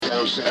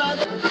This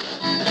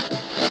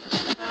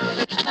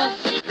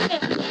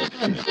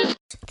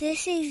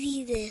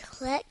is the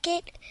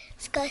Eclectic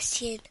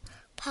Discussion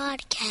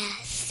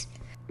Podcast.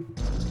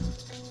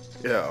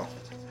 Yo,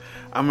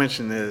 I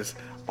mentioned this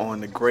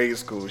on the grade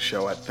school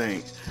show, I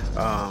think.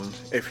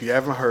 If you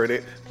haven't heard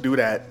it, do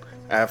that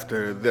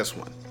after this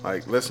one.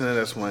 Like, listen to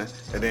this one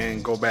and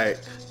then go back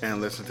and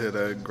listen to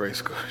the grade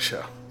school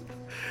show.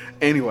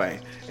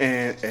 Anyway,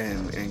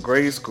 in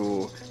grade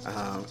school,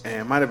 and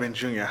it might have been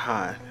junior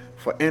high,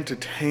 for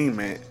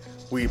entertainment,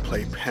 we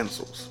play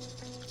pencils.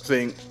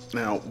 See,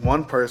 now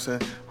one person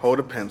hold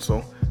a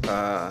pencil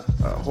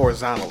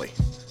horizontally.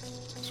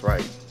 That's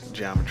right,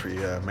 geometry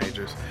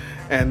majors.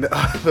 And the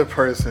other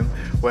person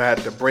will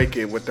have to break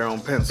it with their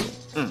own pencil.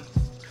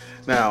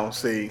 Now,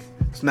 see,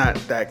 it's not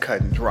that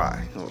cut and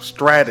dry.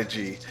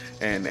 Strategy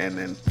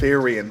and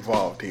theory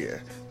involved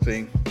here.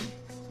 See,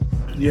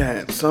 you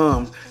had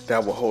some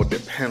that would hold their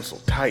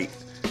pencil tight,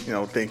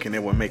 thinking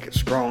it would make it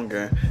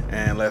stronger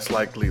and less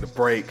likely to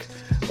break.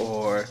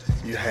 Or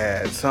you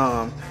had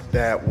some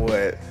that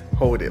would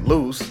hold it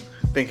loose,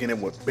 thinking it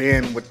would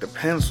bend with the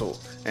pencil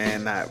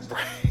and not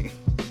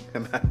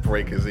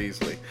break as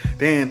easily.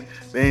 Then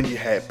you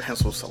had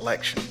pencil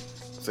selection.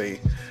 See,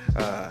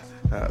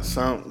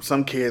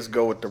 some kids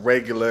go with the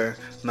regular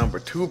number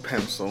 2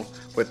 pencil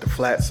with the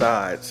flat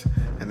sides,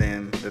 and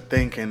then the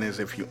thinking is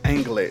if you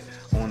angle it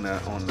on the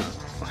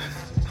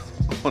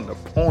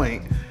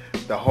point,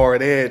 the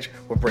hard edge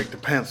will break the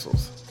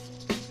pencils.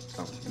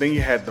 Then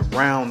you had the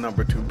round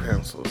number 2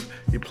 pencils.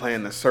 You play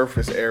in the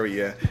surface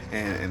area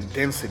and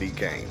density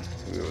game.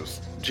 It was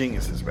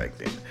geniuses back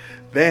then.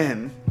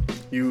 Then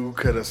you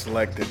could have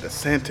selected the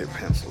scented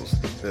pencils,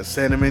 the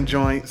cinnamon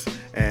joints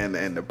and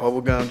the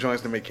bubblegum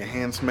joints to make your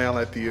hand smell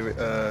at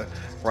the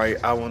right.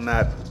 I will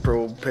not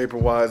throw paper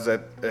wads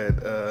at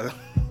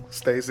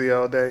Stacy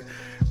all day.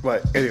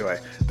 But anyway,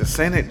 the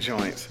scented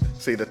joints,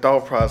 see the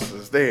thought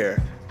process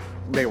there,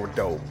 they were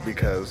dope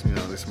because,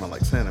 they smell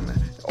like cinnamon.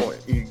 Or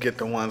you get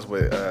the ones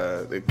with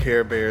the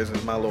Care Bears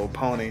and My Little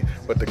Pony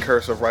with the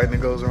cursive writing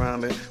that goes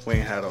around it. We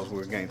ain't had those, we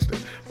were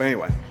gangsters. But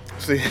anyway,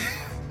 see,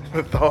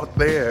 the thought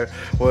there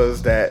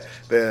was that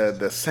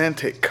the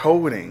scented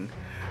coating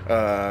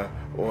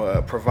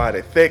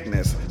provided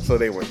thickness, so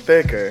they were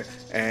thicker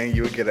and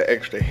you would get an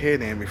extra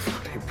hit in before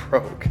they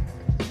broke.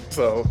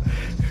 So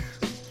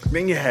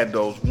then you had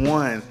those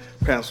one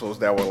pencils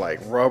that were like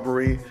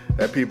rubbery,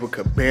 that people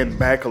could bend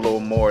back a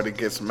little more to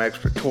get some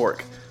extra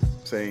torque.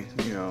 See,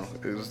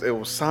 it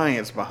was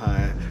science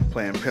behind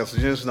playing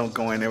pencils. You just don't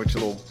go in there with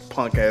your little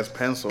punk ass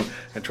pencil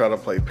and try to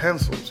play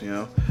pencils.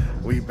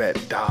 We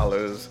bet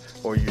dollars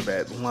or you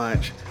bet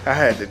lunch. I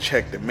had to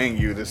check the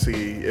menu to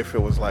see if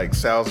it was like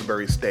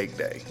Salisbury steak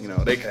day.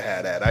 They could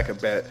have that. I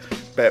could bet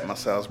my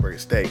Salisbury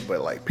steak,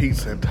 but like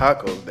pizza and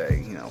tacos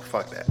day,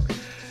 fuck that.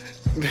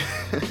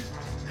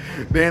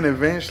 Then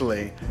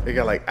eventually it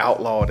got like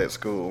outlawed at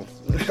school.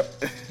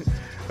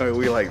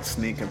 We like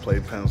sneak and play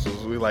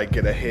pencils. We like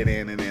get a hit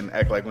in and then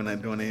act like we're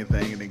not doing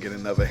anything and then get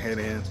another hit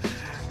in,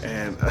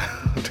 and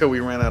until we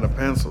ran out of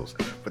pencils.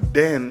 But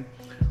then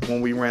when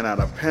we ran out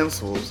of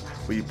pencils,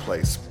 we play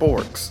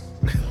sporks.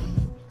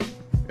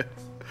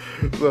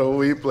 So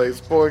we play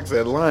sporks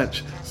at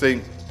lunch.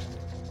 See,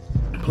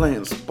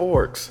 playing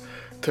sporks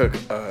took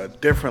a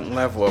different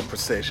level of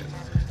precision,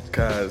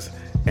 because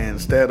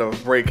instead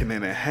of breaking it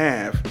in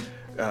half,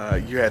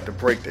 you had to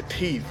break the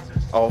teeth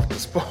off the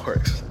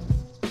sporks.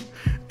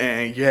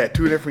 And you had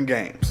 2 different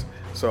games.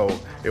 So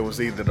it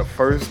was either the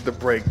first to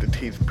break the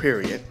teeth,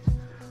 period,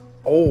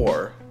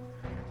 or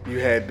you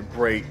had to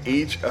break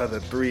each of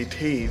the 3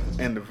 teeth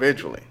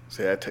individually.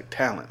 See, that took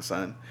talent,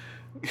 son.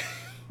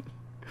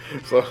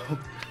 So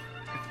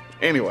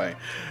anyway,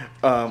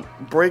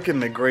 breaking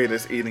the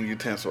greatest eating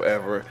utensil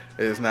ever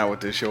is not what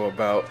this show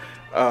about.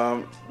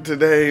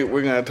 Today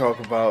we're going to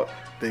talk about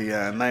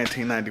the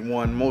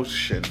 1991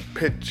 motion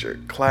picture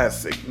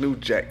classic New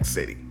Jack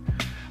City.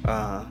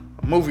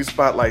 Movie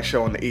spotlight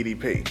show on the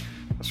EDP.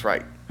 That's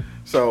right.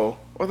 So,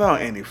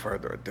 without any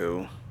further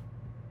ado,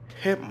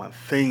 hit my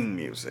theme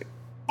music.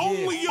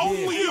 Only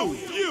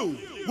you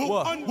will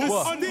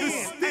understand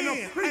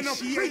and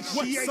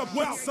appreciate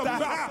what's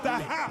about to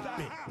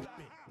happen.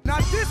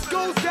 Now this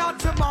goes out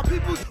to my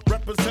people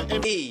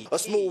representing E, a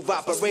smooth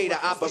operator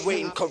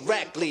operating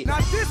correctly. Now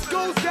this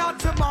goes out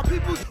to my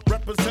people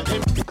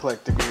representing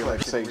Eclectic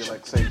relaxation.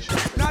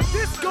 Now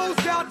this goes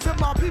out to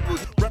my people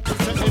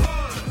representing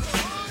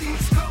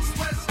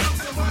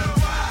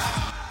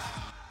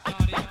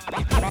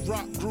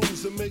rock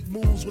grooves and make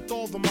moves with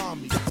all the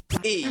mommies.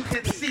 E,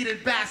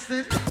 Conceited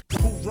bastard.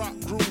 Who rock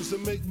grooves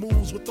and make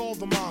moves with all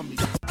the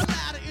mommies.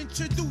 Allow to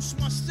introduce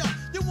myself.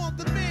 You want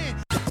the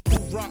man. Who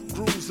rock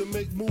grooves and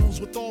make moves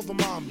with all the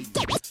mommies.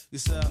 You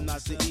said I'm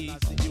not to eat,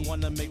 you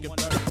wanna make it burn.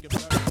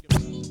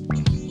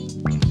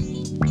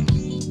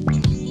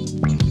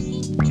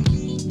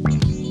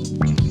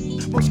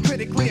 Most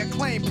critically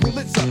acclaimed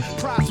Pulitzer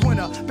Prize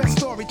winner, best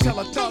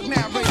storyteller, thug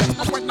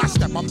narrator. When I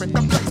step up in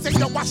the place, they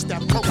know I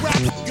step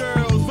correct.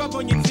 Girls, rub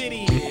on your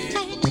titties.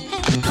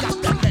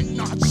 Got that neck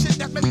nod shit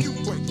that make you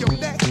break your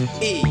neck.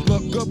 E.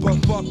 Look good but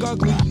fuck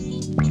ugly.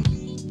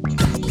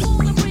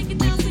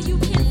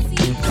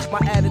 My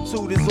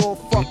attitude is all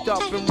fucked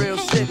up in real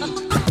city.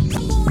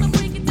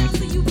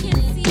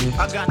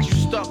 I got you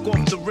stuck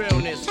off the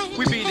realness.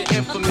 We be the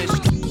infamous.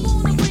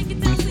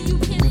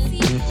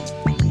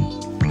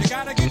 You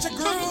gotta get your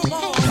groove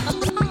on.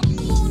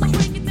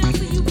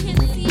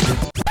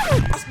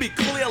 I speak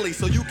clearly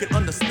so you can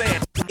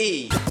understand.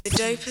 E. The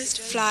dopest,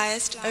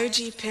 flyest,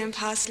 OG pimp,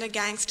 hustler,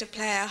 gangster,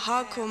 player,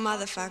 hardcore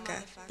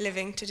motherfucker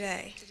living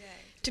today.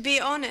 To be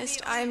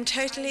honest, I am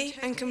totally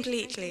and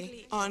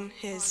completely on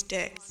his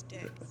dick.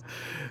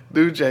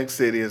 New Jack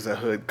City is a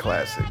hood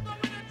classic.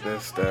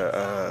 That's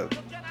the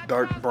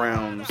dark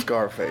brown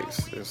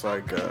Scarface. It's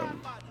like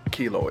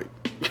keloid.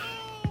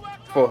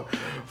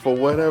 For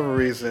whatever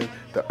reason,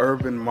 the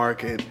urban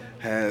market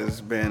has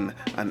been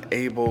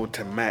unable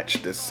to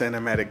match the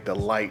cinematic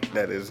delight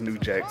that is New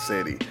Jack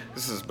City.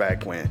 This is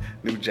back when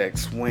New Jack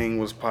Swing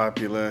was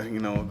popular, you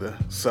know, the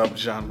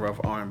subgenre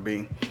of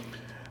R&B.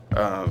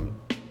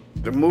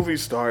 The movie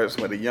starts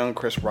with a young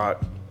Chris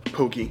Rock,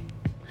 Pookie,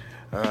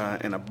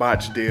 in a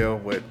botched deal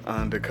with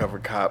undercover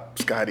cop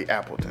Scotty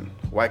Appleton,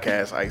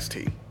 whack-ass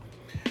Ice-T.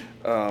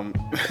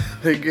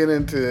 They get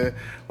into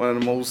one of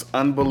the most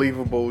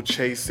unbelievable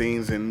chase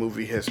scenes in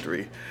movie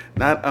history.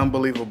 Not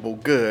unbelievable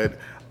good,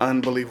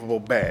 unbelievable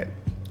bad.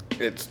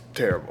 It's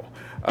terrible.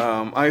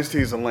 Ice-T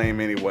is a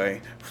lame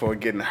anyway for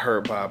getting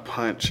hurt by a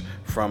punch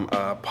from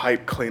a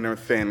pipe cleaner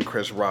thin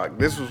Chris Rock.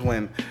 This was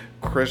when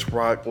Chris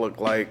Rock looked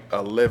like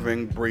a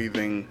living,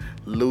 breathing,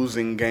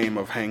 losing game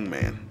of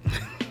Hangman.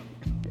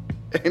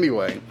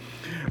 Anyway,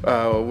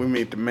 we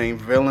meet the main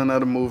villain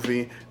of the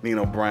movie,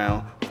 Nino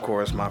Brown, of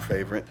course, my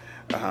favorite.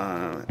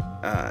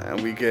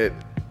 And we get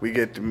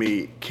to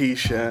meet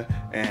Keisha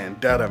and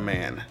Dutta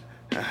Man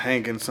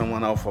hanging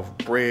someone off of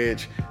a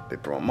bridge. They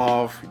throw him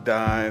off, he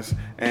dies,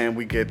 and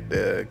we get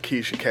the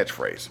Keisha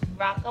catchphrase.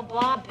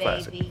 Rockabye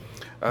Baby.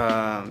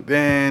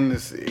 Then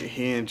let's see,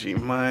 he and G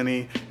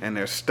Money and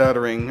their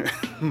stuttering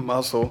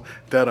muscle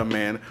Dutta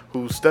Man,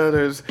 who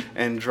stutters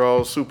and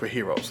draws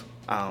superheroes.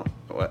 I don't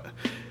know what.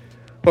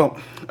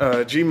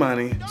 Well, G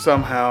Money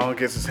somehow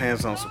gets his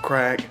hands on some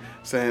crack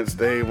since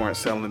they weren't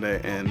selling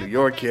it in New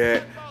York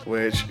yet,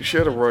 which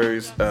should have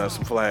raised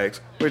some flags.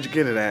 Where'd you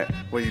get it at?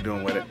 What are you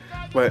doing with it?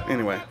 But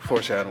anyway,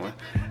 foreshadowing.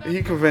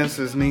 He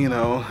convinces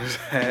Nino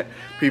that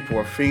people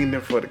are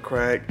fiending for the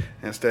crack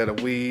instead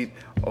of weed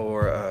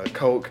or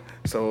coke,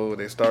 so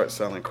they start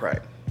selling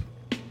crack.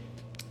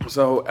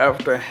 So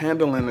after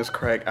handling this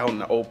crack out in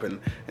the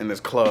open in this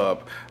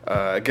club,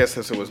 I guess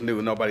since it was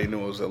new, nobody knew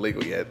it was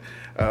illegal yet.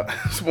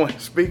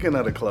 Speaking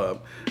of the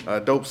club,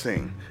 dope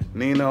scene.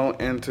 Nino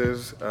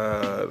enters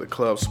the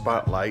club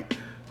Spotlight,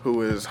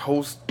 who is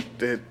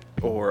hosted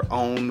or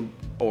owned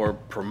or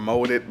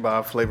promoted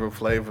by Flavor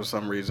Flav for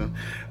some reason.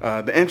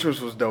 The entrance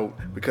was dope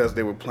because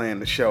they were playing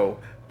the show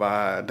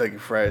by Dougie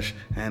Fresh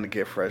and the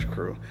Get Fresh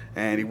crew.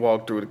 And he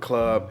walked through the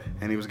club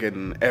and he was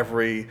getting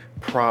every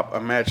prop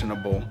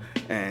imaginable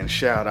and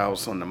shout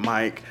outs on the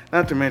mic.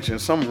 Not to mention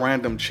some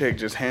random chick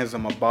just hands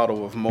him a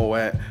bottle of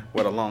Moet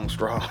with a long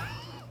straw.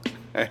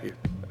 Hey,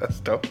 that's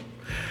dope.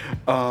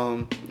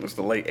 It was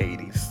the late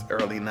 80s,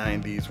 early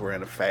 90s were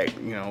in effect.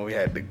 You know, we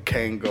had the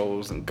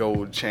Kangos and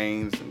gold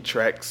chains and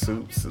track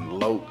suits and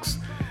lokes.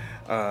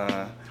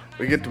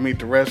 We get to meet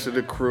the rest of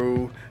the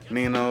crew.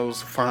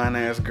 Nino's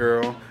fine-ass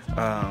girl,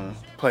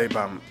 played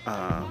by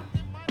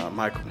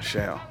Michael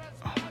Michelle.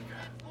 Oh, my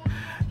God.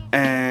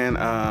 And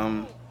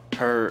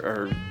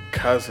her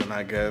cousin,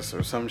 I guess,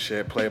 or some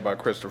shit, played by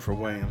Christopher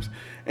Williams.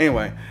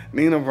 Anyway,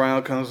 Nino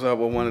Brown comes up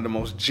with one of the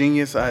most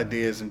genius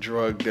ideas in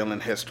drug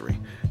dealing history.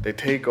 They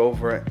take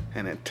over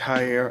an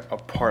entire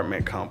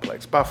apartment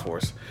complex by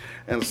force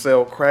and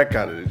sell crack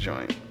out of the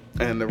joint.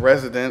 And the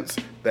residents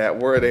that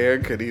were there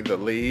could either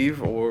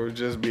leave or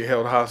just be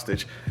held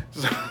hostage.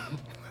 So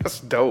that's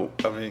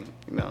dope. I mean,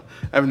 you know,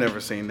 I've never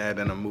seen that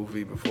in a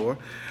movie before.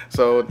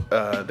 So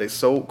they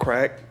sold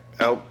crack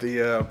out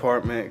the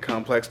apartment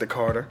complex to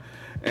Carter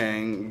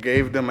and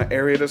gave them an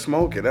area to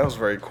smoke it. That was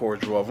very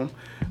cordial of them.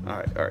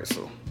 All right,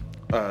 so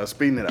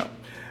speeding it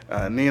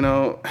up.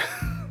 Nino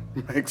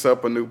makes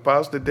up a new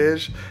pasta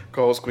dish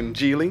called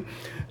Squingilli.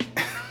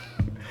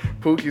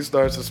 Pookie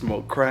starts to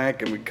smoke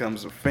crack and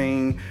becomes a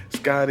fiend.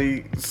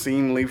 Scotty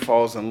seemingly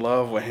falls in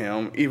love with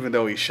him, even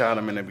though he shot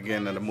him in the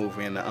beginning of the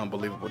movie in the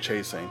unbelievable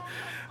chase scene.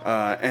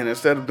 And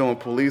instead of doing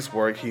police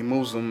work, he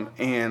moves him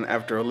in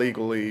after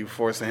illegally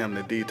forcing him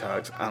to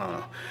detox. I don't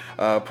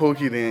know.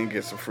 Pookie then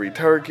gets a free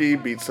turkey,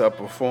 beats up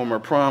a former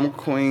prom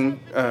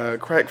queen,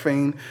 crack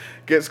fiend,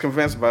 gets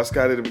convinced by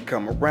Scotty to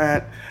become a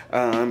rat,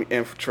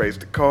 infiltrates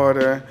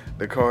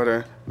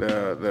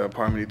the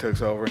apartment he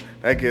took over.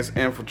 That gets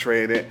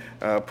infiltrated.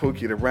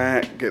 Pookie the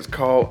rat gets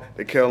caught,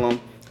 they kill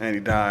him, and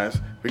he dies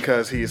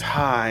because he's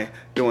high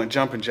doing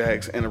jumping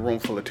jacks in a room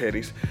full of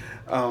teddies.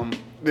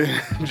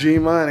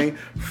 G-Money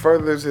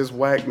furthers his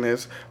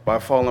whackness by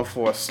falling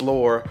for a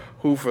slore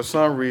who for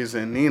some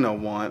reason Nino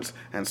wants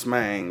and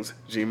smangs.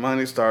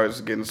 G-Money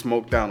starts getting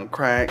smoked down on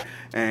crack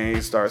and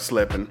he starts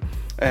slipping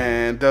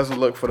and doesn't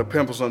look for the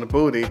pimples on the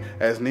booty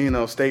as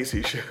Nino states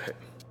he should.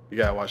 You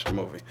gotta watch the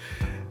movie.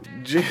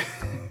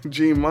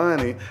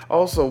 G-Money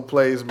also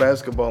plays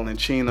basketball in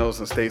chinos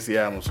and Stacey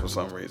Adams for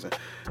some reason.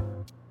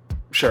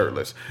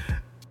 Shirtless.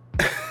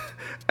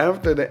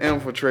 After the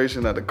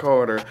infiltration of the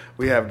Carter,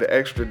 we have the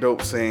extra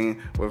dope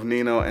scene with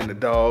Nino and the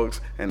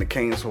dogs and the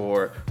cane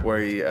sword where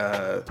he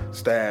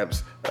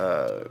stabs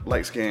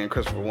light-skinned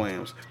Christopher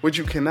Williams, which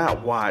you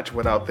cannot watch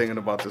without thinking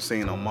about the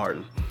scene on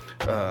Martin.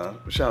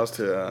 Shouts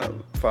to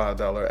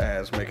 $5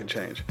 ads making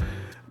change.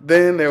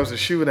 Then there was a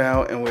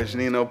shootout in which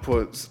Nino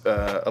puts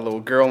a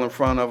little girl in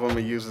front of him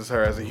and uses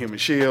her as a human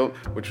shield,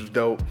 which was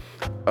dope.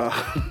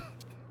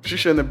 She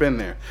shouldn't have been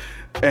there.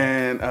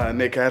 And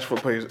Nick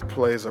Ashford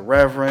plays a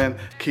reverend.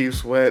 Keith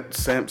Sweat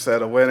simps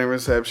at a wedding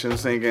reception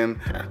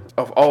singing,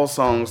 of all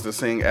songs to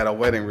sing at a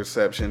wedding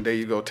reception, There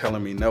You Go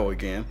Telling Me No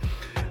Again.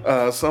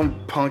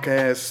 Some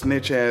punk-ass,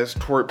 snitch-ass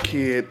twerp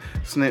kid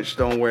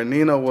snitched on where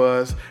Nino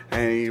was,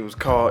 and he was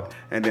caught,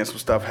 and then some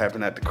stuff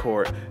happened at the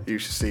court. You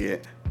should see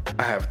it.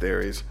 I have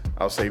theories.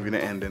 I'll save you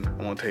the ending.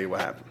 I won't tell you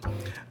what happened.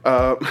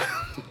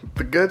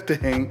 The good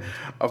thing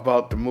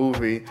about the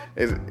movie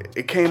is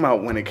it came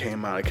out when it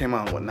came out. It came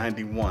out in,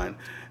 91?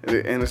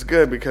 And it's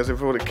good because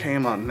if it would have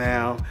came out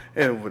now,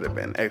 it would have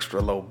been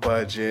extra low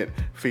budget,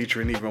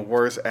 featuring even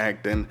worse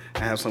acting,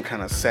 and have some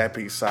kind of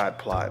sappy side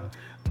plot.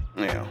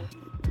 You know,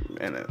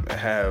 and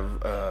have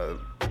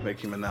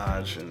Nicki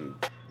Minaj and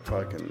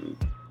fucking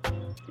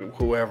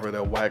whoever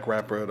the whack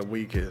rapper of the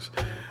week is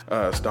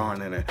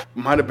starring in it.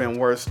 Might have been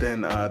worse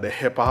than the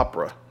hip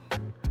opera.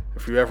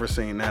 If you ever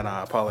seen that,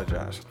 I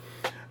apologize.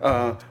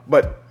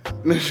 But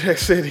New Jack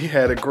City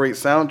had a great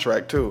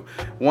soundtrack too.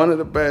 One of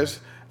the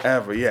best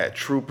ever. You had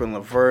Troop and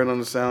Levert on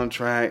the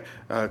soundtrack.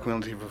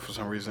 Queen Latifah for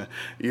some reason.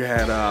 You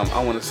had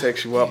I Want to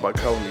Sex You Up by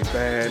Color Me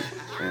Bad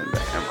and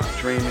Am I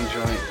Dreaming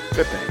joint.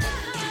 Good things.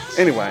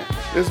 Anyway,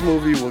 this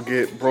movie will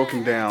get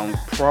broken down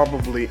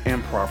probably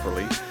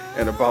improperly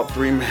in about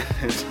 3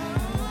 minutes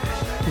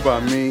by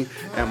me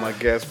and my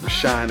guest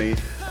Bashani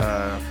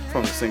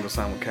from the Single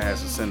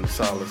Simulcast and Send the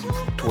Solace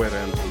from Twitter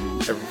and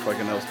from every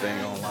fucking else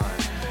thing online.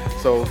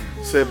 So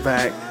sit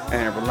back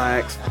and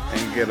relax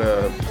and get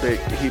a big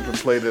heap of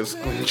plate of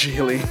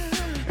Squingilli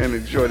and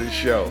enjoy the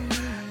show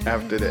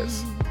after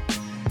this.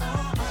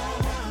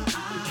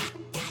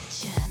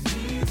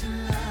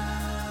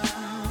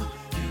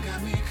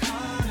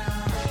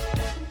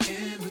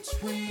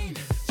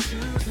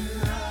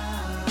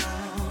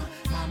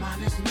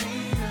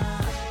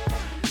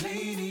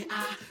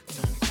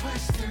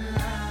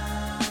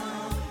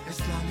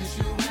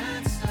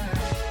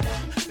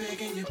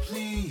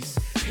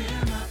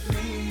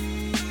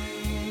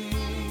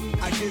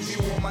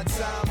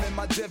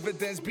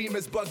 Dividends,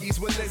 beamers, buggies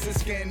with lizard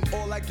skin.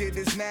 All I get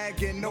is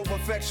nagging, no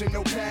affection,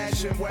 no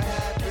passion. What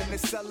happened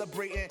is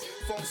celebrating,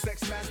 phone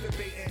sex,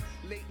 masturbating,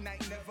 late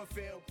night never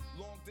fail,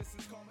 long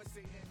distance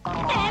conversating.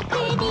 I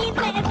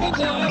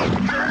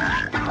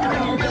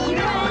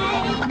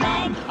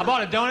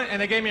bought a donut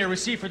and they gave me a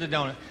receipt for the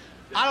donut.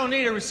 I don't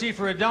need a receipt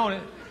for a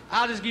donut.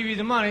 I'll just give you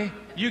the money,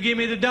 you give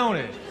me the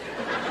donut.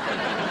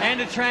 And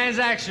the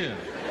transaction.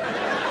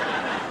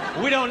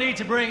 We don't need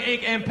to bring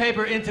ink and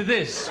paper into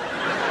this.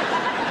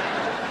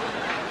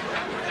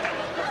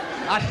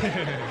 I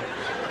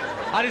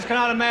just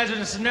cannot imagine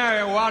a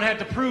scenario where I'd have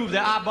to prove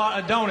that I bought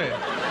a donut.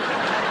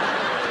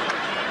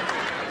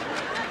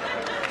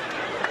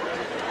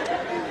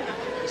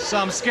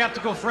 Some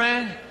skeptical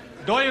friend,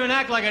 don't even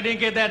act like I didn't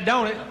get that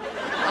donut.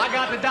 I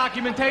got the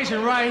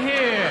documentation right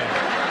here.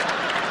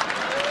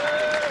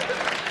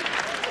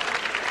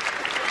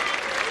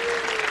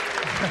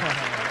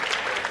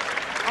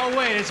 Oh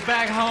wait, it's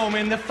back home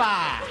in the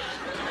file,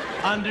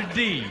 under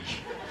D,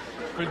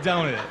 for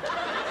donut.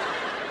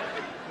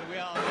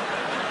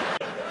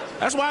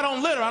 That's why I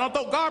don't litter. I don't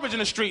throw garbage in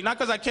the street. Not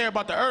because I care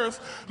about the earth,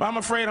 but I'm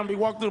afraid I'm going to be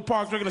walking through the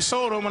park drinking a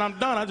soda. When I'm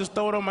done, I just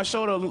throw it on my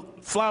shoulder,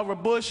 fly over a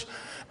bush,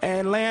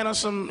 and land on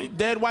some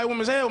dead white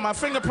woman's head with my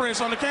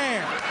fingerprints on the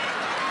can.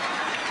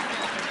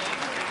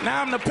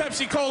 Now I'm the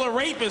Pepsi Cola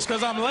rapist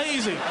because I'm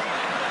lazy.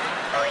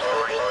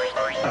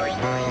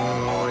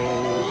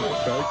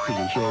 Back to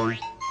the show.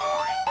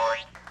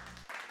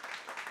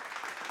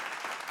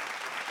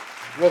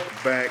 Welcome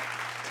back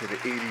to the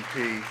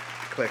EDP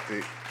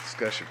Eclectic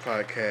Discussion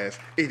Podcast,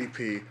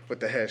 EDP with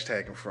the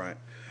hashtag in front.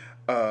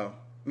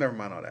 Never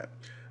mind all that.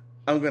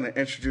 I'm going to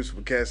introduce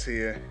my guest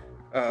here.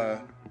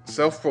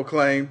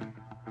 Self-proclaimed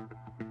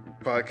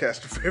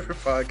podcaster, favorite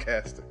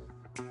podcaster.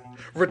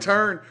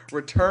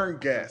 Return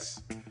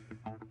guest.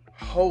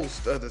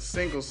 Host of the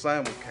Single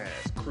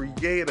Simulcast.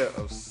 Creator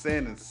of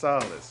Sin and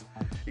Solace.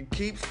 He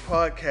keeps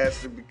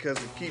podcasting because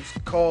it keeps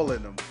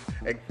calling them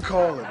and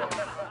calling them.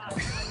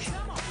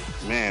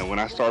 Man, when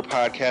I start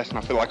podcasting,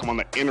 I feel like I'm on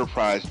the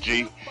Enterprise,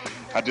 G.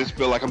 I just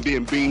feel like I'm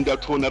being beamed up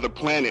to another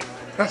planet.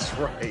 That's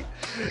right.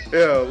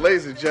 Yeah,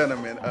 ladies and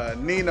gentlemen,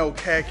 Nino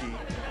Khaki.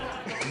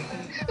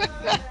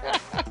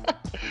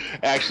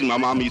 Actually, my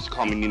mom used to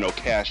call me Nino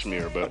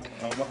Cashmere, but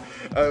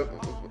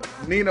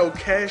Nino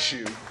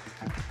Cashew.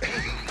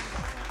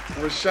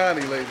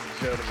 Rashani, ladies and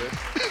gentlemen.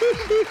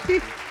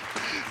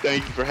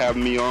 thank you for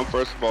having me on.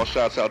 First of all,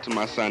 shouts out to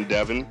my son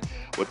Devin.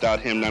 Without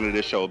him, none of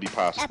this show would be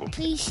possible.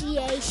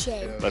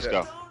 Appreciation. Yeah, Let's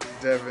go.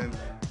 Devin,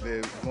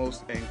 the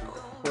most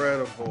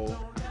incredible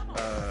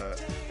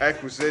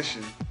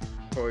acquisition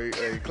for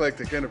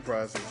Eclectic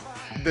Enterprises.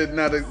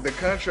 The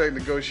contract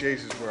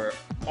negotiations were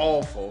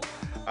awful.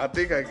 I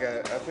think I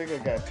got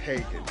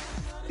taken.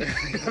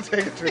 I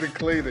taken to the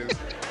cleaners,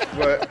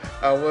 but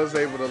I was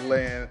able to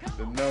land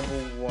the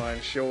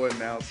 #1 show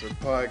announcer,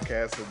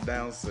 podcast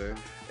announcer,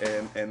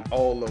 and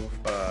all of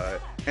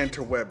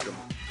interwebdom.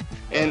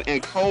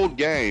 And cold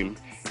game,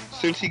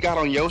 since he got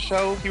on your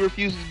show, he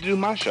refuses to do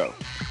my show.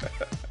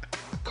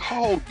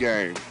 Cold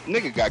game.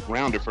 Nigga got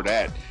grounded for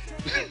that.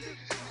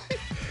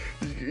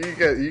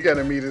 You got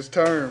to meet his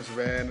terms,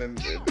 man.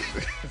 And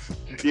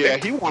yeah,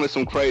 he wanted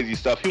some crazy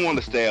stuff. He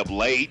wanted to stay up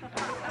late.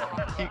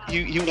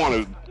 He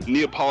wanted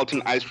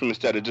Neapolitan ice cream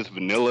instead of just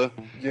vanilla.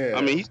 Yeah.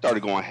 I mean, he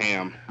started going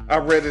ham. I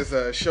read his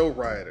show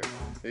writer.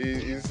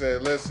 He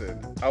said, listen,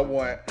 I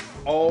want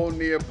all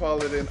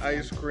Neapolitan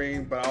ice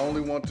cream, but I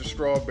only want the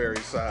strawberry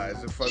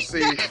size. If I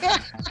see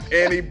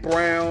any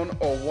brown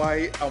or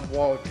white, I'm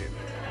walking.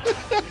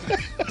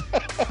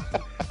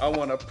 I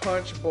want a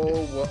punch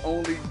bowl with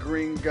only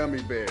green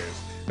gummy bears.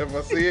 If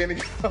I see any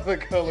other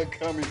color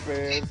gummy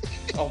bears,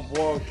 I'm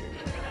walking.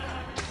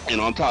 And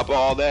on top of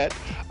all that,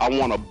 I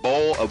want a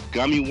bowl of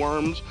gummy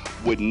worms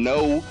with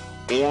no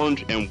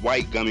orange and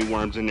white gummy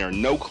worms in there.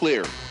 No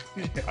clear.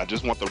 Yeah. I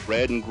just want the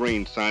red and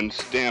green, son.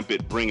 Stamp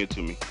it. Bring it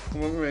to me.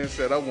 My man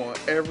said, I want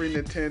every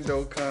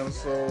Nintendo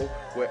console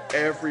with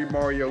every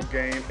Mario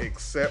game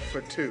except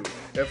for 2.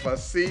 If I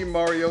see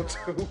Mario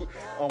 2,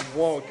 I'm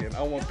walking.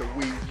 I want the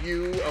Wii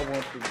U. I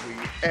want the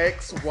Wii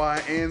X,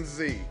 Y, and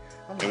Z.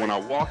 And when I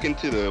walk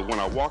into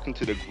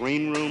the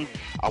green room,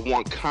 I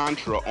want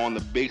Contra on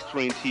the big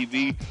screen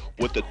TV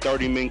with the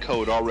 30-min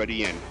code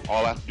already in.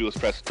 All I have to do is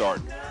press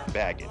start.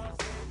 Bag it.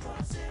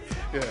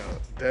 Yeah,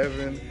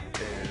 Devin is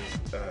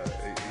he's an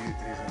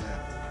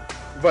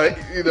animal. But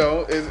you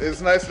know,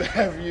 it's nice to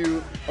have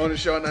you on the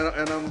show,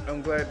 and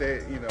I'm glad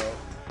that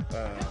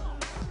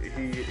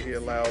he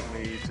allowed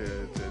me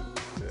to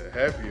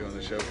have you on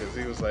the show, because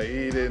he was like,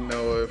 he didn't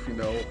know if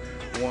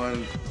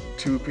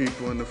 1-2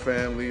 people in the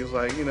family. He was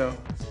like,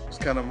 it's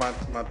kind of my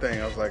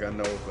thing. I was like, I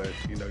know, but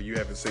you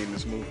haven't seen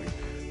this movie,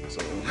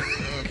 so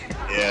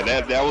yeah,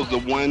 that was the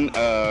one.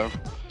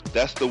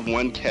 That's the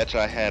one catch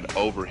I had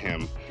over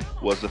him,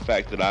 was the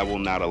fact that I will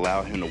not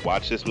allow him to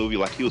watch this movie.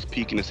 Like, he was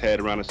peeking his head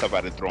around and stuff, I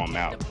had to throw him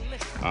out.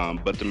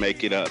 But to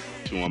make it up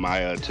to him,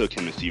 I took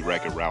him to see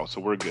Wreck-It Ralph,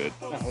 so we're good.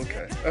 Oh,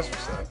 okay, that's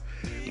what's up.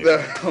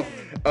 Yeah.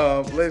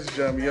 Ladies and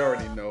gentlemen, you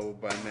already know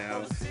by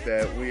now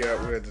that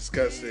we're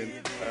discussing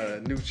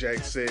New Jack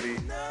City.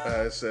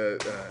 It's a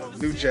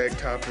New Jack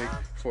topic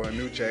for a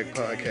New Jack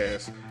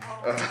podcast.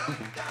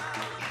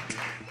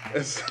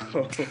 And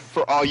so,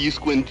 for all you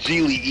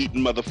Squingilli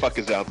eating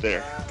motherfuckers out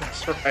there.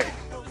 That's right.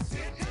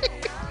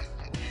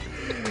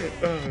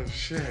 Oh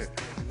shit!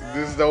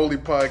 This is the only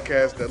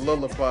podcast that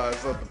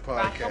lullabies other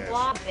podcasts.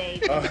 Rockabye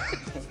Baby.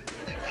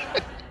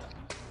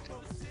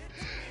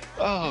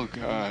 Oh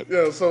God.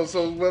 Yeah. So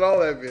with all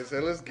that being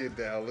said, let's get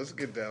down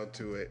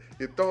to it.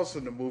 Your thoughts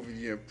on the movie,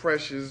 your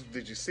impressions.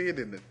 Did you see it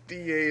in the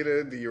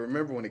theater? Do you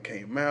remember when it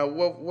came out?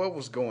 What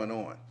was going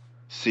on?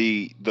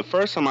 See, the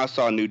first time I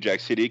saw New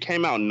Jack City, it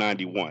came out in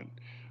 '91,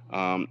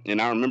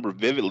 and I remember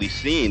vividly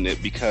seeing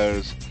it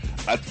because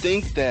I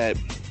think that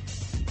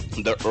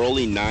the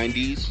early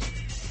 '90s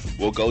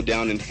will go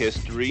down in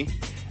history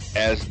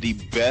as the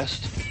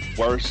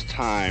worst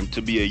time to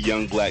be a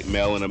young black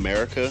male in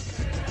America,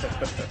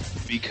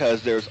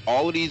 because there's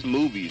all of these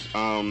movies,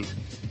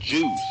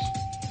 Juice,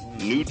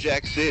 New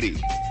Jack City,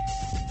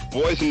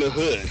 Boys in the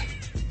Hood,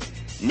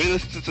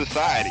 Menace to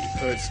Society.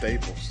 Hood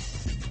staples.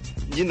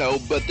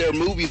 But they're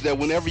movies that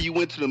whenever you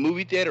went to the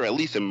movie theater, at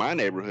least in my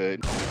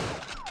neighborhood,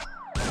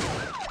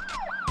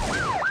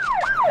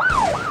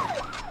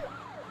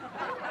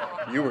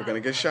 you were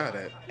gonna get shot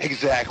at.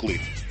 Exactly.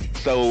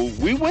 So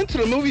we went to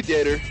the movie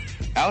theater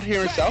out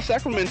here in South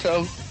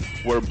Sacramento,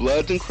 where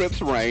Bloods and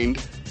Crips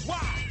reigned,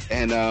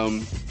 and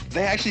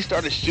they actually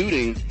started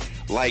shooting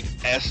like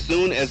as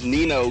soon as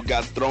Nino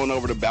got thrown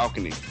over the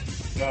balcony.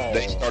 Oh.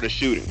 They started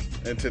shooting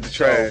into the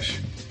trash.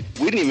 So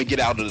we didn't even get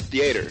out of the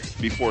theater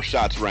before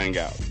shots rang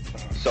out.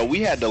 So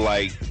we had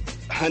to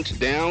hunt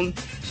down.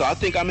 So I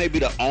think I may be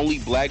the only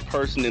black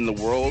person in the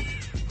world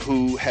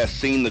who has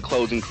seen the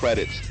closing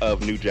credits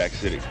of New Jack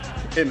City.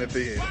 In the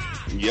theater.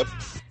 Yep.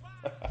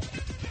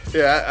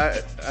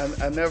 Yeah,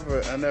 I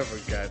never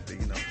got the,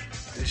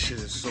 this shit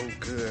is so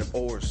good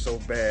or so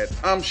bad,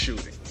 I'm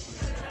shooting.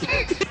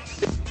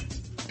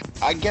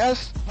 I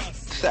guess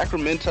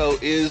Sacramento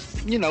is,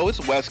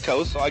 it's West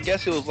Coast, so I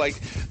guess it was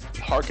like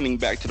harkening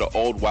back to the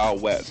old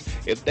Wild West.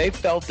 if they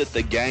felt that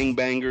the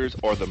gangbangers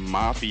or the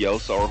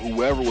mafioso or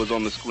whoever was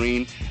on the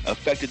screen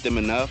affected them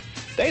enough,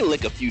 they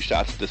lick a few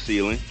shots at the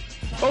ceiling.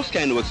 Folks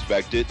came to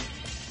expect it.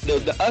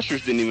 The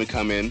ushers didn't even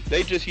come in.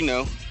 They just,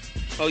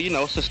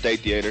 it's a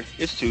state theater.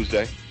 It's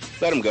Tuesday.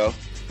 Let them go.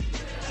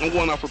 I'm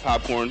going out for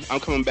popcorn. I'm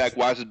coming back.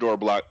 Why is the door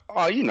blocked?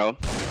 Oh,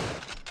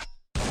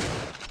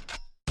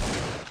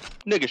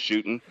 nigga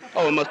shooting.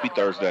 Oh, it must be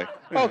Thursday.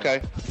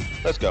 Okay,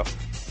 let's go.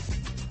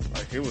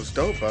 Like, it was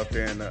dope out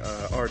there in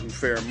the Arden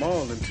Fair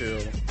Mall until...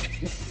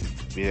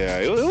 Yeah,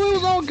 it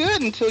was all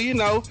good until,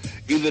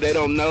 either they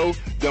don't know,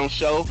 don't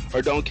show,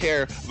 or don't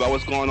care about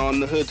what's going on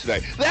in the hood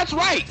today. That's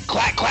right!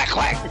 Clack, clack,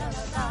 clack!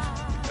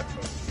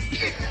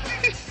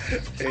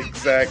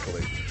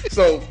 Exactly.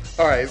 So,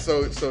 all right,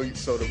 so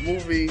the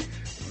movie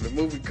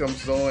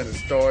comes on and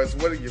starts.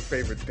 What are your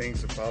favorite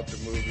things about the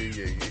movie,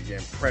 your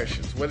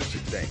impressions? What did you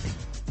think?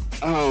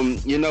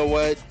 You know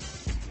what?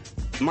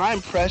 My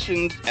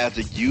impressions as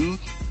a youth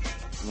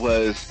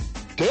was,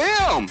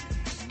 damn,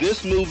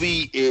 this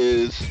movie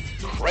is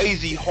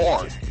crazy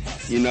hard.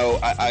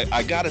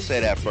 I gotta say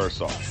that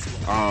first off.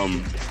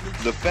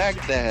 The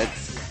fact that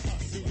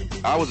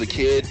I was a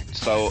kid,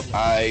 so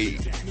I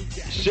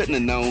shouldn't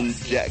have known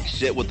jack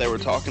shit what they were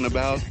talking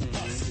about.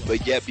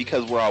 But yet,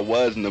 because where I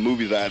was in the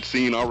movies I had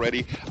seen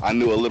already, I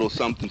knew a little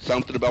something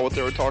about what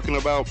they were talking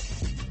about.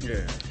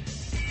 Yeah.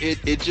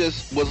 It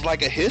just was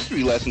like a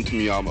history lesson to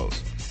me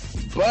almost.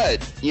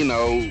 But,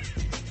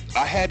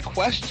 I had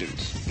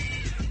questions.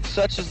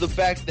 Such as the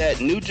fact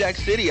that New Jack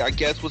City, I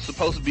guess, was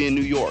supposed to be in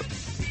New York.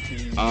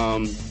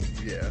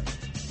 Yeah.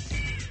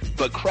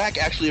 But crack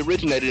actually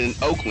originated in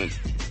Oakland.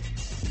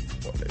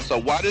 So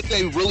why did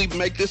they really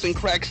make this in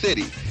Crack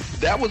City?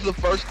 That was the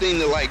first thing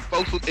that,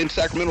 folks in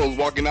Sacramento was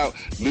walking out.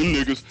 Them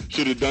niggas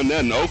should have done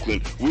that in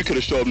Oakland. We could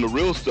have showed them the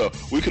real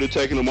stuff. We could have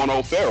taken them on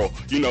O'Farrell.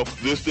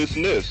 This,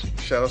 and this.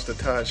 Shout outs to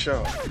Todd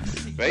Shaw.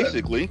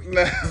 Basically.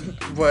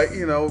 But,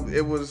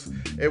 it was.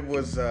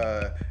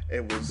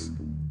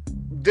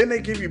 Didn't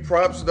they give you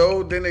props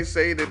though? Didn't they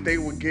say that they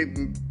were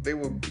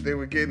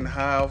getting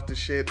high off the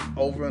shit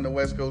over on the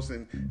West Coast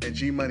and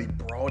G Money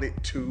brought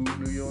it to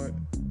New York?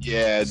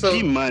 Yeah,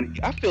 G Money.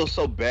 I feel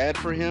so bad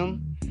for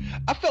him.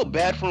 I felt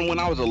bad for him when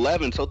I was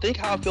 11, so think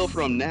how I feel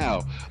for him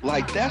now.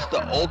 That's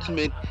the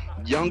ultimate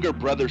younger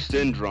brother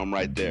syndrome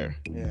right there.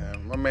 Yeah,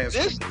 my man's...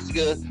 This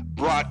nigga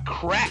brought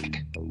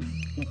crack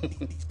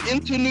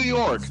into New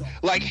York.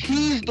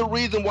 He's the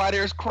reason why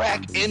there's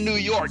crack in New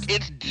York.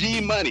 It's G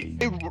Money.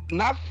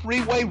 Not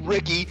Freeway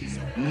Ricky,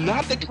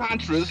 not the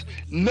Contras,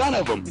 none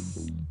of them.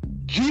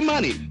 G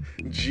Money.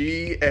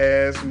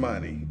 G-ass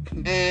Money.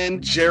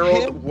 And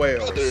Gerald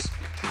Wells.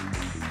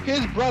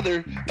 His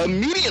brother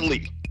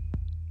immediately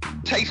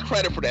takes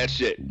credit for that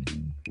shit.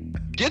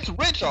 Gets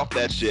rich off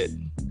that shit.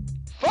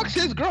 Fucks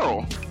his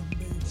girl.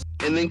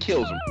 And then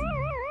kills him.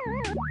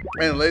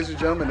 And ladies and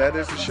gentlemen, that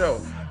is the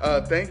show.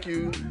 Thank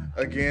you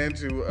again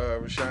to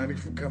Rashani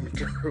for coming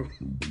through.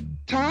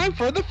 Time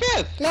for the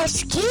fifth.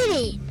 Let's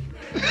kitty.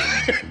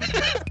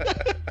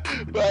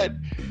 But,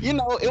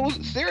 it was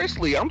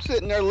seriously, I'm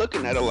sitting there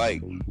looking at it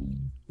like,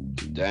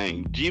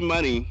 dang, G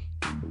Money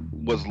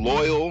was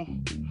loyal.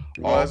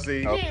 Was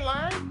he? He ain't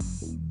lying.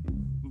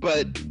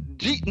 But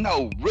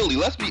no, really,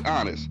 let's be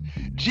honest.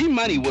 G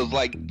Money was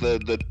like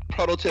the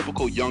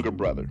prototypical younger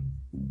brother.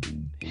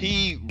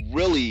 He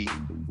really,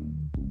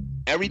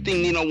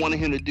 everything Nino wanted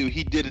him to do,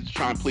 he did it to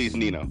try and please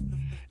Nino.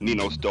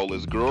 Nino stole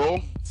his girl.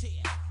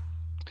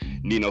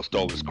 Nino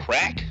stole his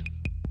crack.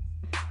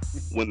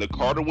 When the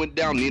Carter went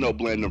down, Nino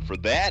blamed him for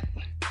that.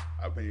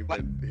 I mean,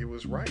 but he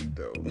was right,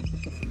 though.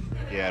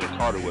 Yeah, the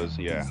Carter was,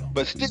 yeah.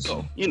 But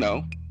still,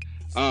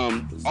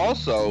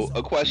 also,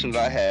 a question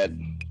that I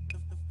had,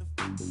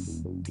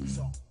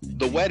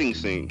 the wedding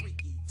scene.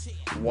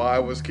 Why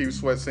was Keith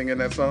Sweat singing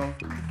that song?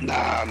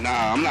 Nah,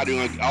 I'm not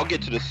doing. I'll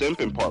get to the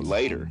simping part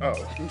later.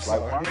 Oh, I'm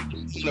sorry. Why are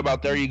you thinking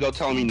about There You Go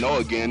Telling Me No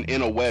Again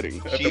in a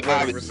wedding? At the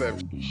wedding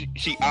reception.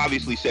 She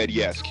obviously said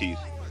yes, Keith.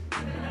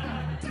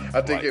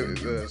 I think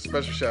it was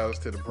special shout outs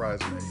to the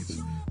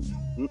bridesmaids.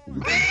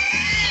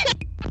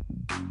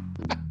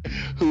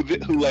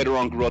 who later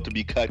on grew up to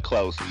be cut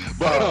close.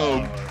 But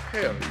hell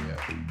yeah.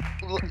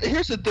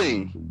 Here's the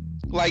thing.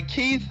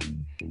 Keith,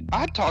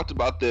 I talked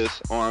about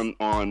this on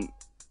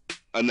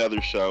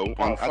another show.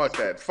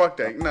 Fuck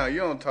that. No, you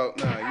don't talk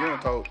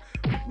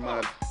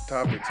my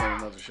topics on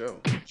another show.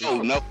 Oh,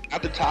 no,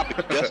 not the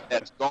topic, just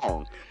that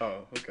song.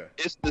 Oh, okay.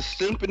 It's the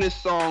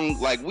simpinest song.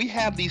 We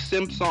have these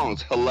simp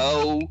songs,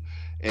 Hello,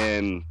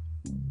 and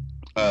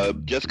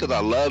Just 'Cause I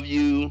Love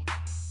You,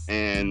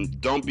 and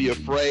Don't Be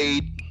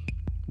Afraid.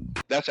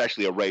 That's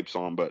actually a rape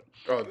song, but...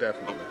 Oh,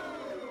 definitely.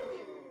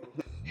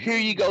 Here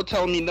You Go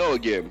Telling Me No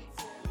Again.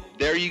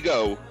 There you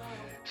go.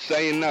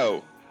 Saying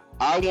no.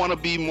 I want to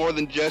be more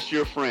than just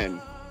your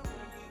friend.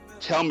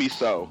 Tell me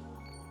so.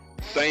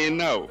 Saying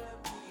no.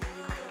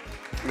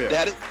 Yeah.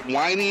 That is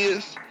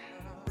whiniest.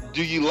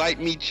 Do you like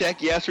me?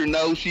 Check yes or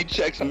no. She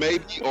checks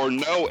maybe or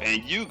no,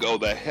 and you go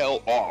the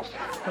hell off.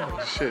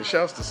 Oh, shit.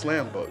 Shouts to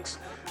Slam Books.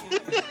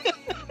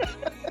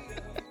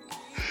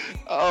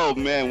 Oh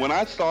man, when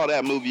I saw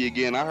that movie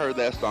again, I heard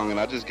that song and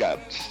I just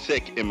got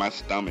sick in my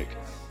stomach.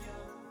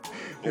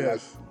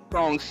 Yes.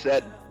 Song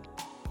set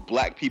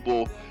black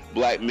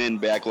men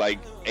back like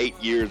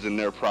 8 years in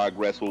their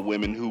progress with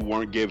women who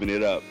weren't giving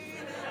it up.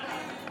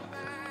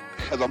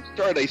 Because I'm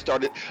sure they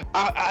started.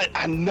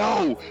 I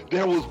know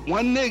there was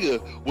one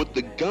nigga with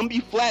the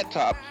Gumby flat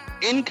top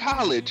in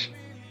college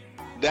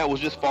that was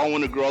just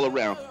following a girl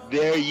around.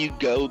 There you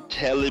go,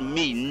 telling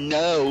me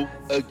no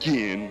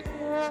again.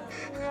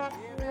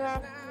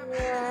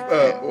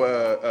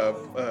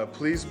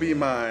 Please be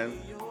mine,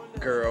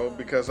 girl,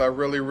 because I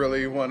really,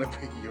 really want to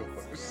be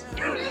yours.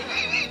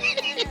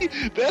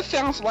 That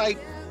sounds like.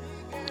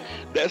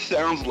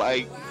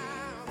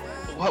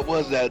 What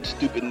was that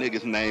stupid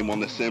nigga's name on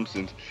The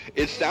Simpsons?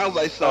 It sounds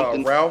like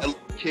something Ralph? a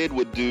kid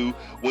would do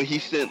when he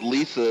sent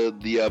Lisa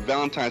the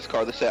Valentine's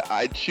card that said,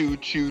 I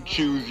choose you.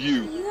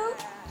 You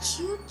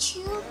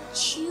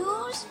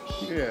choose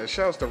me? Yeah,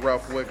 shouts to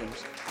Ralph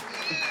Wiggums.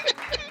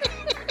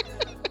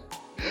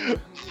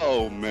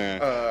 Oh,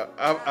 man.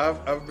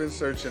 I've been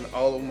searching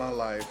all of my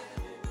life.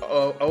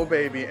 Oh,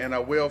 baby, and I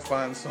will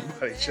find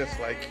somebody just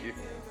like you.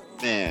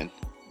 Man,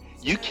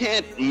 you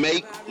can't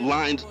make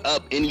lines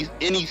up any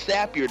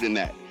sappier than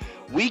that.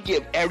 We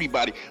give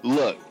everybody...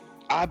 Look,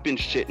 I've been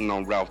shitting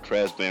on Ralph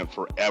Tresvant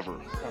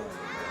forever.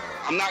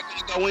 I'm not going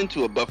to go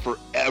into it, but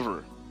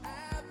forever.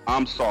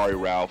 I'm sorry,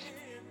 Ralph.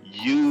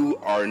 You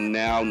are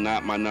now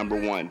not my number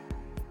one.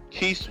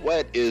 Keith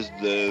Sweat is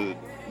the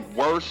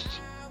worst...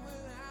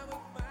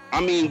 I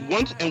mean,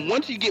 once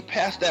you get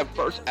past that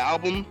first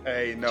album...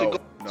 Hey, no.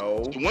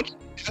 Once you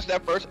get past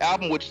that first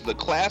album, which is a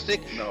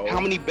classic,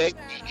 how many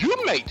babies you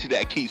make to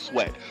that Keith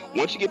Sweat?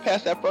 Once you get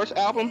past that first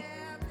album,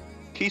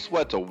 Keith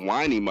Sweat's a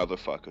whiny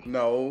motherfucker.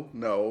 No.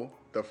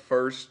 The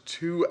first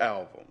two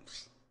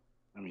albums.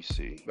 Let me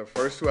see. The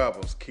first two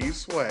albums. Keith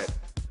Sweat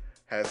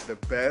has the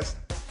best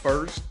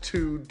first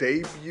two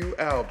debut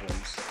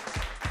albums.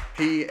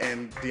 He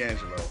and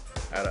D'Angelo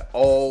out of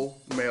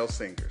all male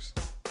singers.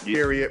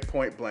 Period,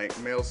 point blank,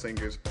 male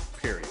singers,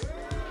 period.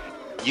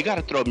 You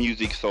gotta throw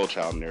Music Soul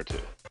Child in there too.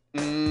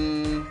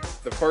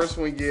 The first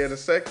one, yeah. The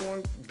second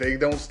one, they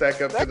don't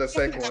stack up to the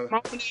second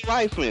one.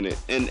 Life in it,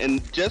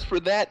 and just for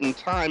that and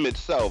time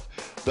itself,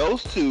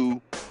 those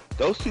two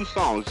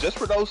songs, just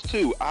for those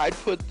two, I'd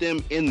put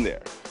them in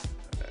there.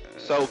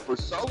 So for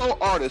solo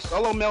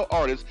male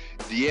artists,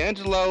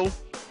 D'Angelo,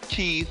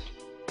 Keith,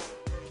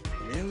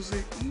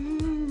 Music,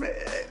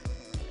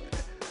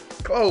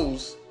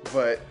 close,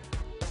 but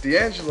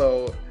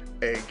D'Angelo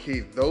and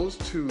Keith, those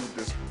two,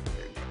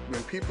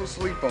 when people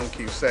sleep on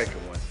Keith's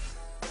second one,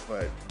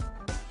 but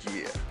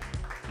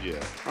yeah,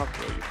 I'll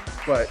feel you.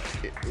 But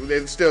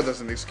it still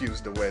doesn't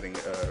excuse the wedding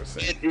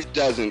scene. It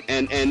doesn't,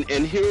 and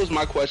here's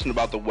my question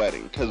about the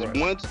wedding, because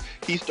once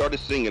he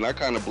started singing, I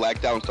kind of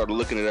blacked out and started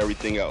looking at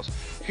everything else.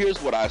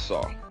 Here's what I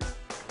saw.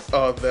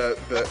 Oh,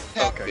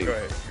 okay, go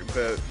ahead.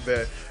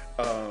 The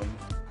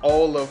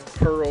all of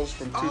Pearl's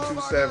from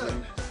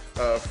 227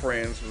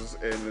 friends was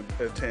in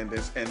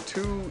attendance, and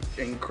two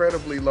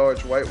incredibly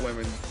large white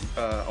women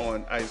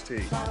on iced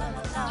tea.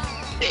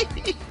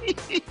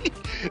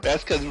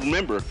 That's because,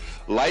 remember,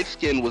 light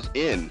skin was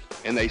in,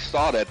 and they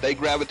saw that. They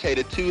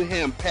gravitated to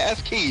him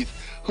past Keith,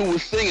 who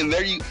was singing.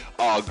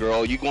 Oh,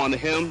 girl, you going to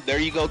him? There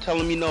you go,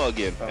 telling me no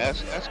again.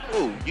 That's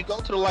cool. You go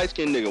to the light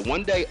skinned nigga.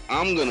 One day,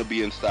 I'm going to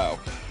be in style.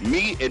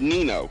 Me and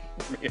Nino.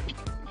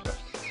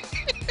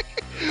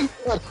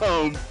 But,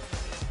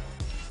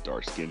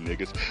 dark-skinned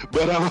niggas.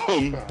 But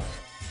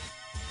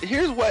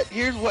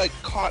here's what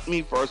caught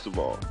me first of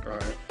all.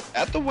 Right.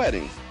 At the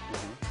wedding,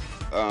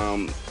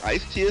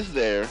 Ice-T is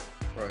there.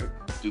 Right.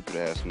 Stupid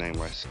ass name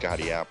like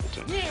Scotty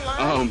Appleton.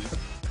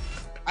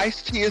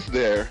 Ice-T is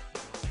there,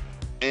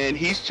 and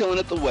he's chilling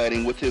at the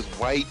wedding with his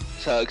white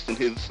tux and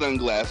his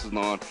sunglasses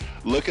on,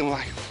 looking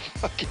like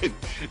fucking.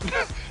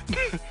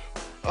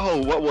 Oh,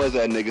 what was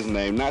that nigga's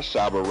name? Not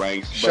Shabba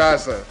Ranks.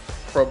 Shaza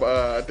from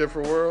A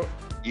Different World.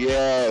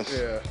 Yes.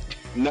 Yeah.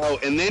 No,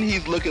 and then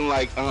he's looking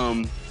like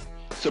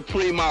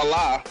Supreme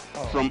Allah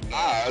from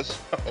Oz.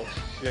 Oh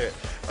shit.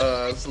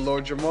 It's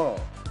Lord Jamal.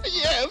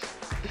 Yes.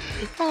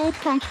 Oh,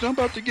 punks, I'm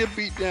about to get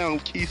beat down,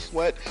 Keith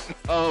Sweat.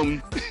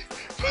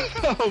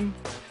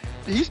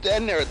 He's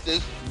standing there at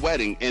this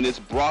wedding, and it's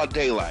broad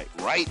daylight,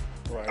 right?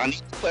 Right. I need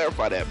to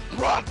clarify that.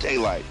 Broad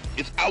daylight.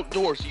 It's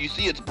outdoors, so you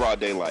see it's broad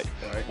daylight.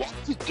 Right. While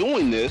he's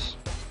doing this,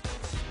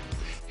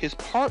 his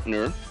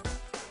partner,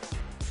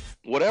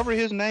 whatever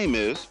his name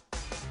is,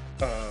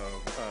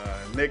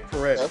 Nick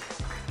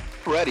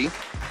Peretti.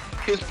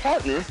 His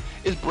partner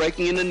is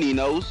breaking into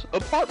Nino's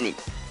apartment.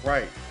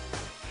 Right.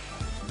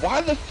 Why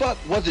the fuck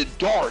was it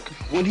dark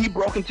when he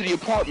broke into the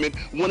apartment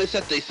when it's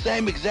at the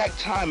same exact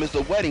time as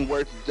the wedding where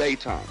it's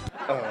daytime?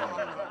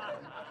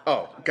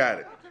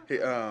 Got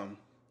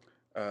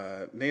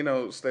it.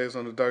 Nino stays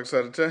on the dark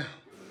side of town.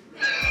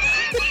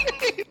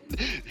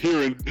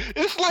 hearing.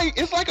 It's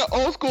like an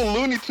old school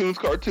Looney Tunes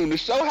cartoon to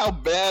show how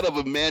bad of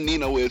a man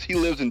Nino is. He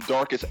lives in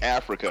darkest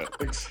Africa.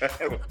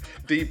 Exactly.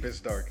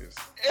 Deepest, darkest.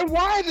 And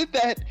why is it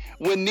that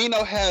when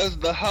Nino has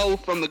the hoe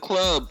from the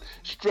club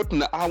stripping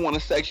the "I want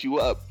to sex you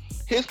up,"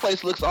 his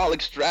place looks all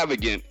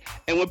extravagant,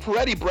 and when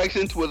Peretti breaks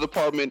into his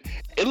apartment,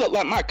 it looked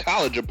like my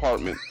college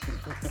apartment.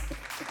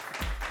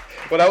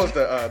 Well, that was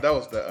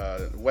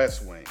the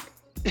West Wing.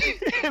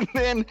 And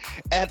then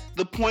at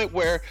the point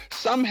where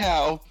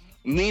somehow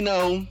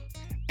Nino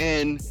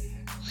and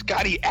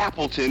Scotty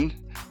Appleton,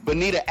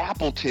 Bonita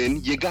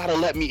Appleton, you gotta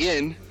let me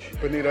in.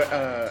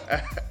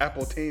 Bonita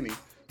Appletini.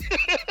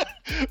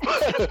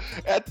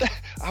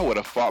 I would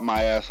have fought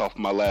my ass off if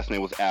my last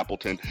name was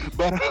Appleton.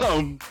 But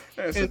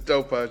That's a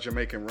dope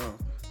Jamaican rum.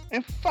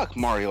 And fuck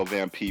Mario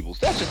Van Peebles.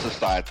 That's just a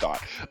side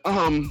thought.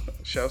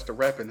 Shouts to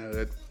Rappin'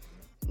 Hood.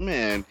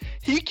 Man,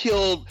 he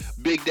killed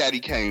Big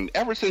Daddy Kane.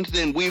 Ever since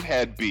then, we've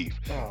had beef.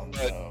 Oh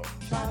no.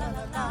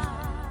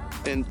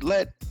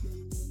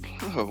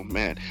 Oh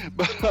man.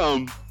 But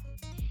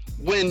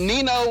when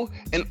Nino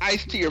and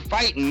Ice-T are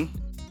fighting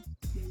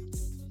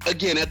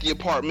again at the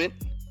apartment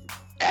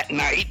at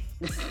night,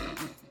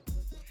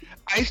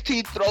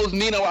 Ice-T throws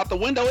Nino out the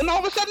window, and all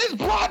of a sudden it's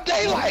broad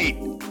daylight.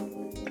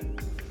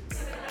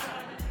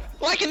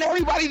 Like, and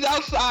everybody's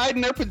outside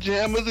in their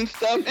pajamas and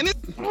stuff, and it's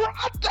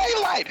broad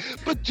daylight.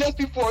 But just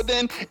before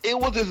then, it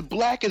was as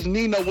black as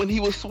Nino when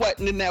he was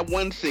sweating in that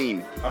one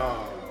scene.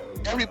 Oh.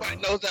 Everybody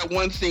knows that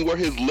one scene where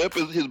his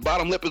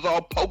bottom lip is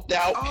all poked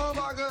out. Oh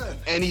my god.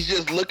 And he's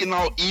just looking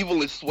all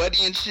evil and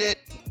sweaty and shit.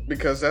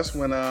 Because that's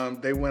when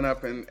they went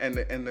up and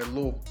the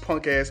little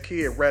punk ass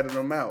kid ratted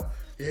him out.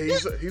 Yeah,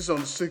 he's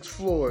on the 6th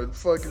floor.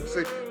 Fucking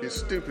sick. You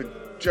stupid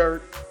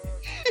jerk.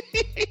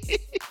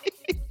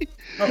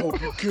 I hope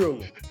you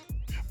kill him.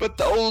 But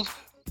those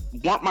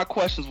weren't my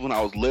questions when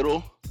I was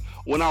little.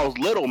 When I was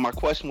little, my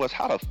question was,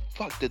 how the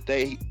fuck did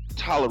they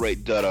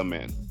tolerate Dutta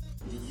Man?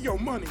 Yo,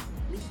 Money,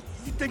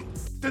 you think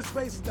this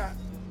face is that,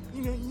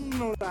 you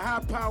know the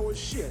high-powered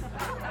shit?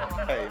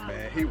 Hey,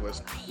 man, he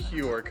was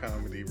pure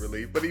comedy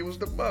relief, but he was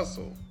the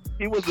muscle.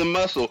 He was the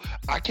muscle.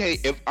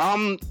 If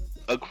I'm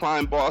a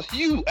crime boss,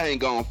 you ain't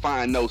gonna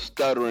find no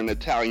stuttering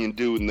Italian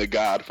dude in The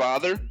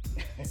Godfather.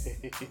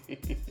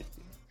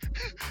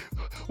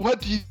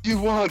 What do you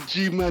want,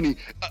 G Money?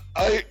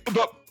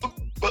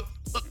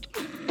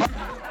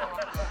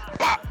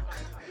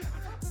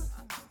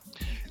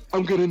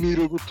 I'm gonna need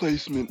a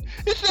replacement.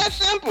 It's that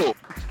simple.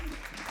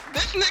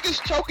 This nigga's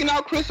choking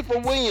out Christopher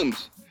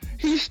Williams.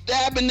 He's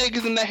stabbing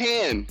niggas in the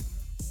hand.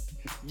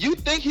 You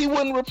think he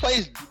wouldn't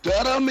replace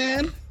Dutta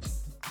Man?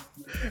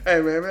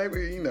 Hey, man,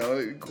 maybe,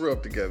 grew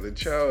up together.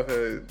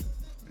 Childhood,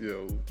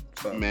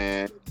 something.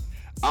 Man,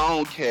 I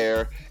don't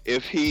care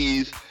if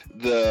he's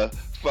the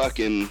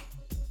fucking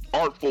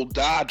Artful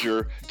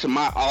Dodger to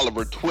my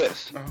Oliver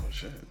Twist. Oh,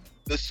 shit.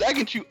 The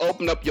second you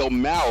open up your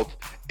mouth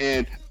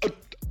and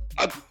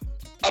that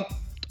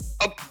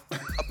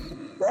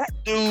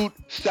dude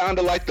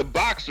sounded like the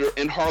boxer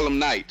in Harlem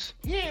Nights.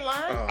 He ain't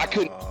lying. I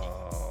couldn't.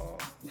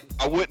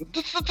 I wouldn't.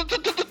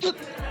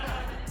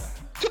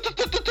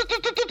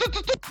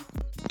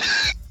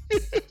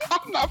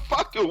 I'm not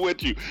fucking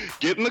with you.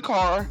 Get in the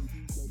car,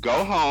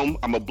 go home.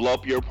 I'm gonna blow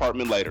up your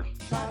apartment later.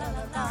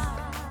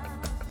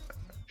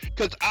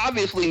 Because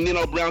obviously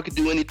Nino Brown can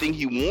do anything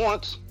he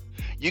wants.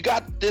 You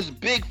got this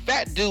big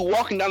fat dude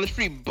walking down the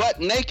street butt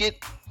naked.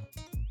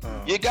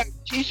 You got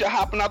Keisha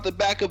hopping out the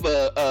back of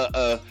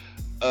a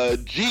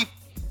Jeep,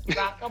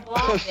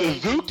 Rockabye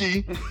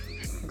Suzuki.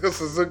 The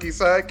Suzuki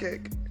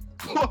sidekick.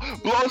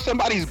 Blowing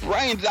somebody's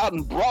brains out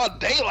in broad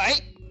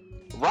daylight.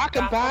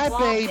 Rockabye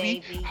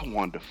baby. I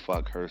wanted to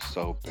fuck her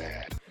so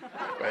bad.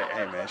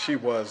 Hey, man, she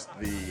was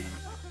the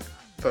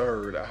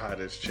third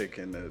hottest chick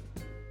in the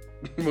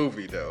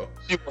movie, though.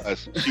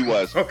 She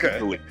was.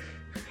 Okay.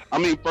 I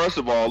mean, first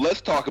of all,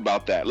 let's talk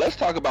about that. Let's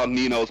talk about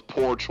Nino's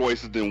poor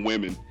choices in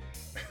women.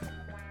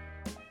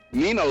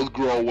 Nino's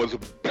girl was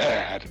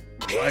bad.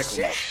 Michael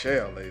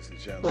Michelle, ladies and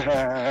gentlemen.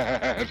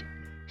 Bad.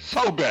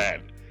 So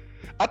bad.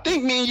 I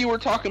think me and you were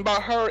talking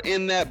about her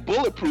in that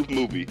Bulletproof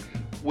movie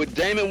with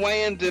Damon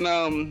Wayans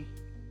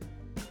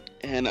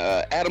and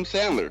Adam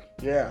Sandler.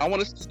 Yeah. I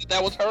want to say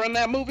that was her in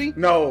that movie.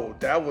 No,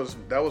 that was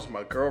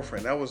my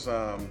girlfriend. That was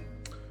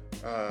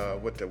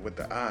with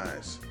the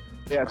eyes.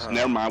 Yes.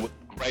 Never mind, with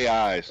gray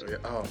eyes.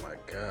 Oh my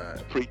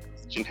God.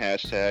 Pre-Christian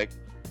hashtag.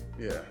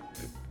 Yeah.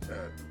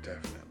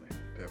 Definitely.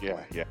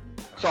 Yeah.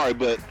 Sorry,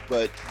 but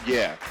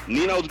yeah,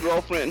 Nino's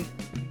girlfriend,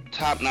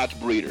 top-notch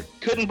breeder.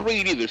 Couldn't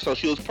breed either, so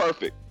she was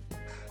perfect.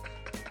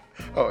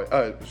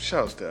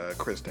 Shouts to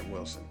Kristen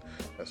Wilson.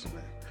 That's her name.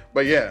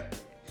 But yeah.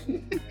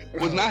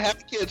 Was not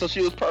having kids, so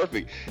she was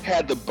perfect.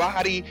 Had the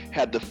body,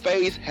 had the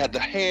face, had the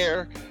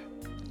hair,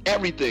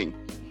 everything.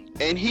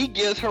 And he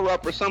gives her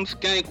up for some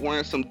skank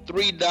wearing some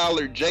 $3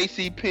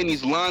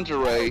 JCPenney's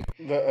lingerie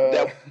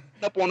that went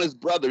up on his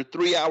brother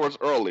 3 hours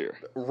earlier.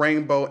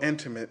 Rainbow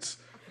Intimates.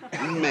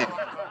 Man.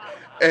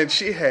 And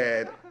she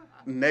had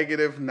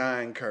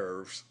 -9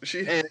 curves.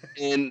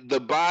 And the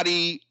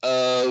body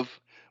of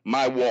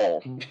my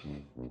wall.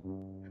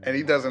 and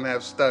he doesn't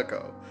have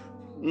stucco.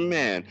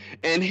 Man,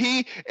 and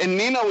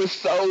Nino is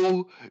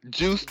so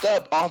juiced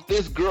up off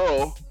this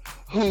girl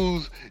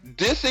who's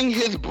dissing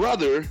his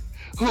brother,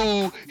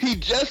 who he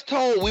just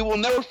told we will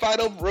never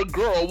fight over a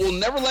girl, we'll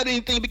never let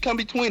anything become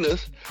between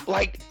us.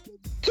 Like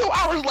 2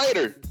 hours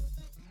later,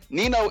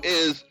 Nino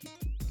is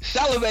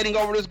salivating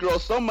over this girl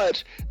so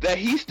much that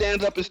he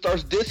stands up and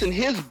starts dissing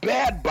his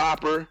bad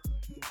bopper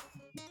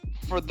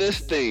for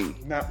this thing.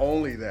 Not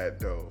only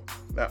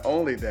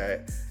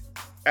that,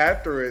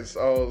 after it's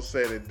all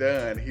said and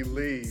done, he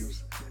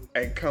leaves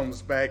and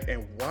comes back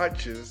and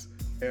watches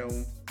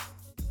him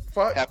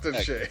fuck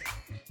the shit.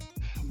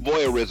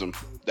 Voyeurism.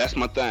 That's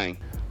my thing.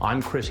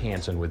 I'm Chris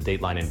Hansen with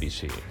Dateline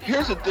NBC.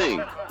 Here's the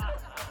thing.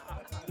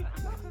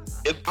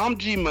 If I'm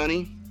G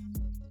Money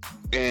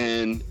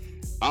and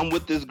I'm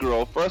with this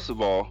girl, first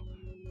of all,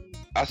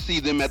 I see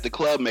them at the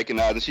club making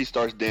out and she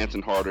starts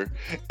dancing harder.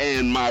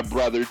 And my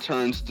brother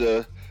turns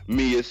to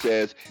me and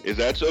says, "Is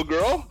that your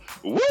girl?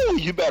 Woo,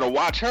 you better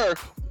watch her."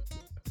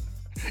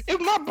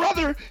 If my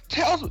brother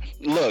tells me,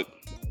 look,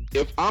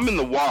 if I'm in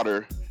the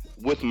water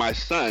with my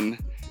son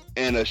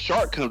and a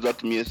shark comes up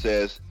to me and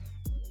says,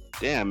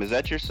 "Damn, is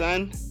that your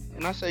son?"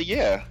 And I say,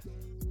 "Yeah."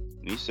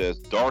 And he says,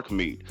 "Dark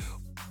meat."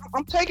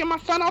 I'm taking my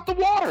son out the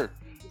water.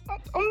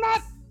 I'm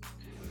not.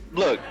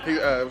 Look.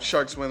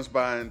 Shark swims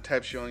by and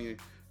taps you on your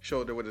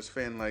shoulder with his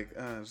fin like,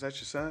 "Is that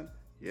your son?"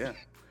 "Yeah."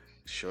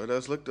 "Sure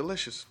does look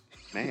delicious."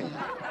 Man,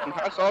 some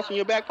hot sauce in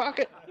your back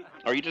pocket?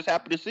 Or you just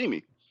happy to see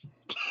me?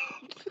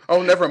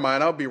 Oh, never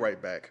mind. I'll be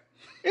right back.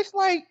 It's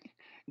like,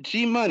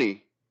 G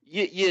Money,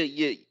 your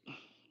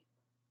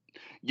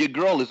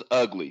girl is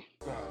ugly.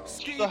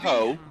 She's a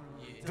hoe.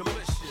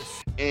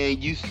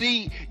 And you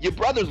see, your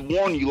brothers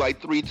warn you like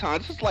 3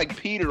 times. It's like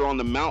Peter on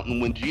the mountain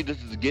when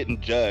Jesus is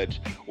getting judged.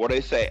 Or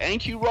they say,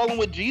 "Ain't you rolling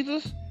with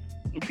Jesus?"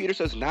 And Peter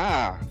says,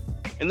 "Nah."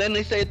 And then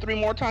they say it 3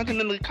 more times and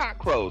then the cock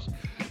crows.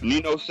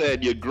 Nino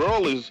said, your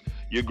girl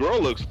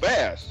looks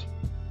fast.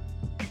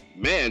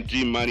 Man,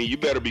 G Money, you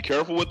better be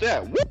careful with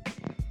that. Whoop.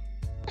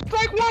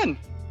 Strike 1.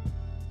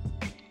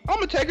 I'm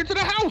gonna take her to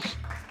the house.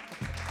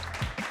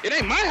 It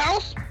ain't my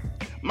house.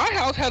 My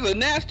house has a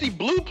nasty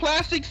blue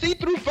plastic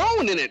see-through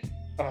phone in it.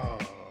 Oh.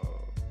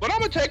 But I'm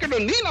gonna take her to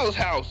Nino's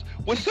house,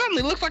 which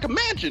suddenly looks like a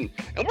mansion,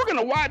 and we're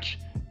gonna watch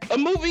a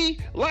movie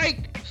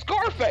like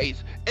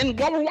Scarface. And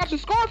while we're watching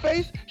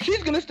Scarface,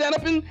 she's gonna stand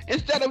up and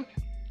instead of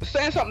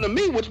saying something to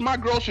me, which my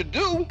girl should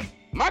do,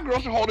 my girl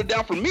should hold it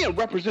down for me and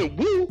represent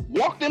woo,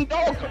 walk them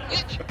dogs,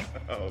 bitch.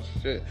 Oh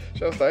shit,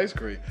 shouts to ice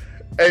cream.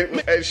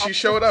 And she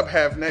showed up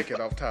half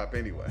naked off top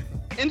anyway.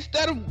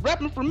 Instead of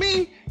repping for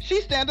me, she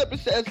stands up and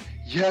says,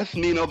 "Yes,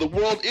 Nino, the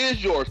world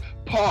is yours."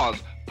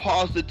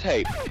 Pause the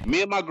tape.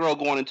 Me and my girl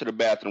going into the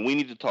bathroom. We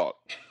need to talk.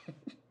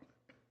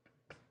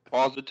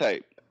 Pause the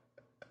tape.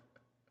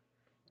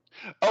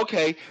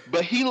 Okay,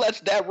 but he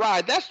lets that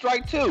ride. That's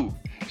strike 2.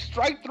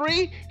 Strike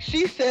 3,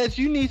 she says,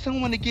 "You need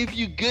someone to give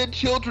you good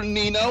children,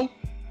 Nino."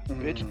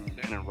 Bitch, I'm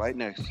standing right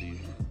next to you.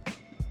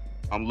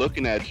 I'm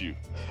looking at you.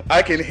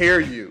 I can hear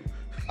you.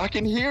 I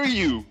can hear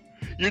you.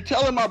 You're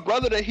telling my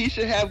brother that he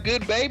should have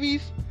good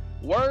babies?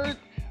 Word?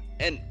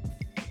 And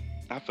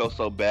I felt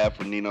so bad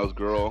for Nino's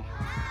girl.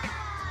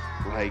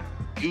 Like,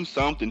 do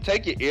something.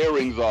 Take your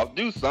earrings off.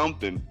 Do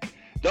something.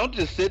 Don't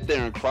just sit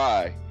there and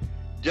cry.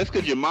 Just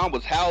because your mom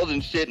was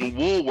housing shit in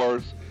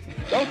Woolworths,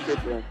 don't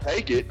sit there and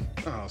take it.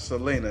 Oh,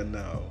 Selena,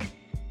 no.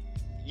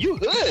 You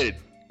hood.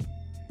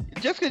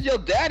 Just because your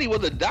daddy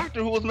was a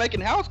doctor who was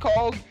making house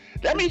calls,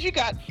 that means you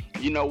got,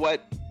 you know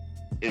what?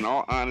 In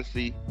all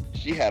honesty,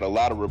 she had a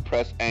lot of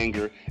repressed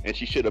anger, and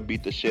she should have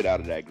beat the shit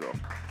out of that girl.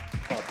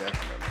 Oh,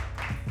 definitely.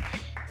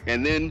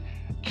 And then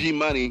G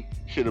Money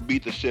should have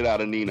beat the shit out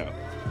of Nino,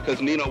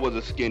 because Nino was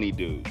a skinny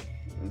dude.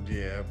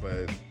 Yeah,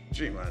 but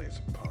G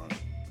Money's a punk.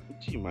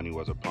 G Money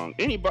was a punk.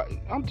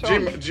 Anybody, I'm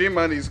telling you. G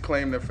Money's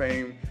claim to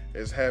fame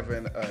is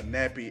having a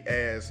nappy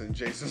ass in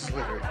Jason's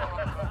lyric.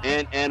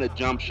 And a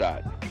jump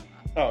shot.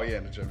 Oh yeah,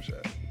 and a jump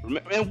shot.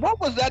 And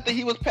what was that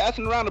he was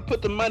passing around to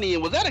put the money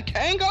in? Was that a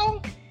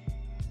Kango?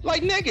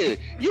 Like, nigga,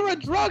 you're a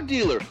drug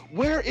dealer.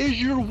 Where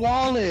is your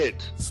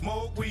wallet?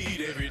 Smoke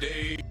weed every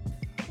day.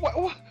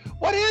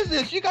 What is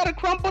this? You got a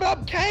crumpled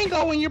up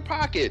Kango in your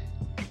pocket.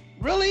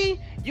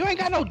 Really? You ain't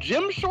got no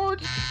gym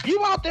shorts?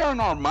 You out there in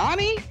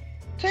Armani?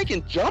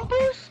 Taking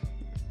jumpers?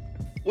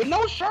 With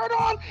no shirt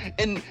on?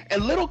 And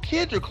little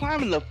kids are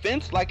climbing the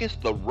fence like it's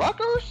the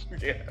Ruckers?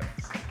 Yes.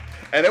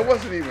 And it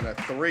wasn't even a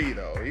 3,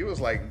 though. He was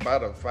like by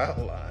the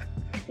foul line.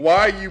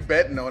 Why are you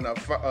betting on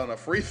a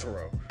free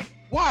throw?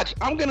 Watch,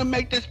 I'm gonna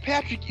make this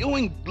Patrick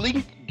Ewing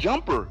blink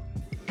jumper.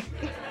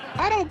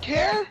 I don't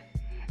care.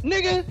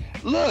 Nigga,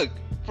 look,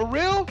 for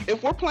real,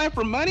 if we're playing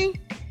for money,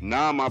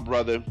 nah, my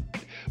brother.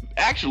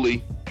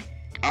 Actually,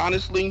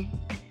 honestly,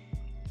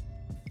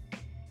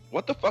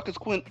 what the fuck is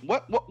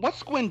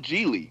what's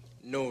Squingilli?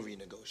 No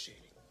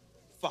renegotiating.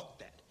 Fuck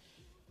that.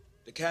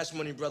 The Cash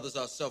Money Brothers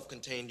are a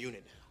self-contained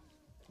unit now.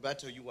 But I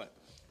tell you what,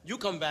 you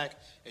come back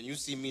and you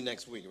see me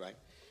next week, right?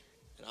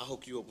 And I'll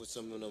hook you up with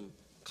some of them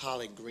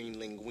collard green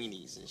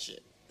linguinis and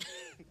shit.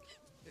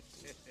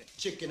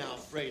 Chicken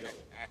Alfredo.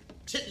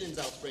 Chitlins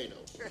Alfredo.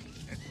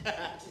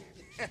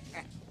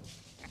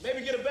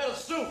 Maybe get a better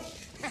soup.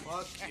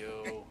 Fuck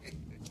you.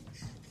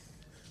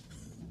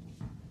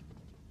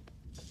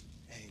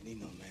 Hey,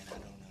 Nino, man,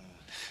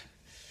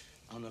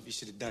 I don't know if you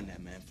should have done that,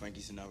 man.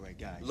 Frankie's an alright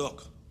guy.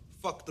 Look,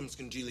 fuck them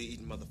Squingilli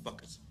eating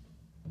motherfuckers.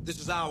 This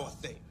is our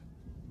thing.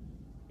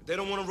 If they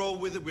don't want to roll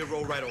with it, we'll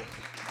roll right over.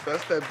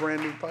 That's that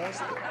brand new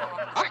pasta.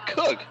 I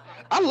cook.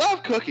 I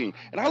love cooking,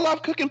 and I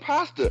love cooking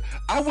pasta.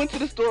 I went to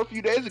the store a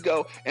few days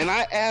ago, and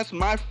I asked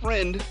my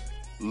friend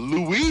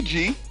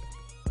Luigi,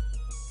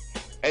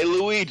 hey,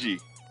 Luigi,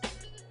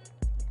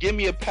 give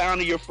me a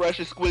pound of your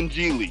freshest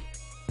Squingilli.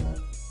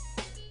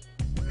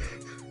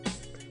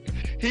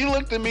 He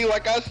looked at me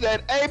like I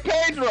said, hey,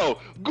 Pedro,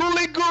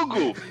 gooly goo goo.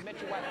 You met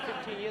your wife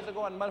 15 years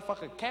ago on a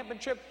motherfucking camping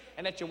trip,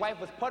 and that your wife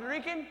was Puerto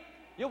Rican?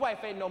 Your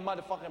wife ain't no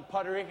motherfucking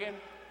Puerto Rican.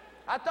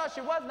 I thought she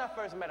was when I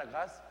first met her,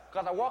 Gus.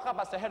 Because I walk up,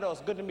 I said, hello,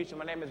 it's good to meet you.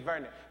 My name is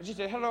Vernon. And she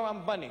said, hello,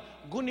 I'm Bunny.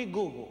 Goonie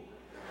Google.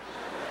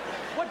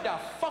 What the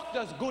fuck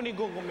does Goonie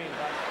Google mean,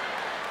 Gus?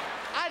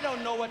 I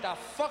don't know what the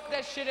fuck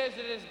that shit is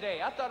to this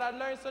day. I thought I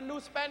learned some new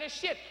Spanish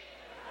shit.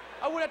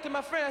 I went up to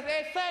my friend, I said,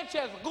 hey,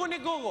 Sanchez, Goonie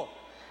Google.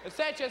 And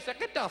Sanchez said,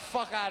 get the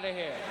fuck out of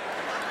here.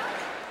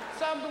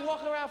 So I've been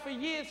walking around for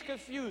years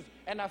confused.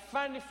 And I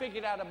finally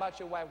figured out about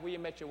your wife, where you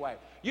met your wife.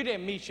 You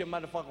didn't meet your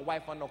motherfucking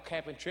wife on no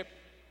camping trip.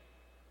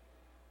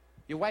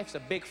 Your wife's a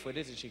Bigfoot,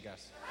 isn't she,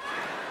 Gus?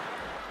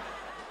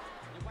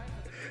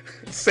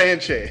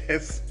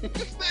 Sanchez.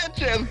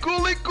 Sanchez,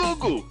 gooly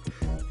goo.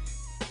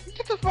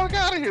 Get the fuck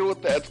out of here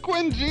with that.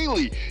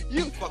 Squingilli.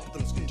 You fuck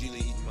them Squingilli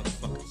eating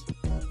motherfuckers.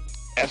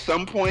 At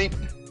some point,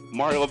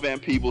 Mario Van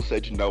Peebles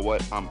said, you know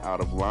what? I'm out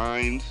of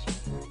lines.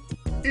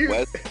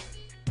 Wes,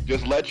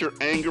 just let your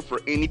anger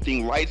for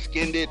anything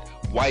light-skinned,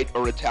 white,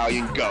 or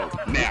Italian go.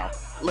 Now.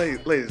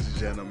 Ladies and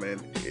gentlemen,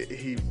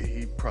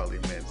 he probably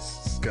meant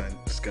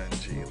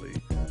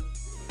Squingilli.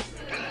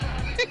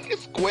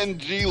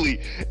 Squingilli.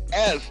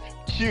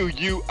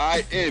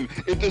 Squin.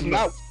 It does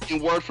not work in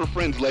Word for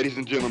Friends, ladies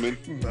and gentlemen.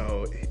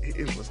 No,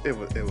 it was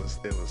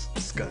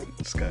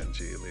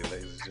Squingilli,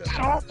 ladies and gentlemen.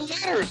 All the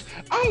letters.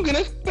 I'm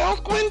gonna spell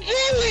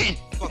Squingilli.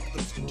 Fuck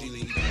them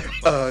Squingilli.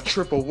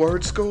 Triple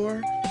word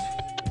score.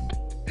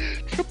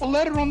 Triple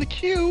letter on the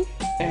Q.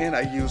 And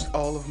I used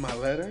all of my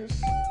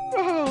letters.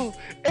 Oh,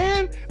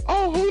 and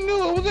who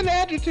knew it was an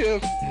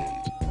adjective?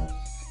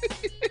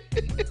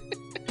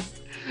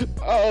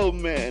 Oh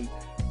man,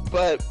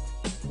 but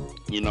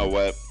you know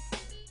what?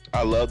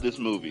 I love this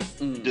movie,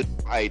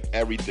 despite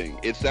everything.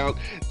 This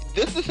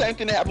is the same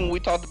thing that happened when we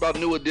talked about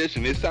New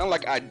Edition. It sounds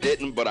like I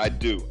didn't, but I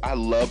do. I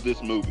love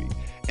this movie,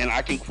 and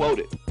I can quote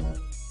it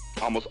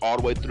almost all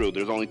the way through.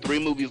 There's only 3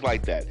 movies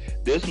like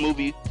that. This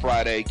movie,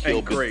 Friday,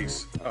 Kill Bill.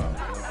 Grace.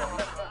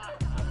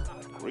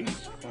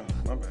 Grace? Oh,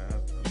 my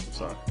bad. I'm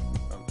sorry.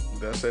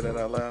 Did I say that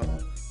out loud?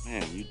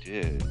 Man, you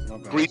did.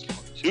 Grease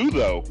 2,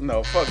 though.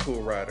 No, fuck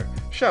Cool Rider.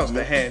 Shouts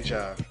to hand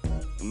jive.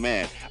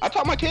 Man, I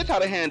taught my kids how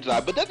to hand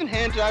jive, but doesn't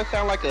hand jive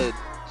sound like a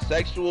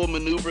sexual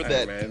maneuver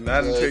that... Man,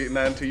 not until you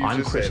I'm just said it.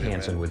 I'm Chris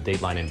Hansen with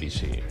Dateline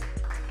NBC.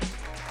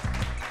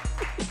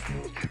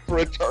 For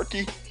a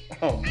turkey?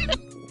 Oh,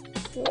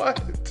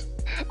 what?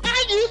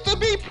 I used to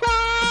be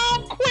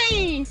prom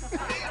queen!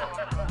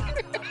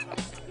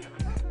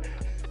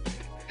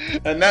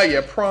 And now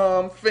you're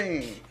prom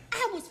fiend.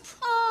 I was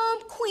prom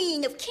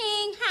queen of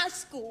King High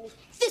School.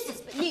 This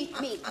is beneath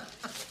me.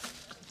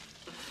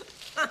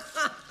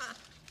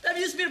 That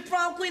used to be the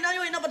prom queen, now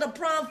you ain't nothing but the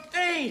prom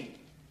fiend.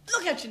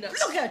 Look at you now,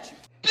 look at you.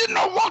 Didn't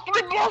I walk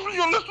 3 blocks with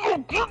you, little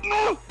good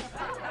now?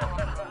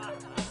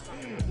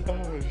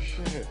 Oh,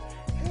 shit.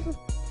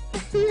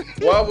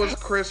 Why was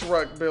Chris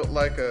Rock built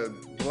like a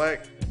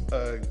black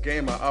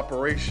game of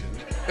Operation?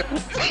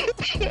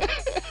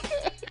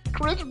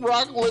 Chris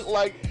Rock looked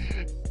like...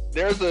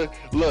 There's a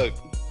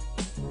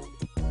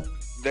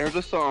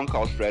song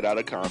called Straight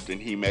Outta Compton.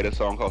 He made a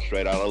song called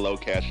Straight Outta Low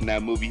Cash. In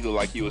that movie, he looked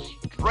like he was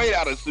straight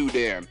out of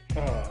Sudan.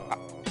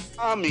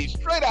 I mean,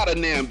 straight out of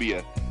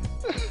Nambia.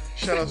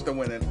 Shout outs to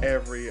winning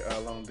every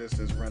long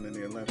distance run in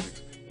the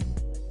Olympics.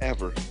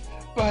 Ever.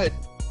 But,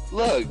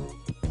 look,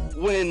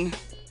 when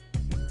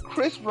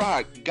Chris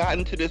Rock got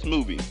into this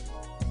movie,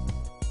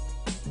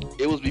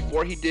 it was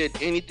before he did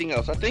anything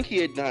else. I think he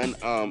had done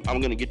I'm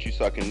Gonna Get You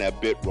Sucking that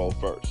bit role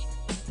first.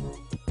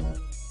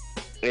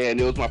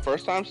 And it was my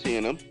first time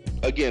seeing him.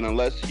 Again,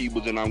 unless he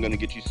was in I'm Gonna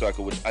Get You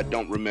Sucker, which I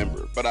don't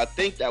remember. But I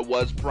think that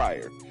was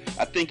prior.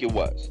 I think it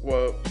was.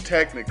 Well,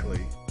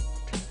 technically,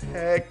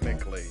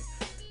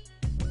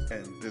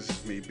 and this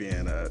is me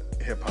being a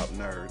hip-hop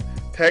nerd,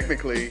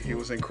 technically he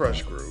was in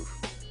Crush Groove.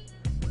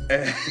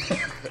 And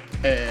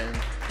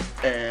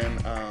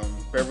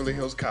Beverly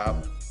Hills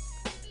Cop.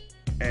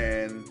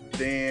 And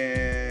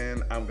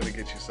then I'm Gonna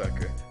Get You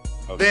Sucker.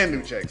 Okay. Then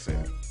New Jack City.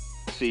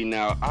 See,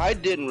 now, I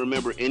didn't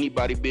remember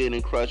anybody being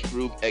in Crush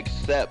Groove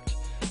except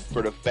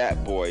for the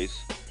Fat Boys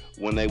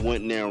when they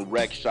went in there and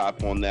wrecked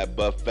shop on that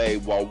buffet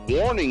while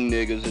warning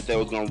niggas that they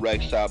was going to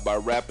wreck shop by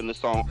rapping the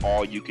song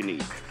All You Can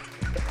Eat.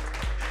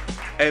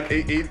 And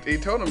he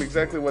told him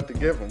exactly what to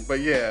give him.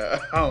 But yeah,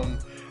 a young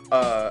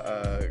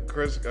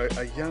Chris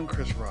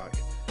Rock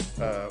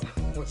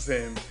was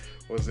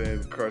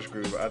in Crush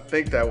Groove. I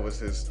think that was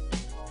his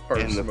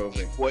first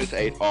movie. Boys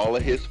ate all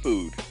of his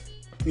food.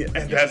 Yeah,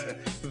 and that's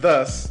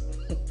thus.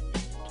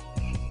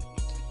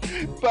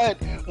 But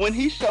when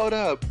he showed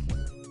up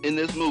in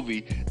this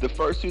movie, the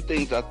first two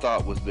things I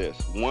thought was this.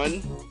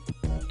 One,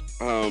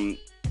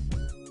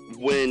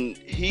 when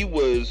he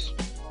was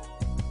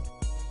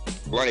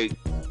like,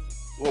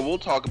 well, we're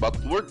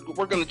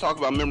going to talk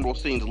about memorable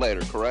scenes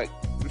later, correct?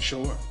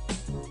 Sure.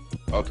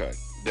 Okay,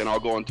 then I'll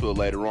go into it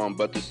later on.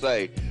 But to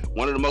say,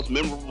 one of the most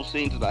memorable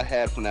scenes that I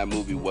had from that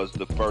movie was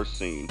the first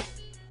scene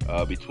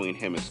between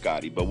him and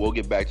Scotty. But we'll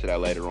get back to that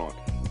later on.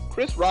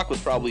 Chris Rock was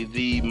probably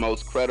the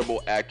most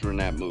credible actor in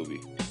that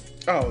movie.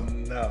 Oh,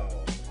 no.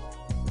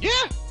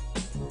 Yeah.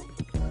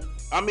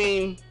 I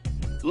mean,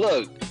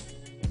 look,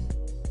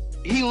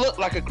 he looked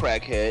like a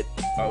crackhead.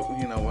 Oh,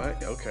 you know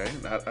what? Okay,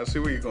 I see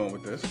where you're going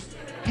with this.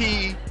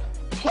 He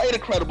played a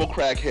credible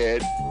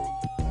crackhead.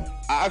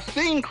 I've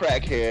seen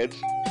crackheads.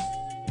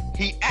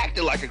 He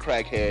acted like a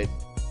crackhead.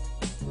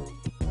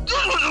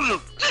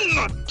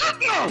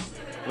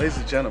 Ladies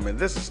and gentlemen,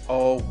 this is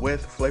all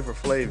with Flavor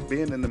Flav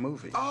being in the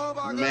movie. Oh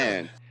my God.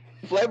 Man,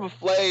 Flavor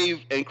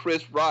Flav and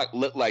Chris Rock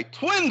looked like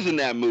twins in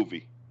that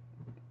movie.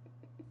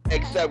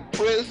 Except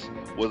Chris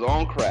was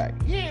on crack.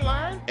 He ain't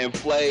lying. And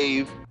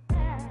Flav...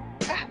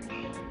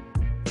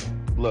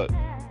 Look,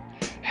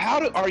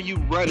 are you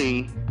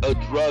running a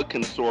drug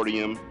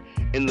consortium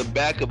in the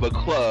back of a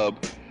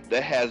club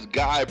that has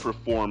Guy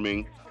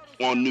performing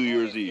on New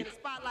Year's Eve?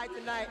 Spotlight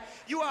tonight,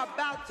 you are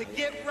about to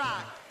get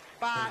rocked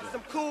by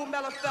some cool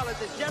mellow fellas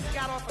that just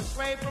got off a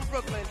train from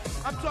Brooklyn.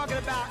 I'm talking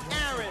about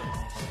Aaron,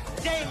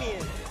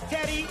 Damien,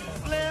 Teddy,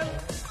 Slim,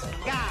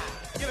 Guy.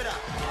 Give it up.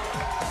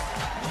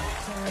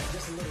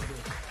 Just a little bit.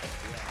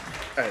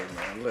 Hey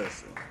man,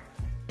 listen.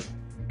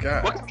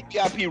 God. What kind of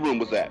VIP room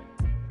was that?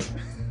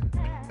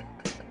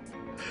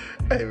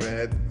 Hey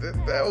man,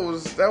 that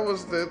was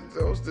the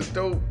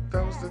dope.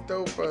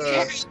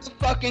 Yeah, the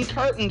fucking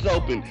curtains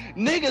open.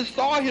 Niggas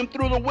saw him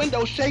through the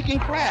window shaking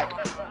crack.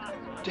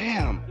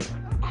 Damn,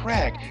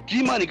 crack.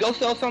 G-Money, go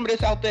sell some of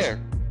this out there.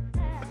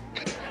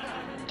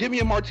 Give me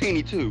a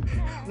martini too.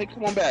 Nigga,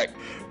 come on back.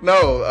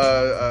 No,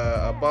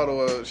 a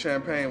bottle of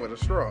champagne with a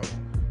straw.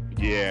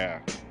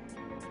 Yeah.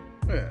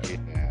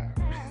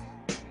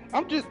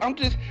 I'm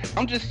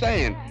just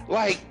saying,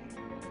 like,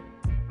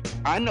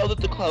 I know that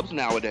the clubs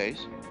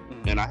nowadays,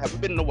 and I haven't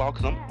been in a while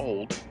because I'm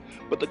old,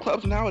 but the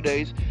clubs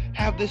nowadays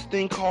have this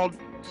thing called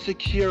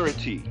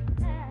security.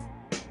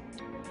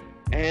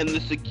 And the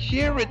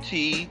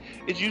security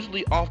is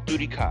usually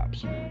off-duty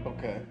cops.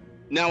 Okay.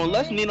 Now,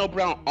 unless Nino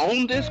Brown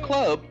owned this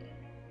club,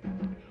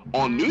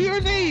 on New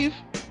Year's Eve,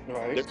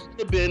 right, there should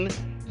have been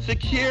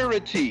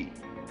security.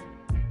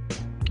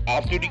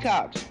 Off-duty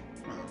cops.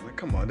 Oh, man,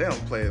 come on, they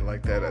don't play it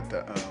like that at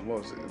the, what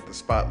was it, the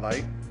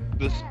Spotlight?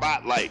 The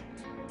Spotlight.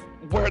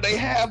 Where they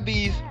have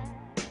these...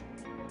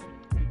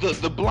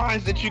 The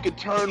blinds that you could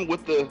turn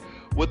with the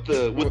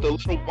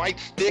little white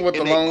stick. With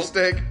the long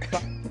stick.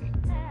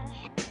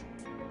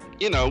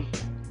 You know,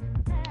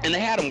 and they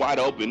had them wide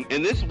open,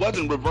 and this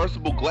wasn't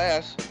reversible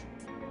glass.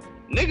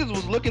 Niggas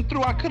was looking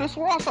through. I could have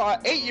swore I saw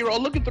an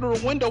 8-year-old looking through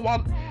a window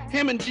while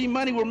him and G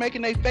Money were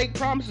making their fake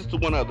promises to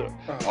one another.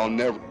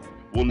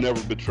 We'll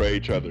never betray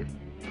each other.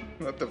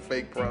 Not the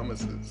fake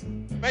promises.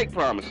 Fake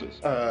promises.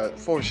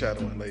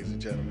 Foreshadowing, ladies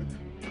and gentlemen.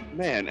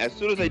 Man, as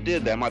soon as they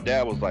did that, my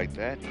dad was like,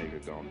 that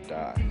nigga gonna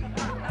die.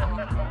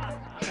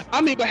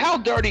 I mean, but how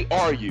dirty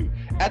are you?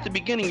 At the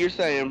beginning, you're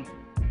saying,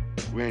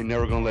 we ain't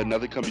never gonna let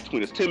nothing come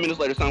between us. 10 minutes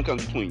later, something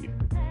comes between you.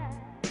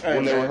 Hey,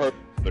 we'll never hurt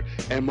each other.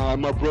 Am I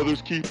my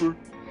brother's keeper?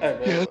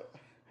 Hey,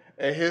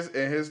 in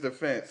his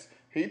defense,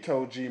 he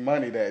told G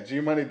Money that. G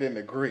Money didn't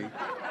agree.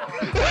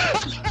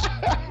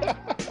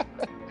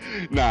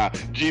 Nah,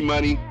 G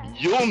Money,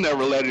 you'll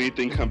never let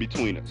anything come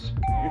between us.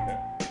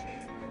 Yeah.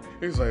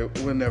 He's like,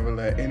 we'll never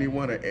let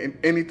anyone or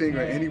anything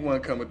or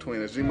anyone come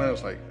between us. G Money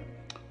was like,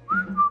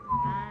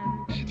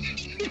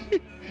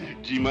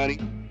 G Money,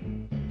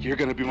 you're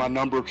gonna be my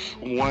number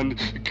one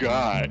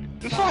guy.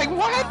 It's like,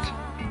 what?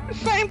 The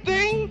same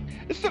thing?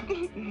 It's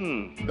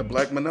the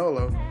Black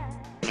Manolo.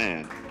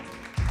 Man.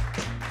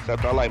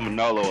 Except I like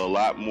Manolo a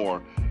lot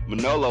more.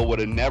 Manolo would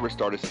have never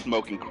started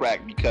smoking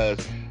crack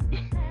because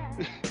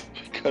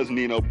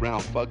Nino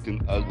Brown fucked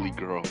an ugly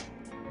girl.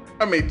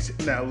 I mean,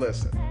 now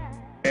listen.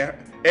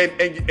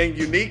 And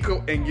Unique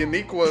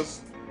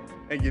was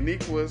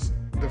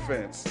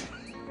defense.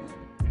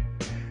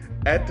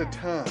 At the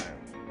time,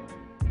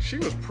 she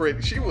was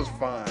pretty. She was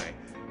fine.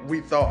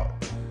 We thought.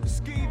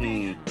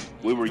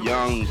 We were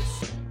young.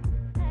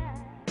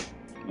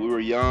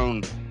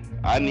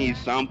 I need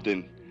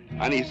something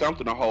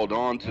to hold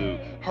on to.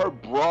 Her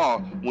bra,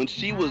 when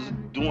she was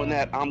doing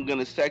that I'm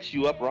gonna sex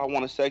you up or I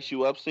wanna sex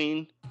you up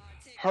scene,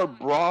 her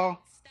bra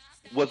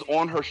was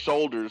on her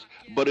shoulders,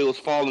 but it was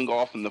falling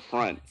off in the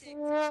front.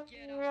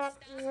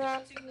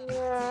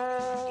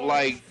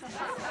 Like,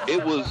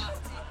 it was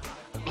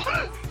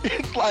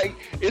It's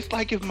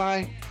like if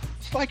my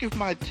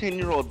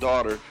 10-year-old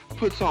daughter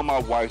puts on my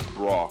wife's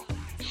bra.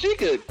 She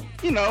could,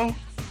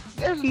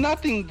 there's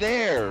nothing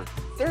there.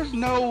 There's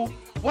no,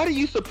 what are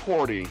you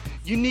supporting?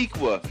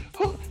 Uniqua.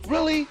 Who,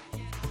 really?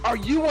 Are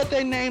you what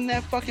they named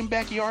that fucking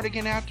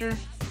backyardigan after?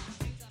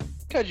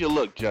 Because you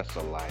look just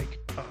alike.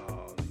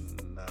 Oh,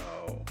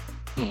 no.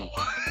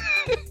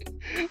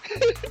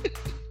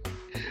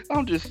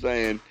 I'm just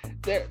saying.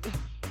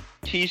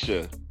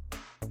 Keisha.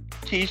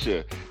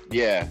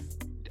 Yeah.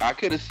 I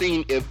could have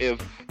seen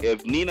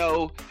if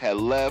Nino had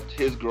left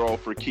his girl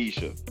for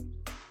Keisha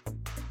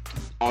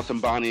on some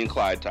Bonnie and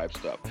Clyde type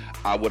stuff,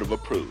 I would have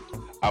approved.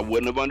 I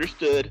wouldn't have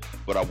understood,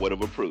 but I would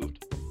have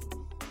approved.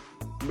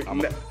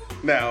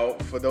 Now,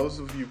 for those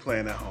of you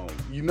playing at home,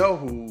 you know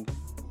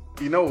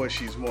what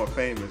she's more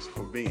famous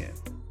for being.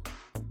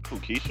 Who,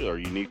 Keisha or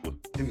Uniqua?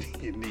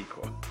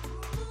 Uniqua.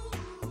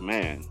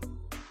 Man.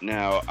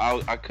 Now,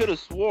 I could have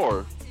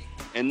swore,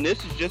 and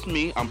this is just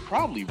me, I'm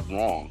probably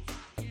wrong,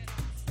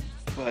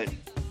 but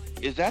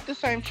is that the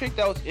same chick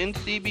that was in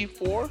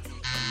CB4?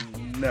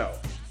 No.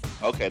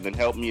 Okay, then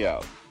help me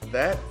out.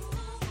 That,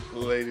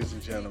 ladies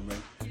and gentlemen,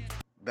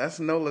 that's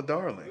Nola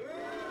Darling.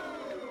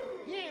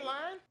 He ain't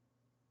lying.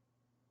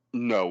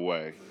 No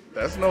way.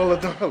 That's Nola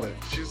Darling.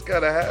 She's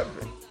gotta have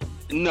it.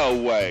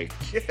 No way.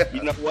 Yeah.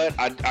 You know what?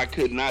 I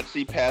could not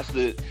see past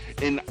it.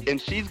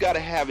 And she's gotta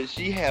have it.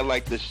 She had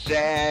like the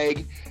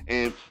shag,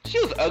 and she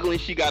was ugly.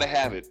 She gotta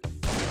have it.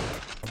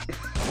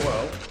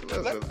 Well,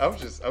 listen, I'm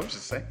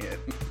just saying.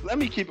 Let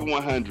me keep it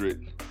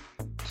 100.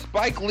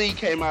 Spike Lee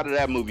came out of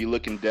that movie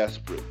looking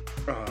desperate.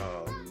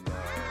 Oh no.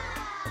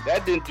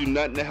 That didn't do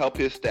nothing to help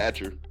his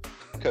stature.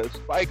 Cause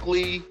Spike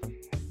Lee,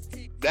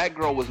 that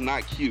girl was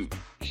not cute.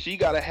 She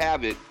gotta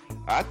have it.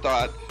 I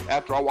thought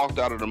after I walked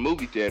out of the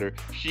movie theater,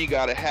 she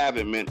gotta have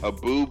it meant a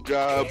boob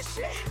job,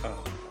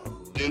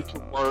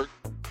 dental work.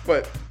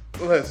 But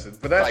listen,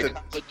 but at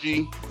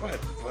psychology.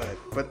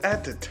 But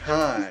at the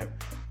time,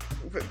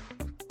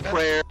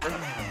 prayer.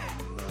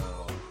 Oh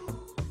no.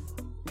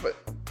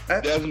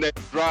 But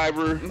designated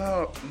driver.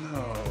 No.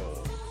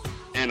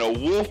 And a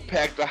wolf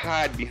pack to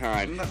hide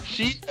behind. No.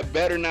 She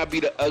better not be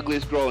the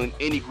ugliest girl in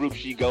any group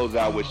she goes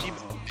out with. She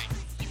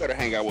better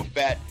hang out with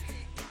fat,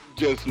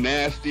 just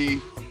nasty,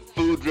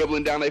 food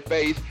dribbling down their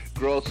face,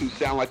 girls who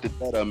sound like the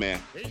Dada Man.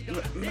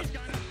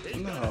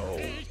 No.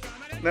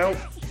 Now,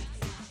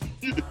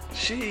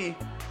 she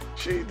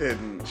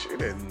didn't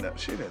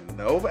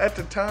know. But at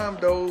the time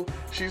though,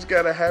 she's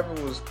gotta have it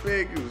was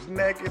big, it was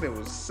naked, it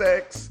was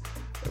sex.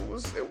 It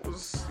was,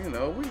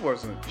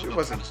 she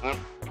wasn't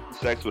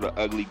sex with an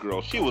ugly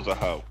girl. She was a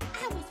hoe.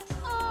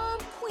 I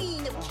was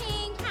queen of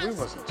King House. We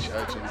wasn't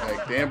judging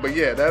back then, but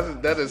yeah,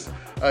 that is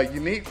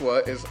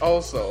Uniqua is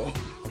also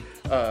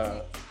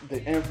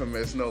the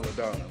infamous Nola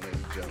Darling,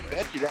 ladies and gentlemen. I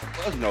bet you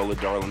that was Nola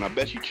Darling. I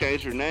bet she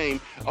changed her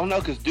name. Oh no,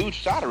 because dude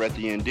shot her at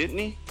the end, didn't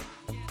he?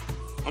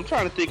 I'm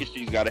trying to think if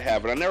she's got to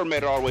have it. I never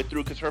made it all the way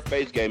through because her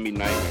face gave me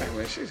nightmares. Hey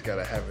man, she's got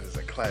to have it as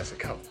a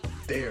classic. How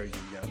dare you,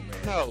 young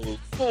man? No,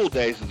 Full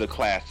Days is a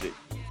classic.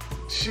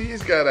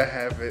 She's got to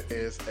have it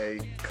as a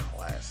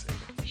classic.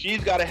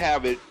 She's got to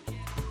have it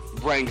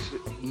ranks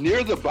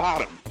near the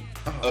bottom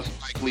of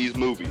Spike Lee's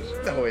movies.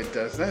 No, it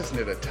does. That's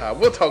near the top.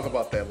 We'll talk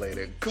about that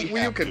later. Will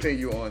you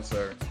continue on,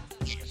 sir?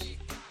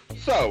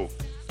 So,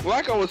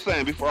 like I was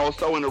saying before, I was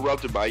so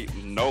interrupted by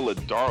Nola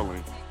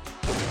Darling.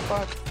 What the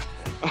fuck?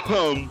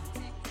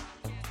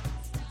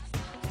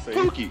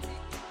 Pookie.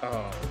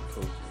 Oh,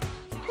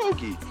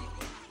 Pookie.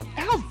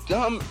 How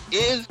dumb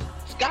is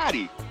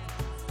Scotty?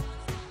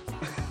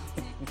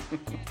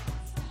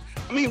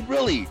 I mean,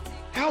 really,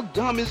 how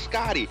dumb is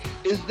Scotty?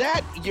 Is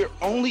that your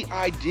only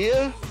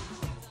idea?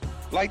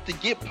 Like to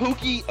get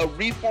Pookie, a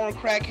reformed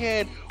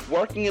crackhead,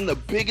 working in the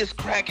biggest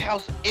crack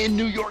house in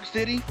New York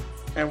City?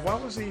 And why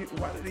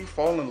did he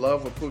fall in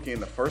love with Pookie in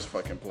the first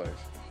fucking place?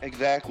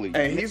 Exactly.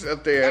 And he's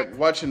up there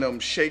watching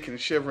them shake and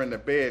shiver in the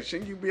bed.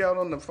 Shouldn't you be out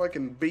on the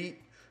fucking beat?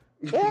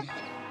 Or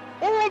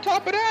on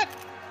top of that,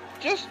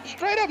 just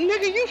straight up,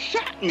 nigga, you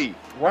shot me.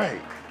 Right.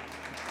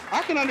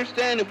 I can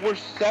understand if we're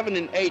 7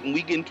 and 8 and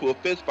we get into a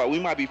fist fight, we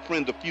might be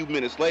friends a few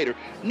minutes later.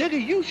 Nigga,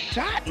 you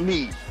shot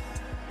me.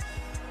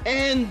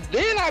 And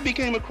then I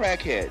became a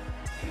crackhead.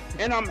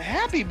 And I'm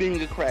happy being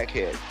a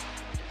crackhead.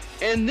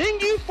 And then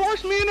you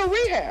forced me into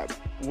rehab.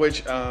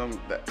 Which,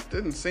 that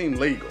didn't seem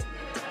legal.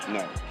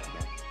 No.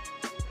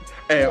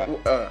 And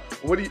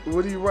what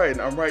are you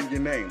writing? I'm writing your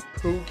name,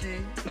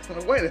 Pookie.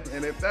 Wait a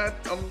minute,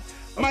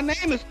 my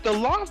name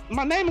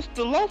is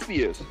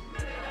Stolophius.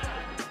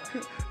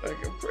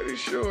 Like, I'm pretty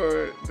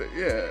sure that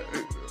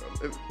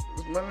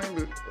my name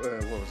is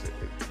what was it?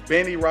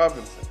 Benny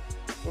Robinson.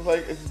 I was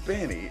like, it's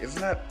Benny. It's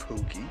not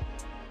Pookie.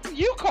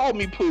 You called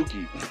me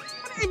Pookie.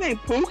 My name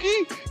ain't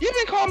Pookie. You've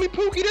been calling me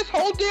Pookie this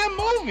whole damn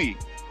movie.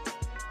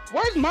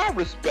 Where's my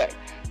respect?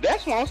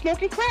 That's why I'm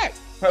smoking crack.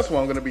 That's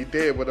why I'm gonna be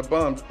dead with a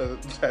bomb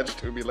attached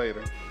to me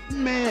later.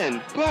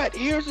 Man, but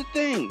here's the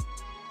thing.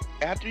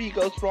 After he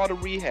goes through all the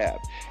rehab,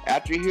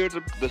 after he hears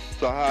the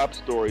sob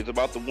stories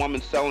about the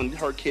woman selling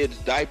her kids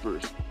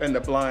diapers. And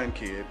the blind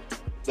kid.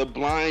 the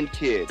blind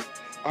kid.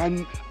 I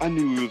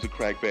knew he was a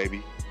crack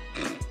baby.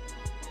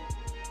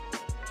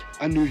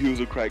 I knew he was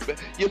a crack baby.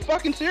 You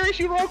fucking serious?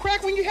 You were on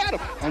crack when you had him?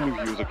 I knew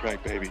he was a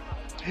crack baby.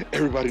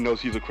 Everybody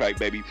knows he's a crack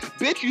baby.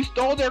 Bitch, you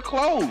stole their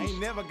clothes. I ain't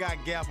never got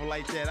gaffle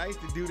like that. I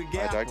used to do the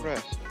gaffle. I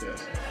digress.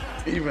 Yes.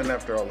 Even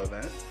after all of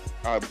that.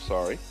 I'm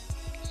sorry.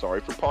 Sorry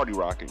for party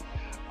rocking.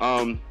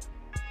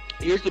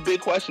 Here's the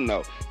big question,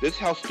 though. This is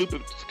how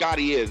stupid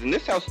Scotty is, and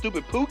this is how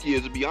stupid Pookie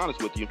is, to be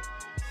honest with you.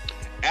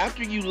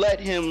 After you let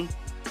him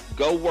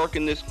go work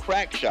in this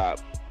crack shop,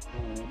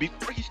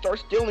 before he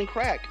starts stealing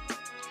crack,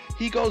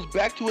 he goes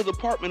back to his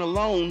apartment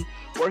alone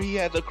where he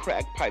has a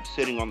crack pipe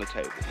sitting on the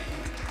table.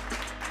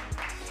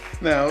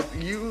 Now,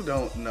 you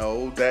don't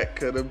know that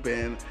could have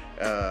been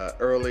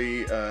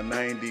early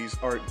 90s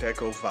Art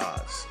Deco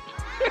vase.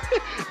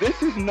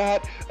 This is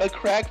not a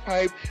crack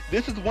pipe.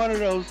 This is one of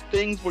those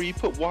things where you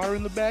put water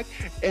in the back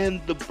and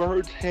the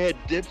bird's head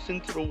dips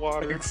into the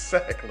water.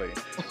 Exactly.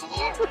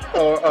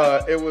 Or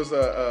it was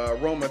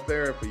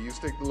aromatherapy. You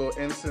stick the little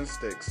incense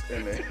sticks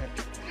in there.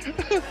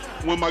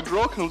 When my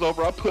girl comes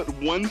over, I put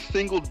one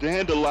single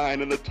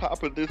dandelion in the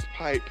top of this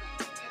pipe.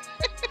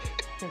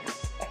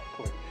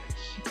 Exactly.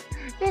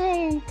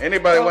 Oh.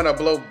 Anybody want to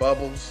blow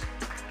bubbles?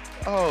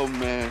 Oh,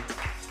 man.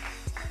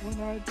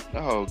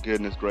 Oh,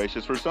 goodness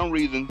gracious. For some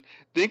reason,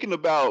 thinking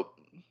about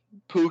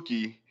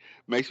Pookie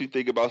makes me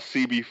think about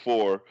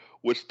CB4,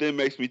 which then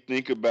makes me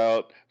think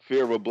about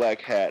Fear of a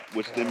Black Hat,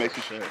 which then makes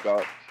me think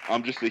about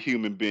I'm just a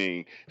human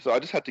being. So I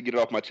just have to get it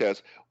off my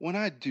chest. When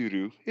I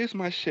doo-doo, is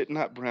my shit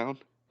not brown?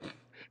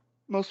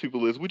 Most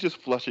people is. We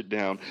just flush it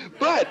down.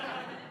 But,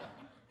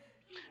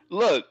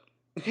 look,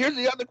 here's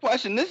the other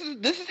question. This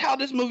is how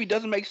this movie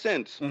doesn't make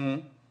sense.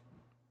 Mm-hmm.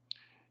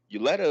 You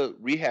let a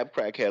rehab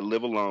crackhead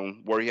live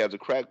alone where he has a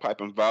crack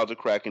pipe and vials of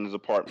crack in his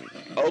apartment.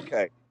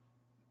 Okay.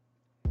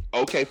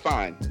 Okay,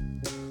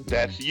 fine.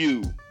 That's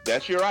you.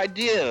 That's your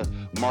idea,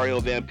 Mario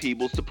Van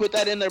Peebles, to put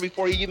that in there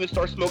before he even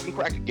starts smoking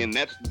crack again.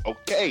 That's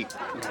okay.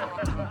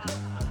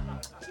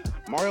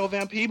 Mario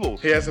Van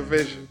Peebles. He has a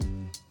vision.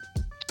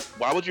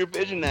 Why was your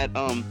vision that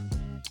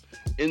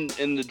in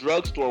the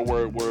drugstore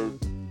where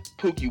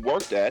Pookie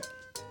worked at,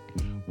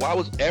 why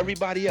was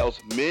everybody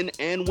else, men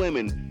and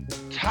women,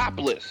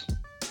 topless?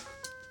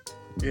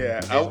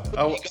 Yeah,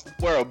 I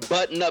wear a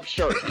button-up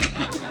shirt.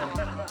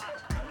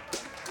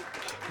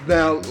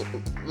 Now,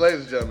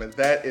 ladies and gentlemen,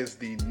 that is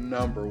the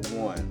number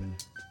one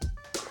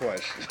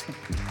question.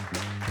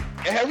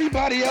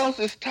 Everybody else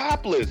is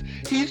topless.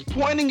 He's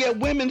pointing at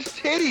women's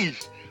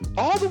titties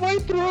all the way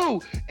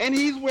through, and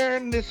he's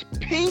wearing this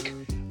pink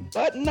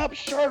button-up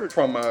shirt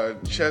from a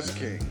Chess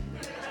King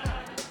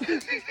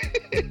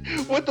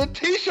with a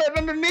t-shirt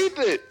underneath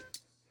it.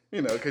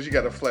 You know, because you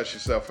got to flesh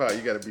yourself out.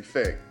 You got to be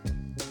thick.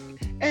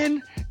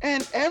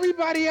 And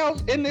everybody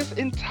else in this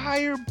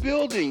entire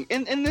building,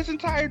 in this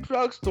entire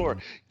drugstore,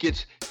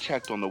 gets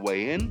checked on the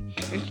way in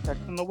and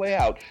checked on the way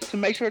out to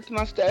make sure it's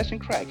not stashing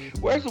crack.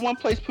 Where's the one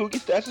place Pookie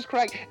stashes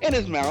crack? In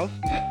his mouth.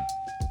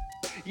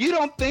 You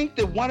don't think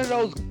that one of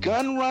those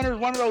gun runners,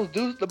 one of those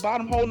dudes at the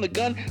bottom holding the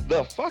gun,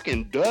 the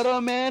fucking Dada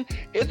man,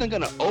 isn't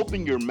gonna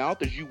open your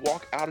mouth as you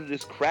walk out of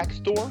this crack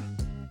store?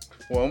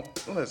 Well,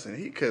 listen,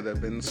 he could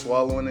have been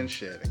swallowing and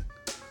shedding.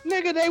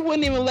 Nigga, they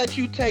wouldn't even let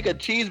you take a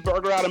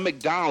cheeseburger out of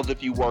McDonald's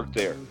if you worked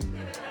there.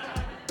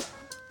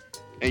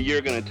 And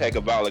you're gonna take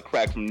a vial of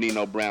crack from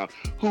Nino Brown,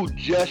 who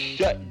just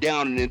shut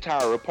down an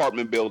entire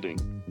apartment building.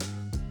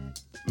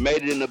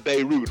 Made it into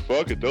Beirut.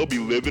 Fuck it, they'll be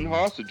living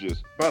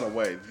hostages. By the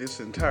way, this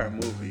entire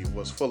movie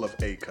was full of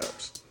A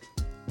cups.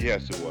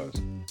 Yes, it was.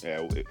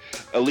 Yeah,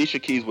 Alicia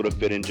Keys would have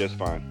fit in just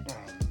fine. Oh,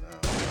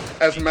 no.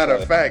 As a matter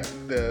of fact,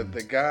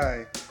 the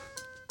guy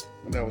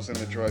that was in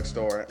the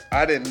drugstore,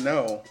 I didn't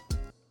know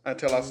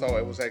until I saw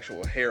it was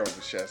actual hair on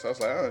the chest. I was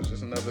like, oh, it's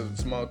just another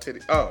small titty.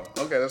 Oh,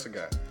 okay, that's a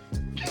guy.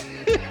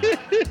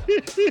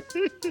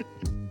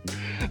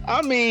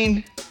 I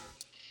mean,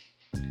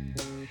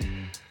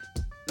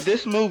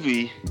 this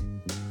movie,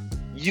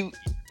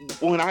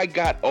 when I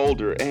got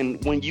older,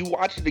 and when you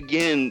watch it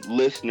again,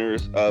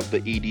 listeners of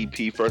the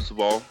EDP, first of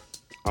all,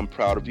 I'm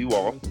proud of you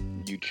all.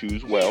 You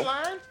choose well.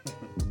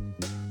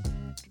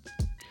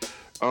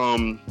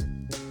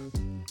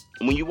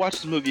 When you watch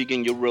this movie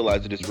again, you'll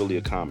realize that it's really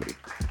a comedy.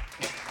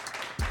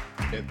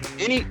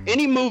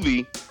 Any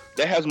movie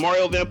that has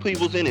Mario Van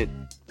Peebles in it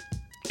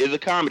is a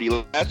comedy.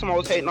 Last time I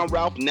was hating on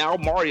Ralph, now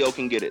Mario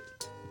can get it.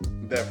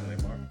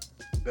 Definitely, Mario.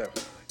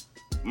 Definitely.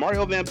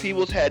 Mario Van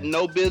Peebles had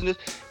no business.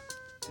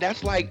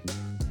 That's like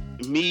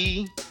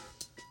me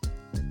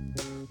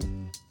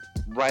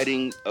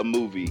writing a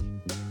movie,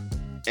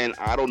 and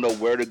I don't know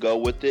where to go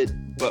with it,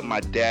 but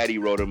my daddy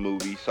wrote a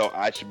movie, so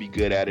I should be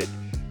good at it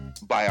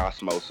by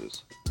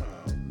osmosis.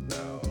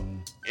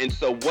 And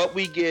so what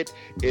we get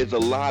is a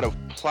lot of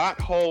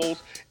plot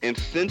holes and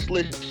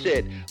senseless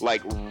shit.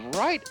 Like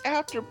right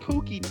after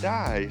Pookie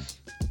dies,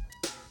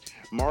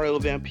 Mario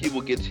Van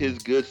Peebles gets his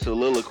good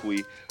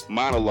soliloquy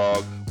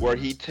monologue where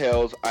he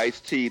tells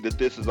Ice-T that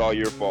this is all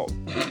your fault.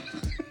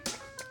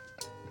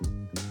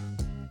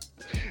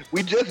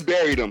 We just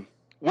buried him.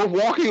 We're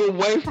walking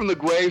away from the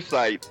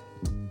gravesite.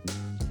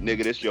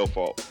 nigga, this your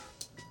fault.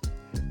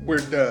 We're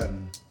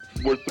done.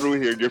 We're through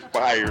here. You're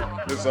fired.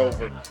 It's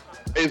over.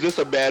 Is this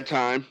a bad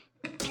time?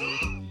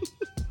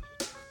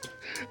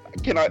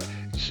 Can I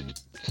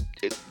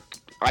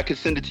could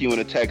send it to you in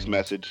a text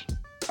message.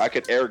 I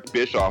could Eric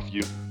Bischoff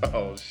you.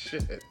 Oh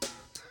shit.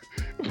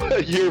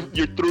 But you're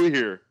through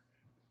here.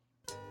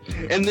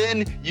 And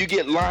then you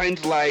get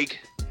lines like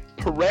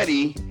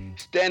Peretti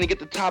standing at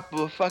the top of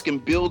a fucking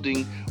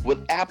building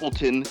with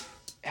Appleton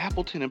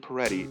and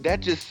Peretti.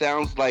 That just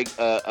sounds like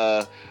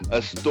a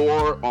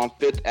store on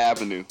Fifth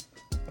Avenue.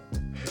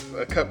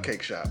 A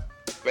cupcake shop.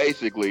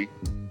 Basically.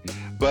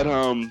 But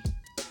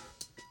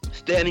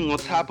standing on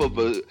top of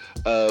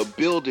a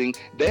building,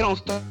 they don't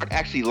start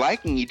actually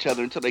liking each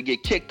other until they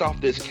get kicked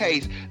off this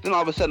case. Then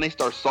all of a sudden they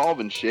start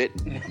solving shit.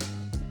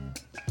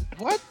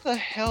 What the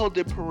hell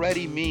did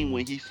Peretti mean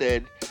when he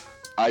said,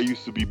 I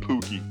used to be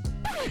Pookie?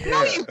 Yeah.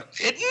 No, you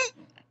didn't.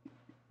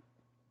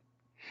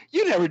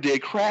 You never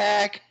did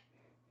crack.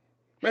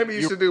 Maybe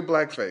you should do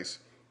blackface.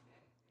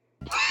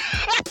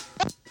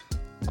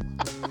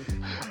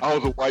 I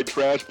was a white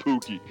trash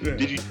Pookie. Yeah.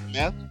 Did you do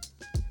meth?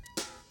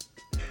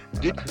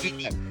 Did you do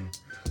meth?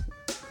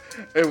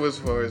 It was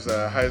for his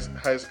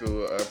high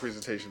school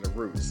presentation of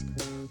Roots.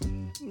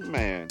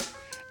 Man,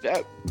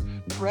 that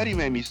Peretti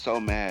made me so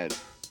mad.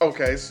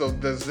 Okay, so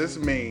does this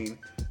mean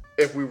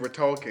if we were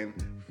talking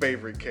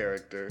favorite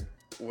character,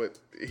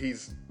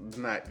 he's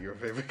not your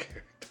favorite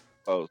character?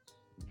 Oh,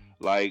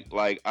 like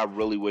I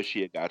really wish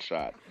he had got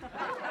shot.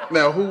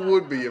 Now, who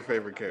would be your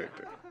favorite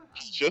character?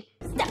 Keisha.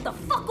 Step the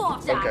fuck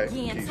off,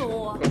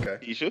 Keisha. Okay.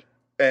 Keisha.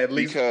 At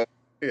least,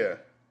 yeah.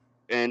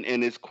 And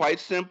it's quite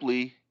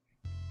simply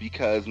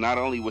because not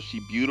only was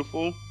she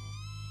beautiful,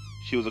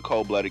 she was a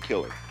cold-blooded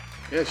killer.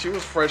 Yeah, she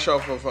was fresh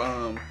off of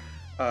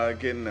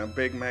getting a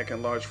Big Mac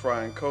and large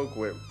fry and Coke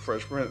with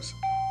Fresh Prince.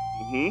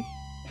 Mm-hmm.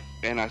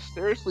 And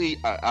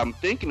I'm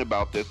thinking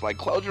about this. Like,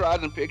 close your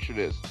eyes and picture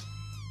this.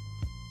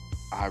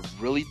 I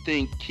really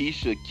think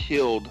Keisha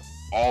killed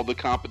all the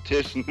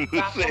competition in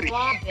the city.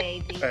 Rockabye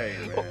Baby. Hey,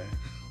 man.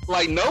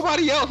 Like,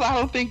 nobody else, I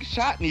don't think,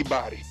 shot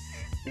anybody.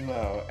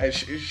 No, and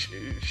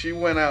she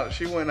went out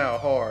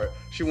hard.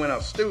 She went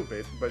out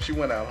stupid, but she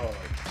went out hard.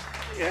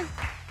 Yeah.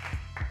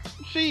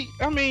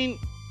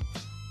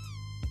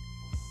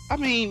 I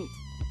mean,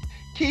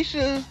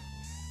 Keisha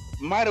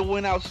might have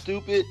went out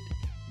stupid,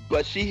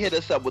 but she hit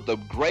us up with a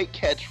great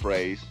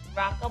catchphrase.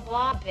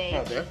 Rockabye Baby.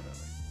 Oh, definitely.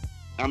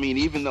 I mean,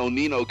 even though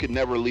Nino could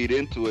never lead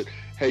into it,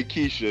 hey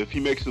Keisha, if he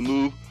makes a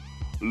move,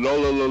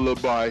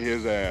 lullaby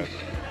his ass.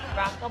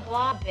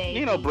 Rockabye Baby.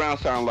 Nino Brown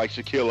sounded like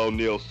Shaquille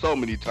O'Neal so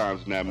many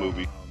times in that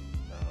movie.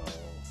 No.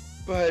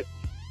 But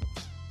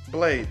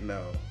Blade,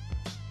 no.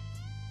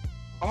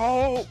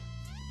 All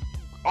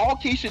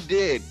Keisha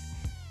did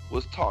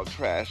was talk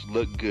trash,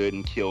 look good,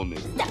 and kill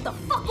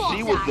niggas.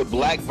 She was the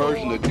black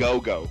version of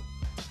Go-Go.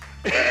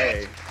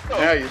 Hey,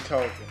 now you're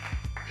talking.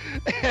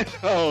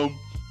 And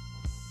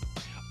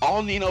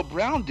all Nino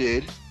Brown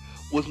did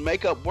was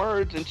make up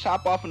words and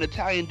chop off an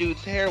Italian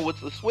dude's hair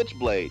with a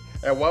switchblade.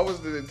 And why was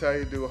the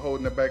Italian dude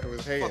holding the back of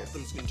his head? Fuck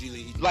them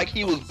Squingilli. Like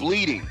he was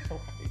bleeding.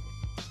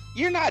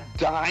 You're not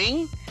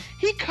dying.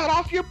 He cut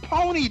off your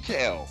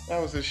ponytail.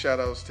 That was his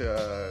shout-outs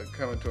to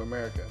Coming to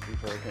America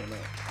before it came out.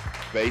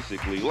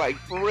 Basically, like,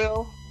 for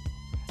real.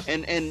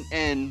 And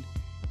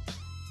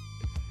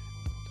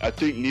I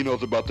think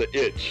Nino's about to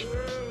itch.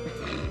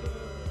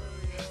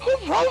 Who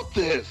wrote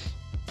this?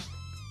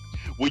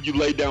 When you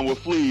lay down with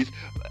fleas,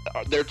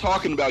 they're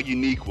talking about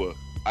Uniqua,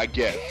 I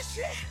guess.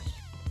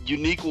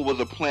 Uniqua was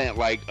a plant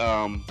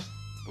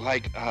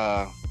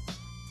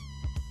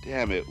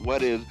damn it,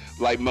 what is,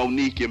 like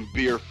Monique and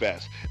Beer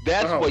Fest.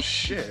 That's what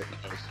shit.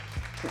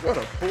 What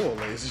a pool,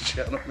 ladies and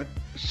gentlemen.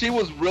 She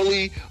was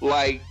really,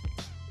 like,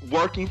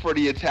 working for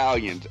the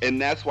Italians,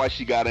 and that's why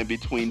she got in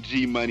between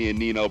G Money and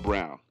Nino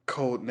Brown.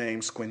 Code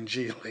name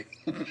Squingilli.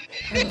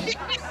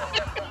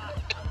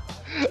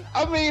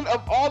 I mean,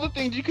 of all the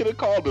things you could have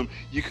called him,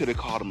 you could have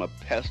called him a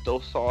pesto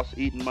sauce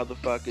eating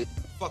motherfucker.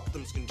 Fuck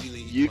them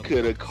Squingilli. You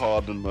could have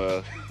called him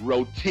a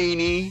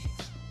rotini.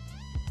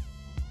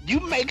 You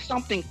make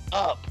something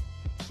up,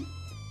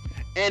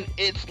 and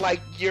it's like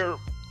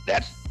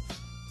that's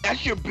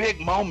your big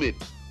moment.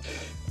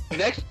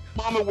 Next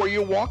moment where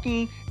you're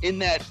walking in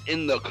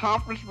the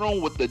conference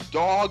room with the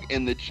dog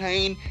and the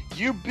chain,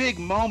 your big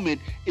moment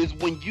is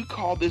when you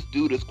call this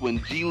dude a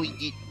Squingilli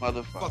eating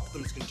motherfucker. Fuck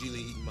them Squingilli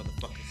eating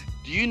motherfuckers.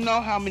 Do you know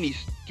how many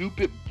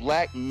stupid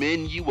black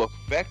men you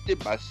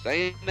affected by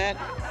saying that?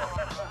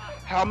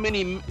 How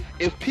many,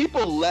 if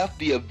people left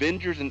the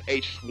Avengers and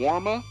ate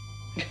shawarma,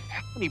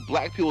 how many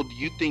black people do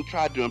you think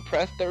tried to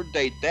impress their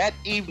date that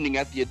evening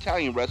at the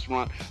Italian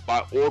restaurant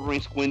by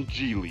ordering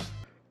Squingilli?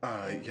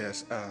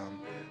 Yes,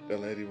 the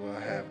lady will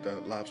have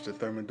the lobster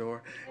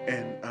thermidor,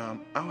 and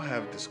I'll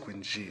have the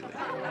Squingilli.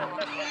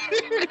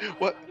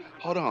 What?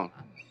 Hold on.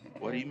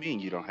 What do you mean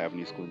you don't have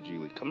any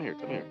Squingilli? Come here.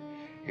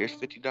 Here's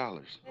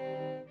 $50.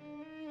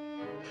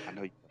 I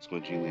know you got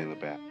Squingilli in the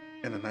back.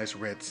 And a nice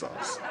red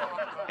sauce.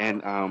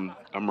 And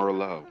a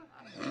Merlot.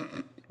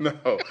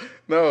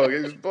 No,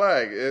 it's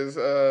black. It's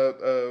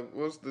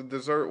what's the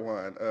dessert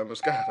wine?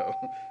 Moscato.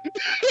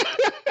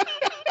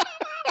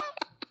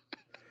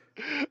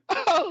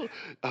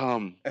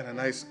 And a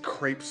nice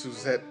crepe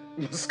Suzette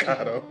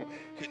Moscato.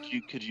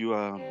 Could you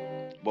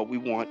what we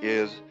want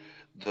is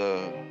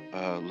the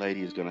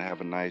lady is gonna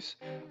have a nice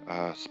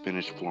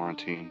spinach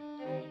Florentine.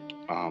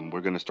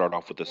 We're gonna start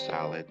off with a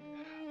salad.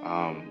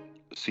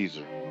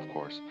 Caesar, of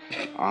course.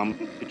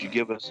 Could you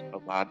give us a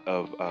lot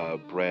of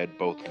bread,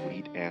 both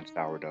wheat and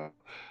sourdough?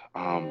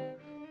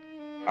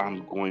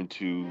 I'm going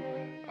to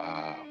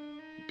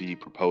be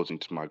proposing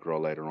to my girl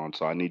later on,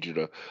 so I need you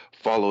to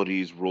follow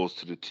these rules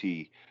to the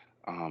T.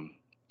 I'm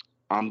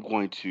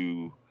going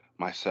to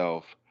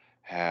myself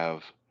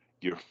have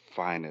your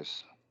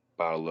finest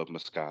bottle of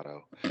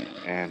Moscato,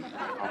 and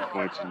I'm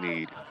going to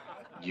need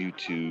you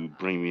to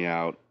bring me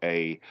out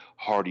a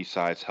hearty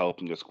size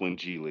helping of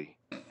Squingilli.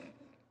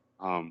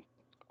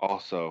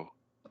 Also,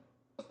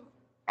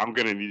 I'm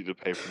gonna need you to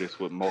pay for this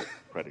with multiple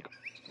credit cards.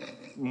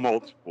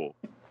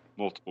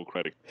 Multiple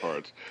credit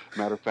cards.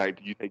 Matter of fact,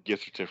 you take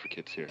gift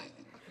certificates here.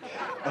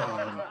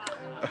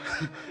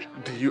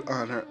 Do you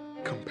honor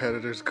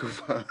competitors'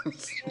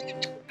 coupons?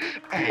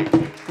 Hey,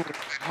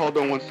 hold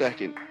on 1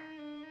 second.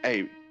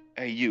 Hey,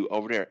 you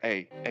over there.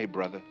 Hey,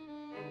 brother.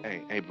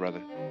 Hey,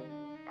 brother.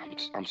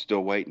 I'm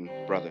still waiting,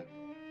 brother.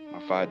 My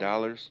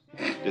 $5.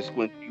 This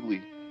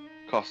Squingilli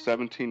costs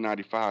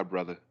 $17.95,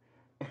 brother.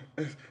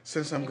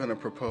 Since I'm gonna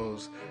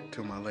propose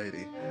to my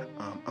lady,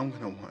 I'm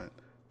gonna want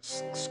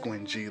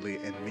Squingilli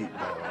and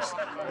meatballs,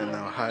 and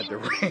I'll hide the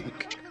ring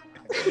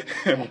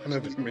in one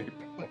of the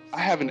meatballs. I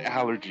have an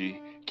allergy.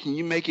 Can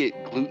you make it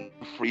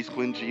gluten-free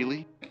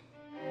Squingilli?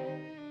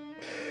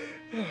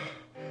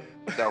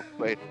 Without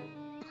flavor.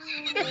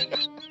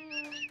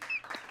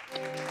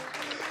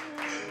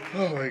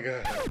 Oh my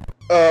god.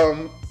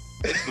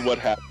 This is what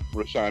happens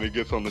when Rashani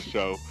gets on the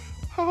show.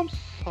 I'm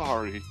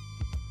sorry.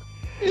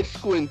 It's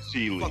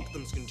Squingilli. Fuck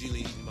them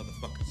Squingilli eating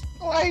motherfuckers.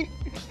 Like,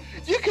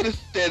 you could have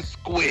said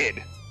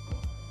squid.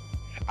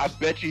 I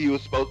bet you he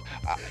was supposed.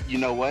 You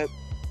know what?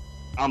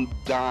 I'm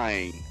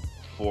dying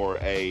for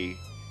a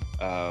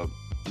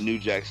New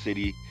Jack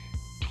City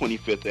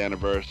 25th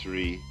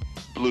anniversary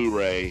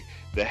Blu-ray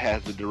that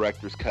has the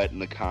director's cut in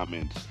the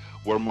comments,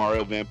 where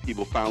Mario Van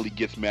Peebles finally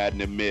gets mad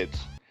and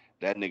admits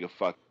that nigga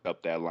fucked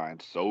up that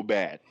line so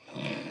bad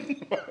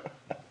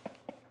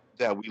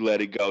that we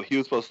let it go. He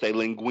was supposed to say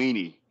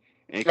linguine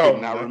and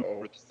could not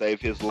remember to save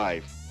his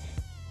life.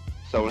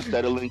 So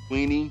instead of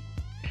linguine,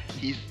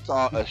 he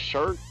saw a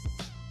shirt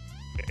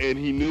and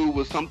he knew it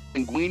was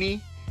something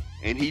linguine,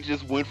 and he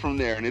just went from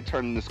there, and it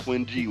turned into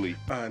Squingilli.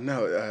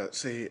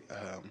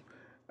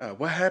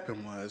 What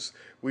happened was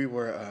we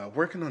were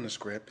working on the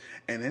script,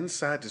 and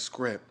inside the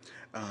script,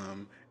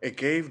 it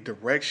gave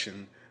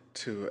direction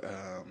to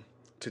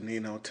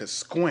Nino to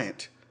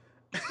squint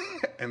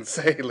and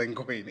say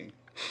linguine.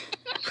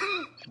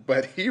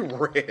 But he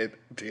read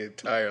the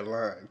entire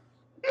line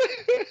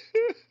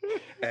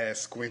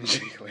as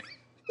Squingilli.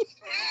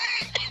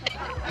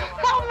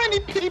 How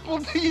many people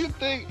do you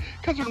think?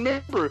 Because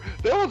remember,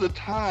 there was a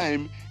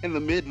time in the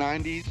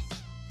mid-90s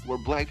where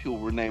black people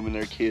were naming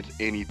their kids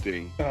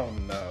anything. Oh,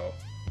 no.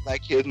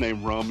 Black kids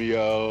named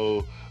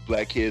Romeo.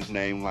 Black kids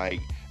named, like,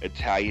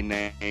 Italian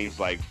names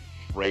like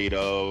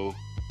Fredo.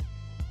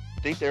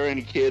 Think there are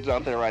any kids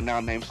out there right now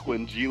named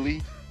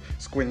Squingilli?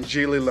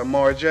 Squingilli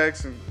Lamar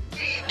Jackson.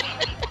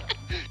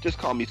 Just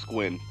call me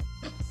Squin.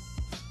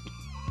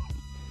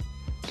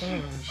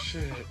 Oh,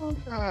 shit. Oh,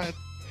 God.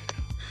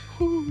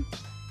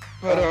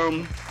 But,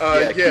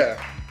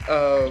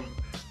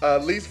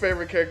 least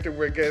favorite character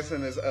we're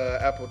guessing is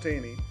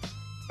Appletini.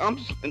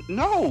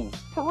 No,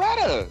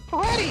 Peretti.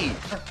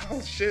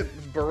 Oh, shit,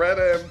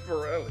 Beretta and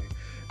Pirelli.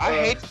 I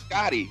hate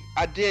Scotty.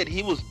 I did.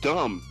 He was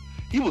dumb.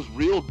 He was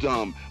real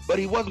dumb, but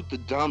he wasn't the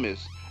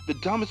dumbest. The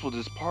dumbest was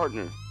his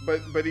partner.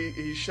 But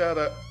he shot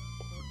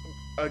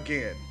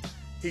again.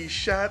 He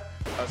shot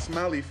a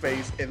smiley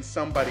face in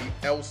somebody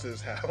else's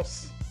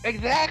house.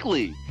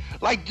 Exactly.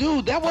 Like,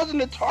 dude, that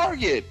wasn't a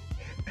target.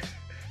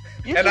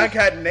 I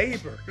got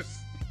neighbors.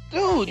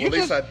 Dude, at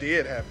least I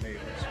did have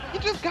neighbors.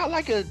 You just got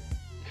like a...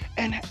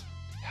 And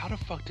how the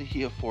fuck did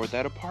he afford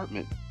that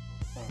apartment?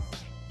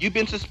 You've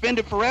been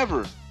suspended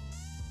forever.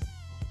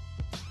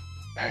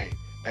 Hey,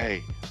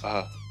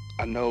 I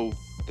know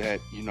that,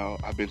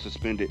 I've been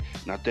suspended,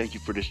 and I thank you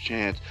for this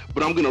chance,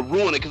 but I'm gonna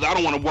ruin it because I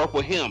don't want to work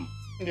with him.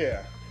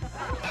 Yeah.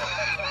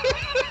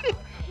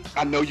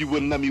 I know you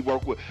wouldn't let me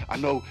work with... I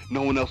know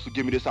no one else would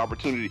give me this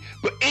opportunity,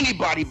 but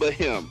anybody but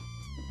him.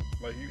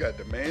 Like, you got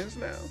demands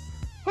now?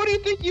 Who do you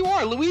think you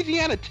are,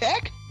 Louisiana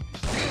Tech?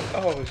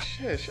 Oh,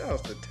 shit, shout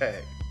out to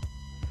Tech.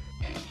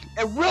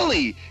 And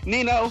really,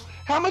 Nino,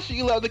 how much do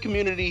you love the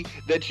community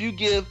that you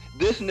give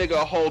this nigga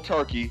a whole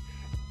turkey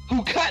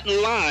who cut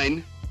in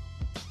line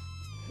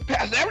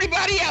past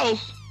everybody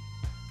else?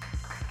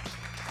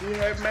 He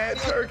had mad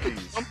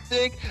turkeys.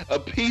 Something, a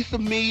piece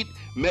of meat,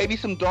 maybe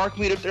some dark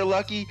meat if they're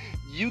lucky.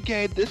 You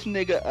gave this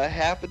nigga a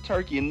half a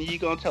turkey, and you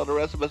gonna tell the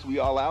rest of us we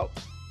all out?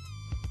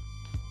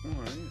 All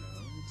right,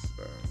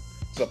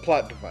 a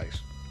plot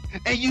device.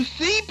 And you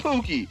see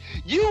Pookie,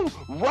 you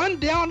run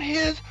down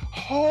his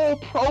whole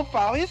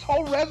profile, his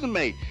whole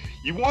resume.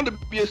 You wanted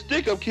to be a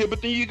stick-up kid,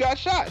 but then you got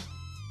shot.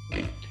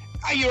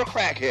 Now you're a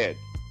crackhead.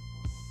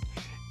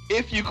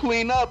 If you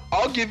clean up,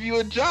 I'll give you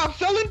a job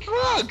selling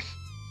drugs.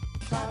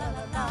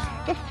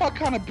 The fuck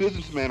kind of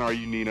businessman are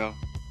you, Nino?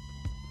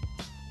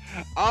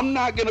 I'm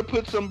not gonna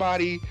put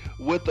somebody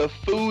with a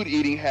food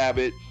eating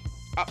habit.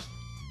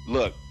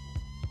 Look,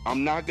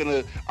 I'm not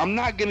gonna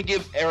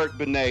give Eric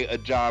Benet a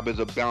job as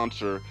a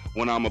bouncer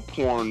when I'm a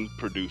porn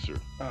producer.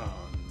 Oh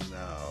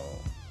no.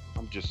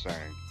 I'm just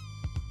saying.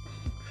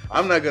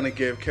 I'm not gonna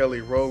give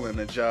Kelly Rowland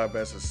a job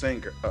as a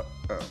singer.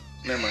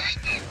 Never mind.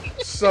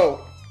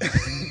 So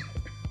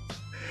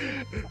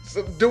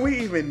do we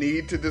even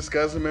need to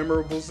discuss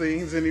memorable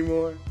scenes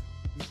anymore?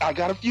 I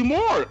got a few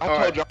more. I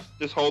told y'all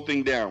this whole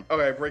thing down.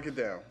 Okay, break it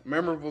down.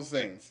 Memorable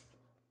scenes.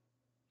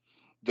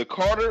 The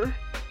Carter,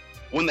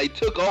 when they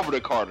took over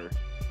the Carter.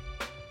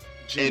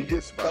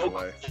 Genius, by the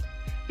way.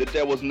 That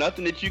there was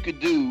nothing that you could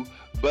do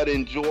but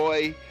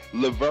enjoy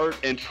Levert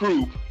and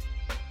Troop,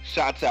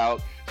 shots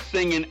out,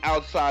 singing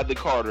outside the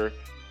Carter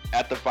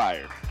at the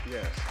fire.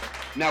 Yes.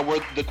 Now,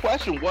 the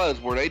question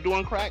was, were they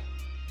doing crack?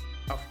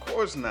 Of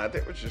course not. They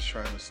were just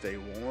trying to stay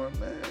warm,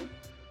 man.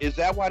 Is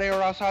that why they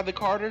were outside the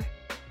Carter?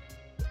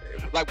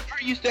 Like, why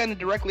are you standing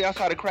directly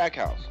outside a crack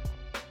house?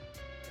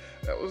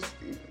 That was...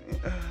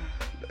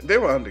 they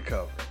were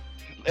undercover.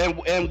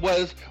 And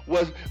was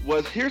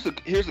here's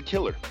a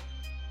killer.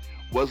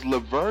 Was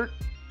Levert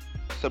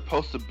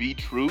supposed to be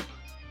Troop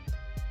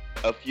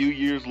a few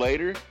years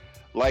later?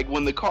 Like,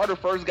 when the Carter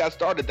first got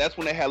started, that's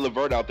when they had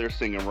Levert out there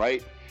singing,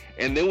 right?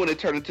 And then when it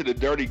turned into the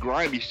dirty,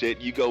 grimy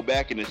shit, you go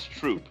back and it's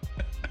Troop.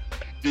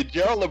 Did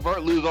Gerald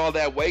Levert lose all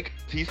that weight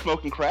because he's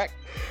smoking crack?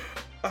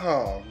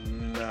 Oh,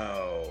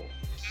 no.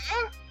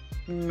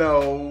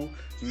 No.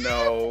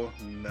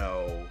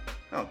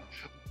 How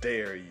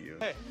dare you?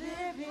 Hey.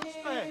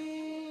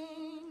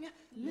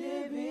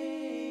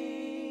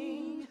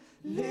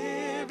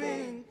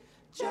 Living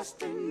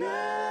just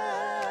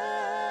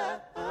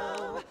enough.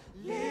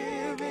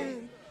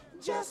 Living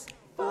just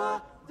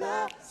for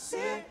the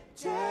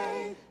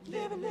city.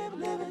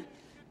 Living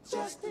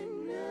just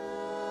enough.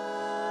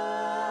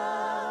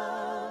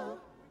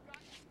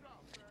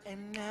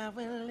 And now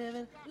we're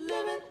living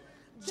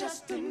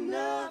just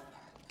enough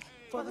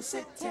for the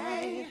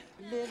city.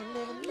 Living.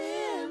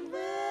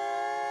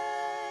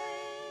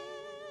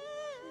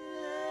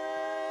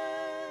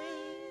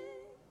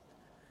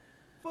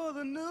 For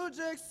the New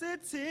Jack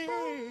City.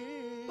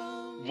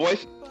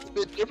 Voice is a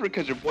bit different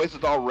because your voice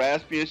is all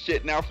raspy and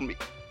shit now from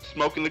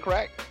smoking the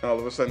crack. All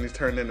of a sudden he's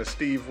turned into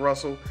Steve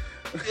Russell.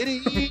 Oh,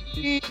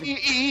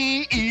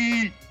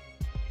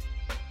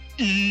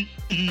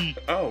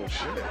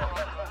 shit.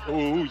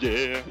 Oh,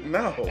 yeah.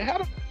 No. And how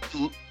did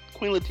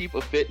Queen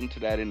Latifah fit into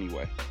that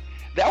anyway?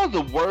 That was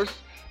the worst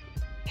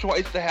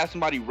choice to have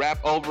somebody rap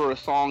over a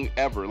song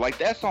ever. Like,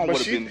 that song would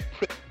have been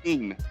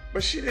pristine.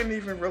 But she didn't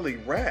even really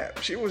rap.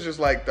 She was just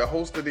like the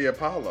host of the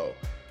Apollo.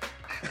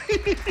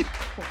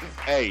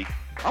 Hey,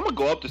 I'm going to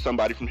go up to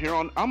somebody from here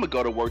on. I'm going to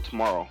go to work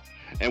tomorrow.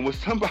 And when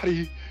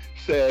somebody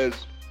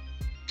says,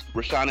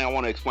 Rashani, I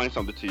want to explain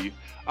something to you,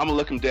 I'm going to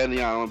look them dead in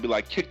the eye and I'm going to be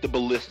like, kick the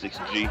ballistics,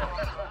 G.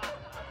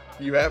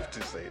 You have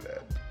to say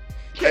that.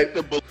 Kick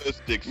the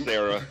ballistics,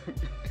 Sarah.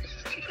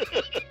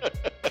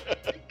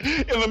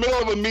 In the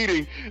middle of a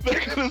meeting, they're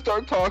going to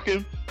start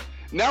talking.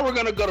 Now we're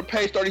going to go to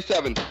page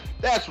 37.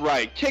 That's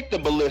right. Kick the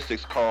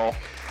ballistics, Carl.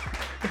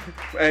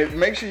 Hey,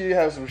 make sure you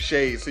have some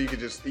shades so you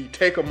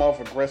take them off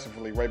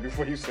aggressively right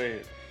before you say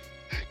it.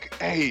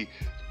 Hey,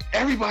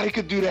 everybody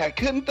could do that,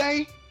 couldn't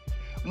they?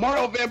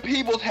 Mario Van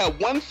Peebles had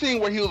one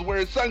scene where he was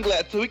wearing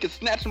sunglasses so he could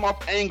snatch them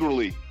off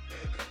angrily.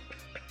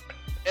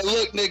 And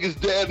look niggas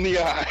dead in the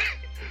eye.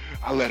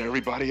 I let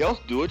everybody else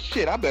do it.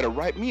 Shit, I better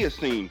write me a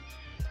scene.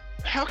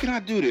 How can I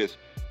do this?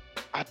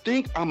 I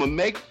think I'm gonna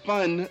make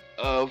fun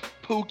of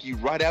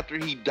Pookie right after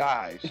he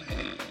dies.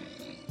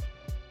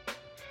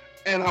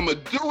 And I'm gonna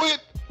do it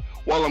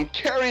while I'm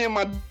carrying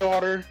my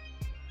daughter,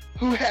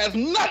 who has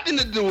nothing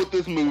to do with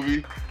this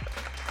movie.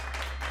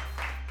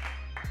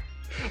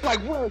 Like,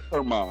 where's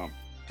her mom?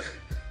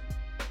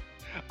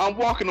 I'm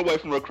walking away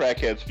from a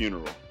crackhead's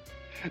funeral.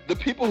 The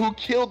people who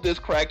killed this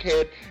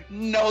crackhead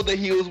know that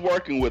he was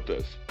working with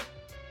us.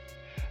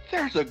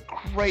 There's a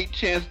great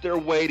chance they're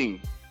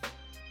waiting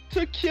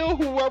to kill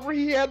whoever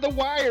he had the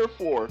wire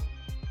for.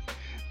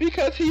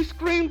 Because he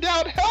screamed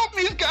out, "Help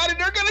me, Scotty,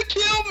 they're gonna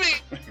kill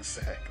me!"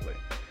 Exactly.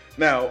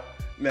 Now,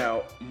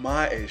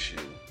 my issue,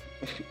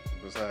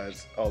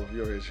 besides all of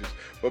your issues,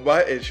 but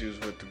my issues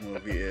with the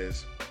movie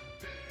is,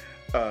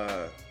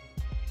 I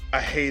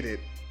hated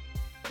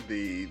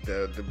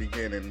the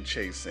beginning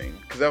chase scene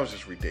because that was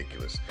just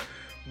ridiculous.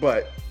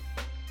 But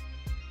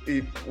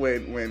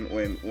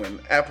when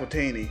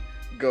Appleton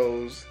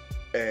goes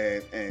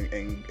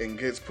and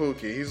gets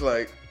Pookie, he's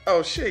like,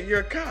 "Oh shit,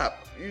 you're a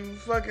cop.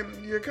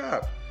 You're a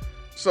cop."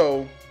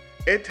 So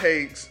it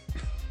takes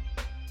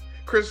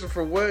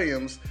Christopher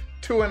Williams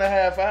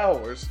 2.5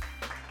 hours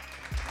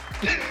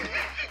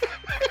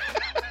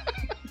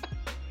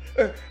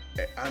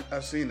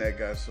I've seen that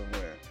guy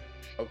somewhere.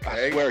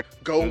 Okay. I swear.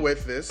 Go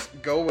with this.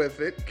 Go with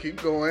it.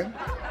 Keep going.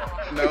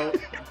 No.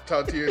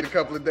 Talk to you in a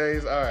couple of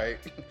days. All right.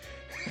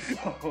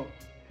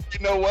 You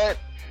know what?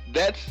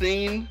 That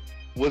scene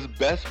was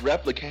best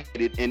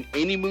replicated in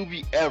any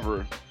movie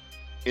ever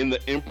in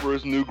The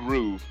Emperor's New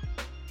Groove,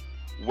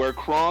 where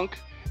Kronk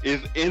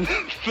is in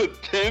the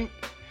tent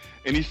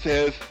and he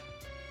says,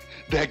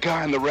 that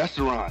guy in the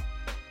restaurant,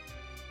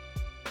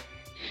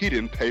 he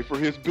didn't pay for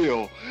his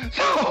bill.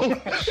 So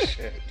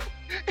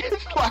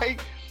it's like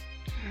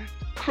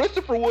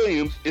Christopher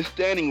Williams is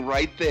standing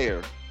right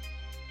there.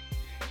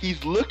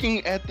 He's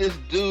looking at this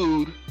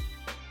dude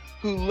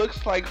who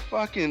looks like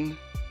fucking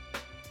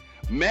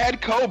Mad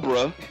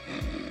Cobra,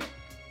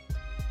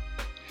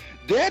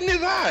 dead in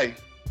his eye,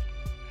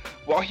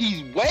 while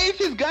he waves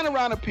his gun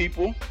around at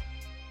people.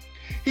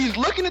 He's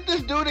looking at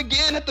this dude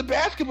again at the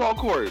basketball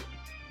court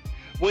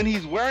when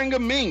he's wearing a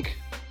mink,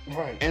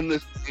 right, and the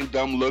same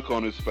dumb look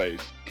on his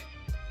face.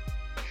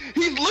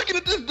 He's looking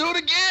at this dude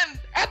again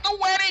at the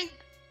wedding.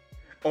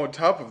 On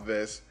top of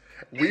this,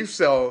 we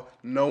saw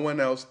no one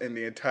else in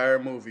the entire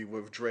movie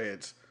with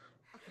dreads.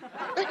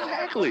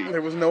 Exactly.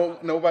 There was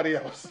nobody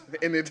else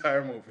in the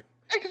entire movie.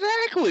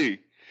 Exactly.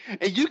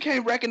 And you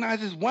can't recognize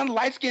this one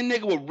light-skinned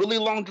nigga with really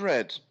long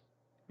dreads.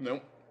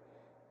 Nope.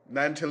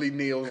 Not until he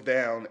kneels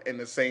down in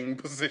the same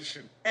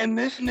position. And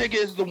this nigga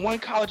is the one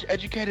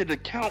college-educated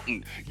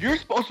accountant. You're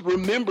supposed to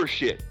remember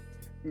shit.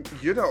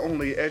 You're the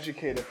only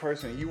educated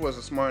person. You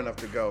wasn't smart enough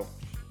to go,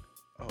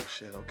 oh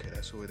shit, okay,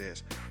 that's who it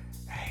is.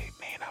 Hey,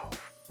 Nino.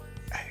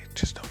 Hey,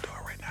 just don't do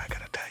it right now. I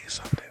gotta tell you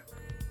something.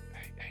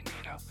 Hey,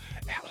 Nino,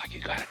 act like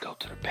you gotta go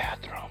to the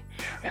bathroom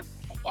and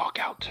walk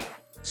out too.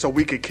 So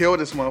we could kill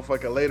this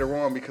motherfucker later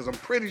on because I'm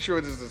pretty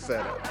sure this is a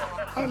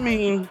setup. I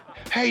mean,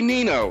 hey,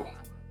 Nino.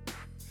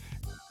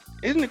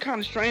 Isn't it kind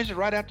of strange that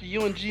right after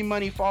you and G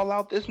Money fall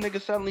out, this nigga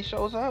suddenly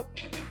shows up?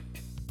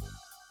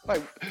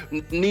 Like,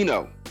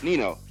 Nino,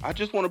 I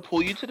just want to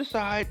pull you to the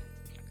side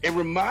and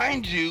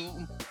remind you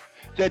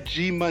that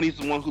G Money's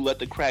the one who let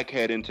the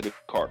crackhead into the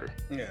Carter.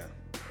 Yeah.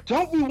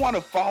 Don't we want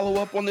to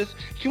follow up on this?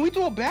 Can we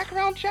do a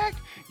background check?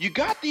 You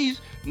got these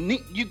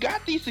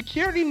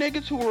security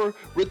niggas who are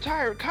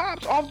retired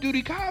cops,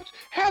 off-duty cops.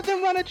 Have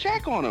them run a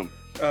check on them.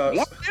 One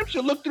of them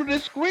should look through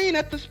this screen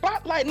at the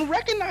spotlight and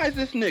recognize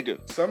this nigga.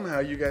 Somehow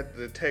you got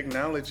the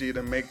technology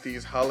to make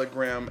these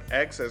hologram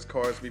access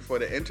cards before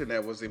the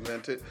internet was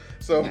invented.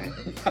 So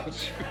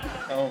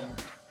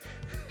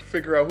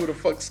figure out who the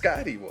fuck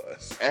Scotty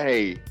was.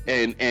 Hey,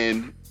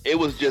 and it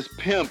was just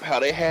pimp how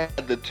they had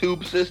the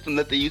tube system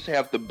that they used to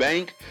have at the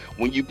bank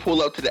when you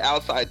pull up to the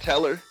outside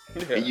teller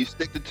and you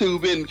stick the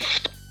tube in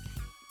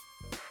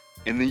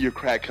and then your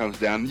crack comes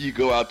down and you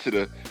go out to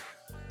the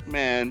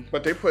man.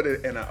 But they put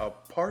it in an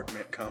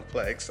apartment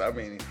complex. I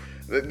mean,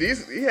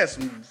 he has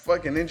some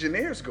fucking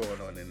engineers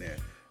going on in there.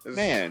 It's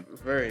man,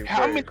 very, how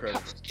very many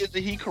incredible. kids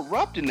did he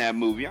corrupt in that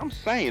movie? I'm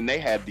saying they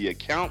had the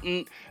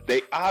accountant.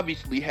 They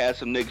obviously had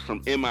some niggas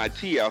from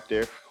MIT out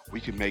there.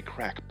 We can make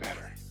crack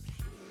better.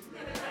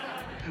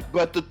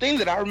 But the thing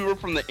that I remember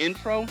from the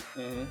intro,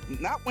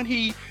 not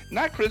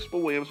Christopher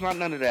Williams, not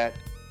none of that.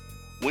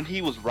 When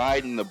he was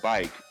riding the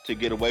bike to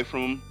get away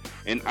from him,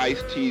 and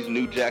Ice-T's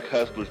New Jack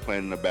Hustler's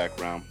playing in the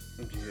background.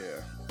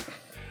 Yeah.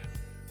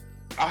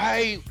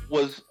 I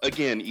was,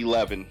 again,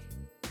 11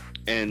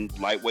 and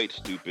lightweight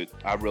stupid.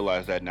 I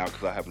realize that now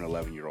because I have an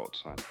 11-year-old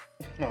son.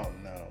 Oh,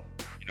 no.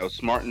 You know,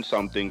 smart in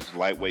some things,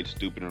 lightweight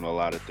stupid in a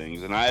lot of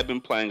things. And I have been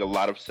playing a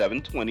lot of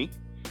 720.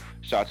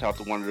 Shouts out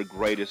to one of the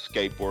greatest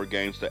skateboard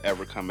games to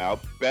ever come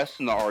out. Best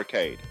in the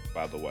arcade,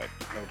 by the way.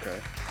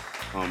 Okay.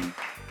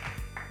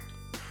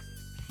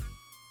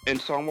 And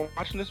so I'm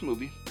watching this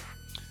movie,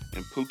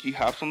 and Pookie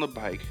hops on the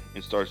bike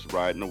and starts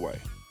riding away.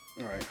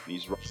 All right. And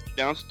he's riding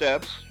down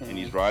steps, and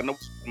he's riding away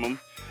from him,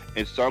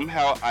 and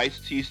somehow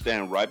Ice-T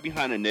standing right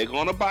behind a nigga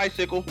on a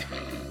bicycle,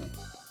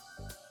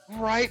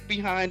 right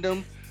behind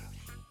him.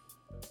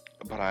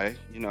 But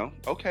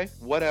okay,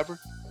 whatever.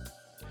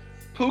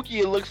 Pookie,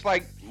 it looks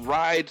like,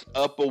 rides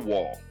up a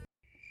wall.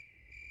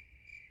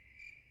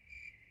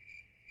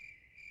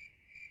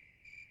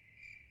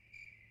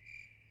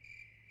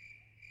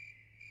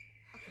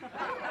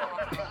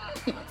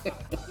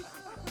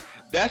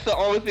 That's the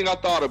only thing I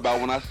thought about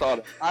when I saw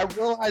it. I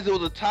realized it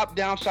was a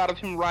top-down shot of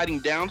him riding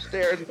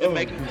downstairs and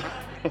making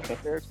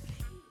downstairs.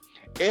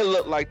 It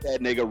looked like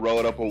that nigga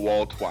rode up a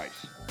wall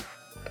twice.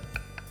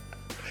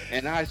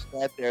 And I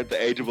sat there at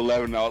the age of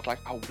 11 and I was like,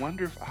 I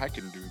wonder if I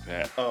can do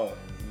that. Oh,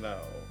 no.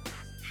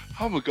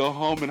 I'm going to go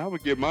home and I'm going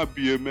to get my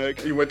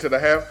BMX. You went to the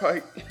half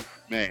pipe?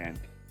 Man,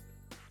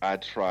 I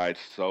tried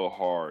so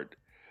hard,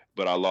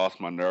 but I lost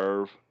my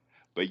nerve.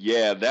 But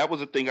yeah, that was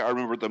the thing I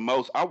remember the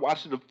most.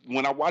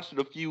 When I watched it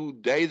a few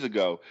days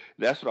ago.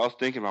 That's what I was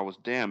thinking. I was,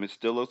 damn, it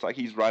still looks like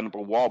he's riding up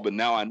a wall, but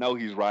now I know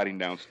he's riding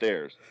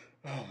downstairs.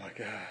 Oh my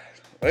God.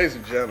 Ladies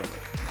and gentlemen,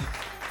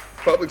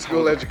 public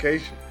school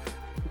education.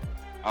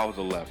 I was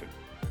 11,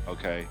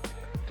 okay?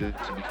 This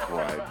is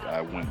before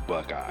I went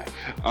Buckeye.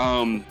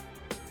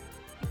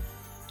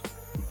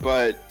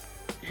 But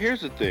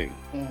here's the thing.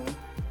 Mm-hmm.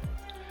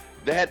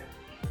 That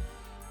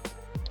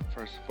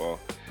First of all,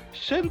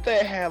 shouldn't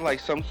they have like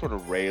some sort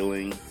of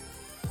railing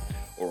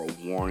or a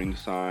warning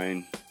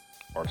sign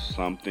or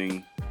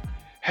something?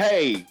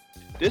 Hey,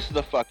 this is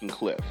a fucking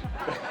cliff.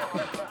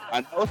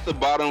 I know it's the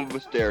bottom of a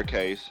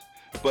staircase,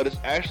 but it's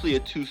actually a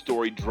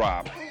 2-story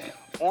drop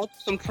onto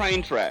some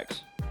train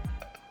tracks.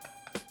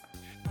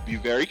 Be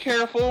very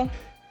careful.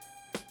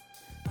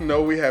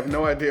 No, we have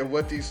no idea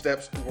what these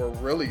steps were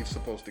really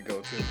supposed to go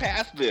to.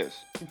 Past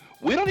this.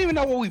 We don't even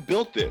know where we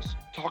built this.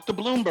 Talk to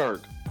Bloomberg.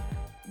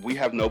 We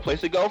have no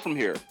place to go from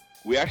here.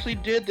 We actually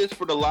did this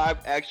for the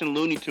live-action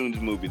Looney Tunes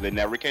movie that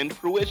never came to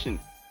fruition.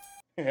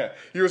 Yeah,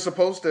 you were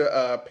supposed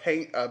to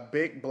paint a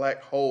big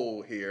black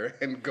hole here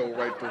and go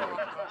right through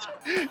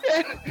it.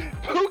 And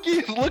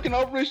Pookie is looking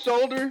over his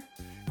shoulder,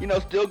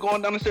 still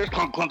going down the stairs.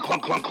 Clunk, clunk,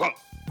 clunk, clunk, clunk.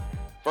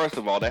 First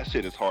of all, that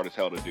shit is hard as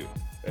hell to do.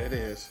 It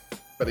is.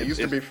 But it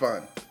used to be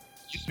fun.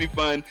 It used to be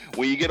fun.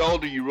 When you get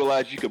older, you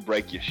realize you could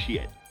break your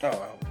shit. Oh,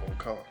 I won't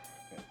call it.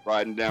 Yeah.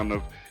 Riding down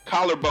the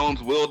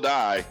collarbones will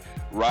die,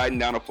 riding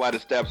down a flight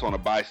of steps on a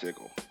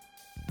bicycle.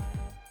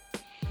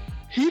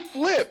 He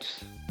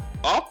flips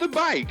off the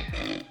bike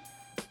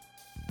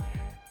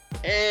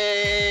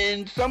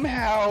and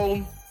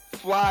somehow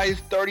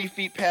flies 30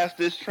 feet past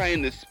this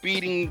train that's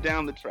speeding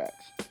down the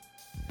tracks.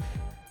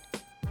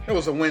 It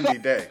was a windy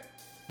day.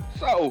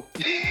 So,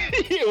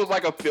 it was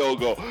like a field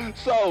goal.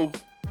 So,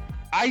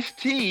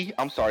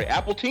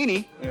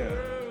 Appleton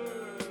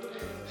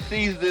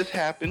sees this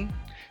happen,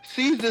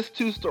 sees this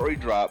 2-story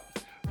drop,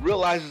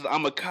 realizes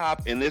I'm a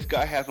cop and this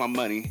guy has my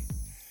money,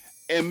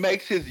 and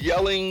makes his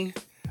yelling,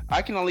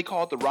 I can only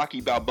call it the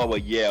Rocky Balboa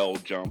yell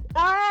jump.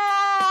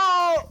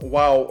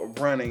 While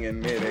running in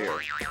midair.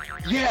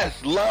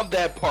 Yes, love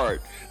that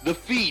part. The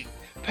feet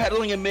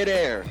pedaling in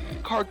midair,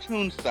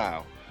 cartoon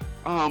style.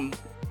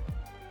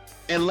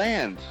 And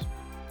lands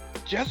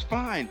just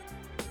fine.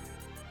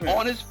 Yeah.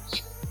 On his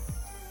feet.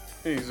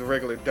 He's a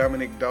regular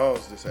Dominic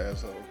Dawes, this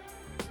asshole.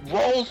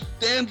 Rolls,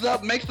 stands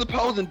up, makes the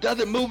pose, and does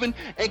it moving,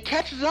 and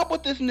catches up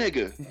with this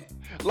nigga.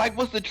 Like,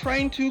 was the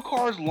train 2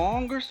 cars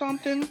long or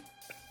something?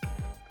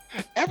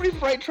 Every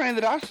freight train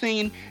that I've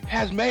seen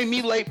has made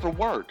me late for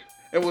work.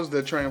 It was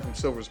the train from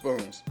Silver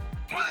Spoons.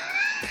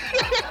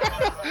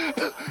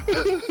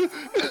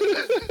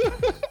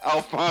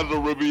 Alfonso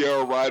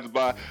Ribeiro rides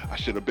by. I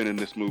should have been in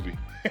this movie.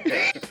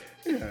 Yeah.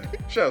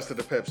 Shouts to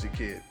the Pepsi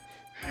Kid.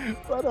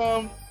 But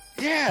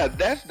yeah,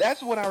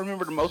 that's what I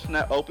remember the most from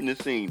that opening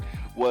scene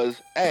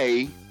was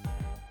A,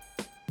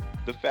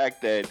 the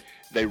fact that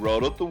they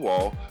rode up the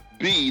wall,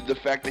 B, the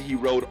fact that he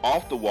rode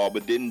off the wall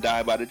but didn't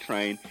die by the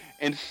train,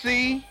 and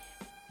C,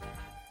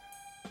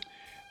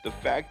 the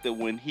fact that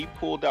when he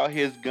pulled out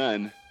his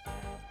gun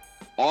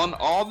on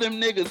all them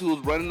niggas who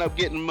was running up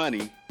getting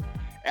money,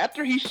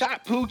 after he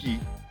shot Pookie,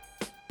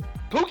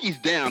 Pookie's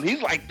down.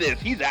 He's like this.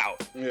 He's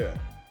out. Yeah.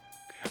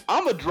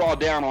 I'm going to draw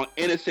down on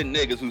innocent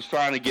niggas who's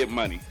trying to get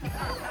money.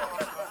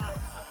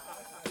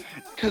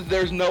 Because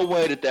there's no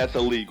way that that's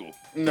illegal.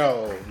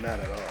 No, not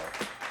at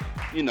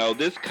all.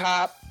 This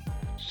cop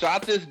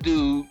shot this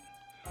dude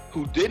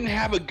who didn't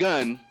have a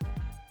gun,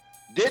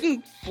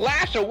 didn't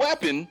flash a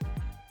weapon.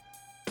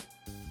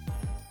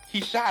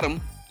 He shot him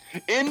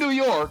in New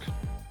York.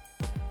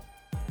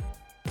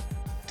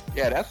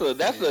 Yeah,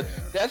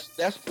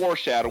 that's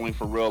foreshadowing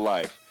for real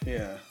life.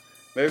 Yeah.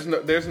 There's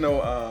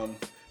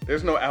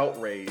no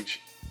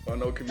outrage or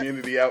no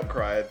community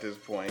outcry at this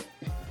point.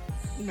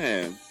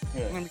 Man,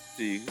 Let me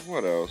see.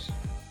 What else?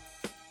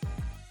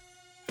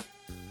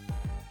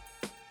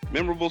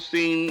 Memorable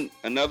scene,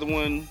 another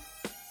one.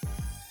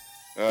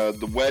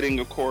 The wedding,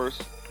 of course.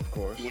 Of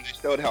course. When they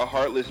showed how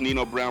heartless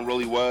Nino Brown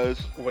really was.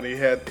 When he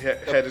had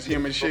his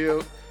human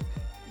shield.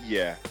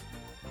 Yeah.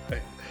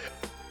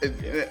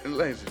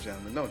 Ladies and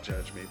gentlemen, don't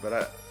judge me,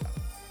 but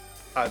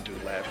I do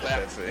laugh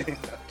at that scene.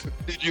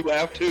 Did you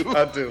laugh too?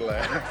 I do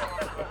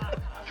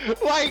laugh.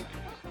 Like,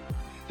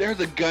 there's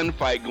a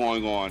gunfight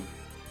going on.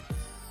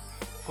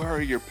 Where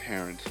are your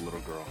parents, little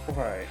girl?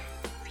 Right.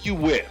 Who are you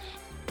with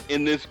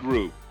in this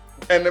group?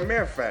 And the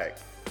mere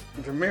fact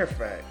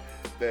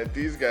that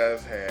these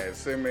guys had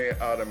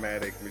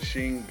semi-automatic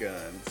machine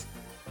guns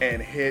and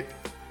hit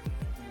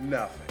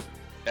nothing.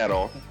 At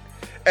all.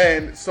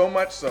 And so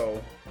much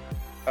so,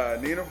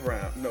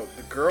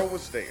 the girl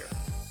was there.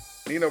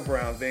 Nino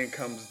Brown then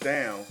comes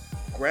down,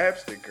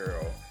 grabs the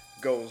girl,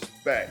 goes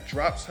back,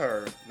 drops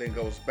her, then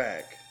goes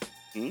back.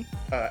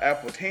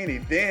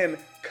 Appleton then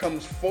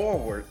comes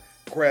forward,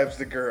 grabs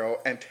the girl,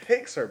 and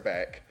takes her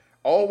back,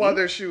 all while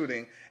they're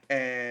shooting,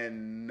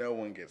 and no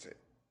one gets it.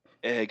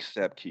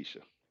 Except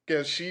Keisha.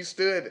 Because she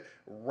stood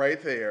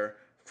right there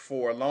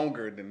for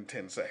longer than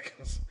 10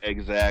 seconds.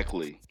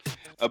 Exactly.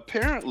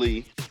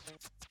 Apparently,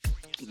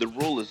 the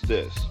rule is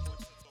this.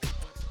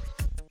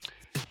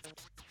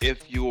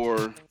 If you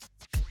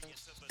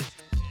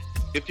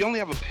only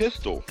have a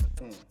pistol,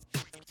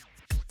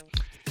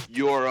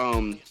 your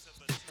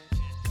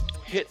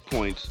hit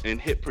points and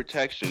hit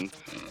protection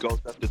goes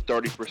up to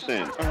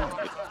 30%.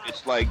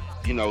 It's like,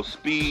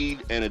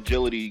 speed and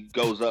agility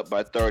goes up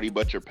by 30,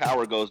 but your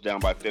power goes down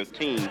by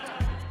 15.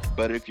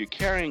 But if you're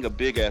carrying a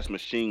big ass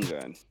machine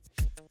gun,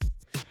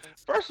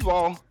 First of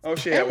all,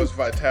 it was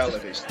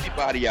Vitality.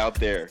 Anybody out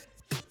there,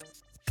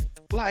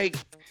 like,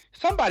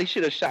 somebody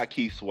should have shot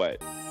Keith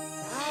Sweat.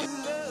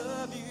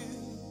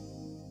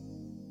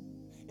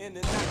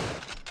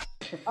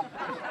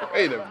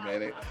 Wait a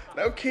minute.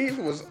 Now Keith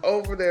was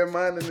over there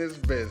minding his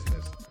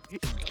business.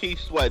 Keith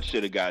Sweat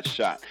should have got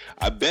shot.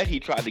 I bet he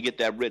tried to get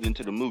that written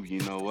into the movie. You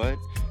know what?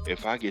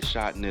 If I get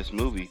shot in this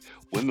movie,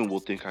 women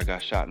will think I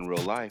got shot in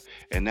real life,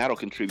 and that'll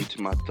contribute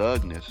to my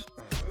thugness.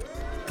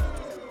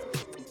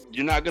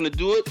 You're not gonna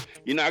do it?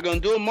 You're not gonna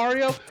do it,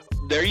 Mario?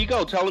 There you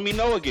go, telling me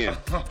no again.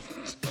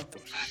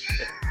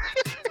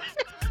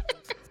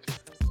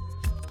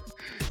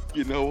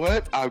 You know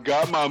what? I've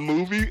got my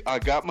movie. I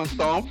got my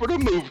song for the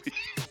movie.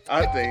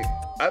 I think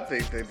that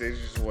they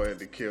just wanted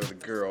to kill the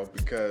girl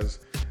because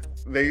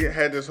they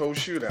had this whole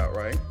shootout,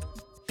 right?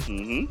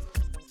 Mm-hmm.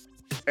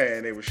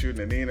 And they were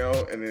shooting at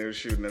Nino, and they were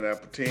shooting at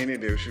Appleton,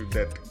 they were shooting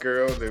at the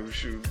girl, they were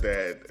shooting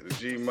at the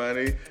G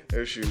Money, they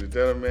were shooting at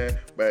the other man.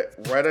 But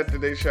right after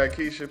they shot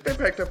Keisha, they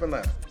packed up and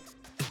left.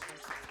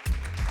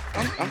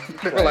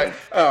 They were like,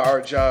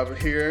 our job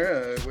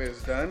here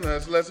is done.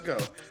 Let's go.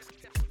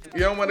 You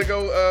don't want to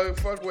go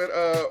fuck with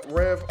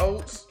Rev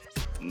Oates?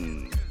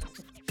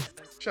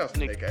 Shouts to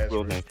Nick Ashford.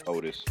 Real name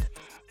Otis.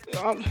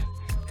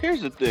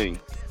 Here's the thing.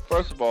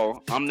 First of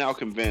all, I'm now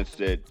convinced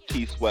that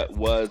Keith Sweat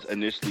was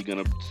initially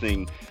going to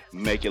sing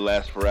Make It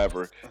Last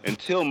Forever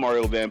until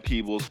Mario Van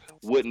Peebles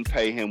wouldn't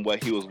pay him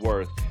what he was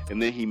worth.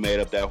 And then he made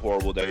up that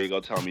horrible There You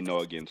Go Tell Me No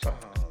Again song.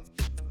 Oh,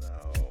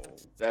 no.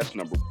 That's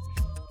number one.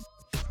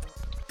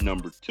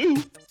 Number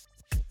two,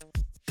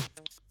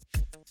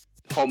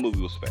 the whole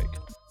movie was fake.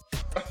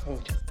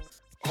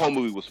 Whole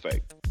movie was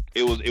fake.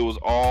 It was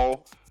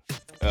all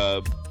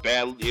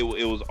bad.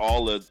 It was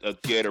all a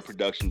theater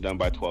production done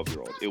by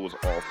 12-year-olds. It was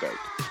all fake.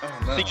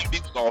 Oh, no.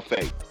 CQB was all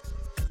fake.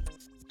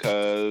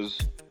 Cause,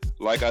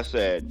 like I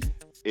said,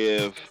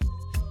 if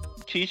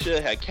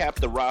Keisha had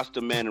capped the Rasta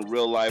man in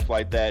real life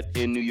like that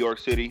in New York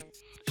City,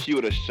 she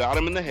would have shot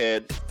him in the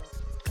head.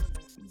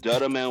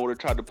 Dutta man would have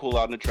tried to pull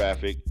out in the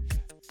traffic,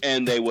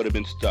 and they would have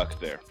been stuck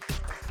there.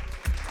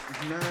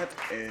 Not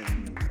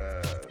in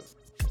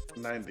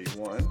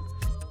 91.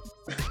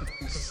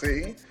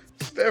 See?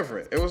 It's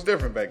different. It was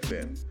different back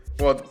then.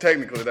 Well,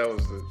 technically, that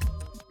was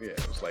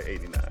it was like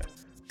 89. I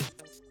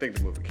think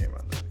the movie came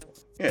out in 91.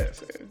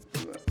 Yes,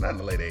 not in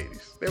the late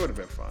 80s. They would have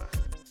been fine.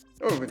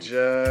 They would have been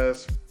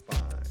just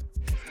fine.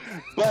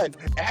 But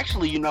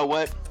actually, you know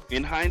what?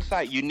 In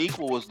hindsight,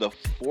 Uniqua was the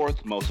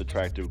fourth most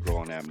attractive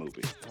girl in that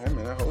movie. Hey,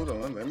 man, hold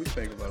on. Let me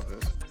think about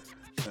this.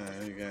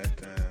 You got...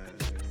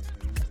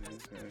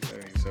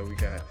 so we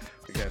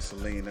got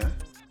Selena.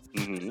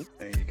 Mm-hmm.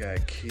 And you got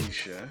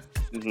Keisha.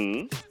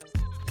 Mm-hmm.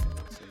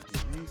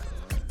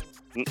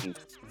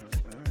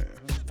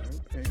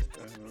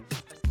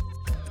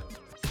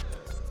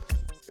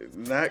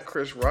 Not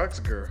Chris Rock's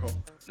girl.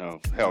 No,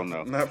 hell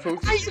no. Not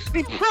Pookie. I used to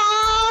be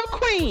prom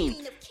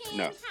queen.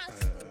 No.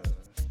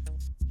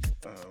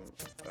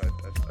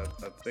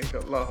 I think I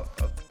lost.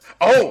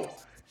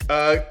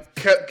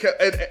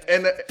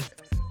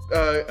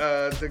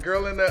 The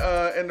girl in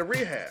the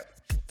rehab.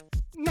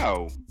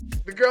 No.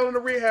 The girl in the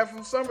rehab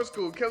from summer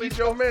school, Kelly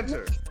Jo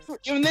Mentor.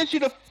 And then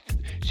she'd have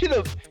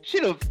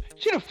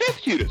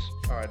fifth cutest.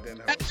 All right, then.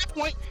 At that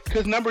point,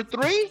 because number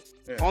 3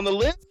 on the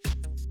list,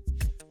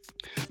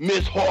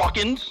 Miss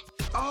Hawkins.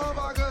 Oh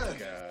my God.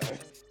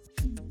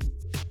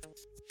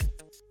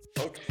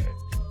 Okay.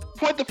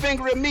 Point the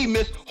finger at me,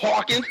 Miss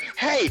Hawkins.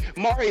 Hey,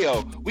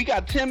 Mario, we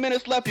got 10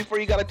 minutes left before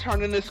you got to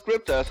turn in this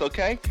script to us,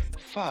 okay?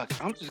 Fuck,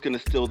 I'm just going to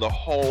steal the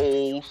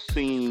whole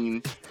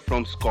scene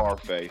from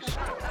Scarface.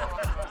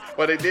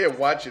 Well, they did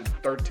watch it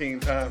 13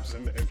 times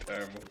in the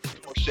entire movie.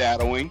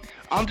 Foreshadowing.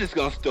 I'm just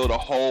going to steal the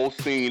whole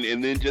scene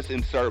and then just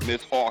insert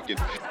Miss Hawkins.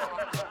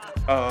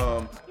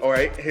 All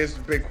right, here's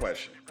the big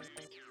question.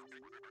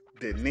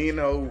 Did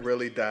Nino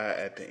really die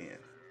at the end?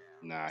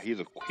 Nah, he's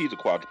a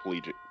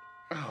quadriplegic.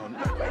 Oh, no,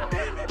 like,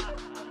 damn it.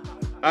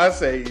 I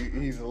say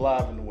he's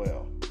alive and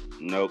well.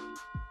 Nope.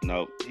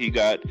 He's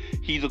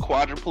a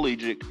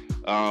quadriplegic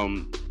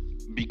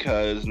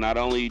because not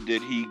only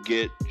did he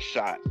get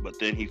shot, but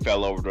then he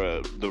fell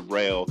over the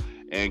rail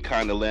and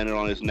kind of landed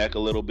on his neck a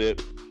little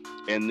bit.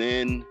 And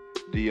then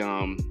the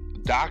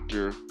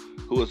doctor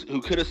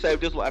who could have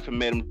saved his life and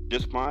made him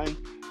just fine,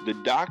 the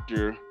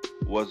doctor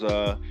was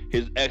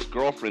his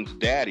ex-girlfriend's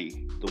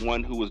daddy, the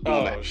one who was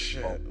doing that. Oh,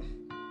 shit.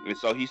 And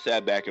so he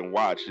sat back and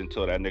watched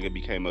until that nigga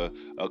became a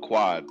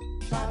quad.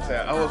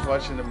 I was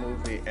watching the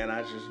movie and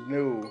I just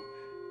knew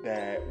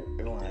that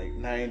in like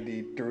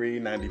 93,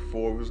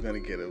 94 was going to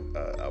get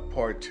a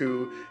part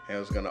 2 and it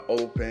was going to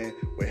open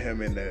with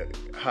him in the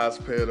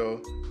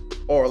hospital.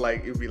 Or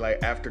like it'd be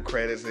like after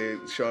credits, they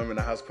show him in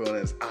the hospital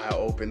and his eye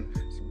open,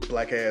 his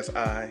black ass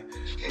eye.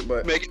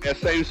 But making that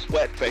same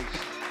sweat face.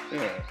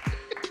 Yeah.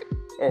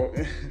 Or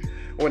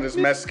when his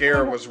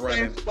mascara was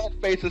running. Sweat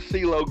face of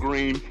CeeLo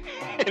Green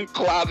and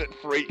Closet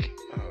Freak.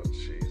 Oh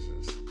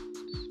Jesus.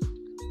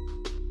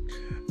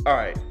 All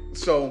right.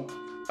 So,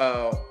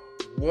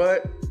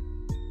 what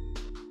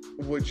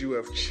would you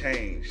have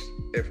changed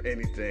if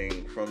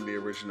anything, from the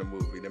original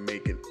movie to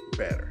make it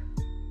better?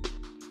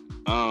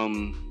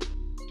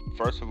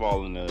 First of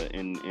all,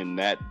 in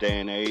that day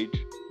and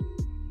age,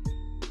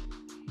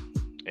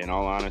 in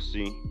all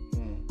honesty,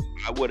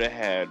 I would have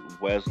had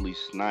Wesley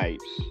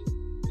Snipes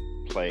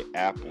play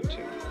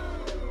Appleton.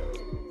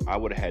 I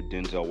would have had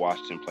Denzel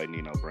Washington play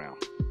Nino Brown.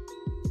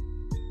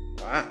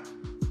 Wow,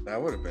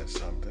 that would have been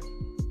something.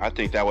 I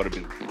think that would have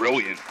been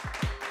brilliant.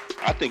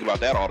 I think about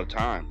that all the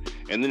time.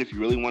 And then if you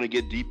really want to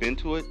get deep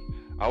into it,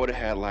 I would have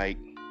had like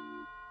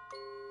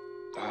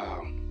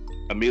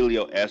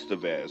Emilio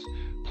Estevez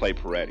play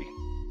Peretti.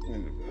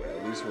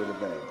 At least would have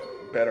been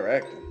better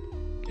acting.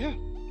 Yeah.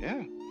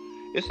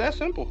 It's that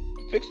simple.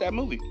 Fix that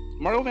movie.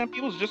 Mario Van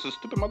Peebles is just a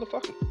stupid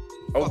motherfucker.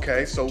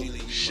 Okay, so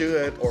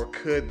should or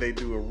could they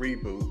do a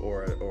reboot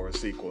or a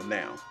sequel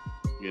now?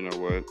 You know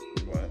what?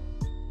 What?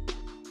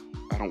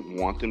 I don't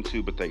want them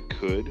to, but they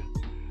could.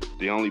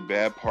 The only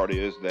bad part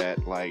is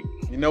that, like...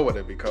 You know what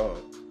it'd be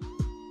called?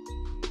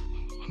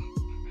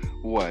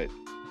 What?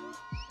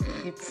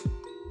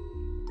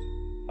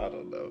 I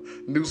don't know.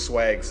 New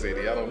Swag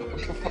City. I don't know.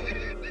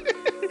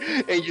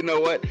 And you know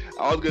what?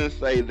 I was going to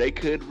say they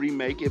could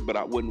remake it, but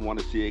I wouldn't want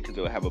to see it because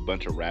it would have a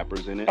bunch of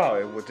rappers in it. Oh,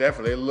 it would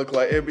definitely.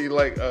 It'd be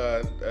like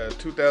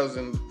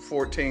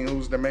 2014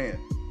 Who's the Man?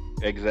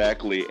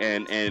 Exactly.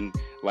 And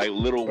like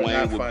Lil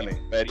Wayne would be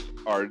Betty,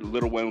 or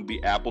Lil Wayne would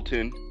be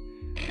Appleton.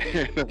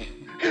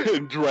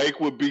 And Drake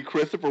would be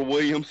Christopher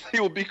Williams. He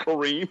would be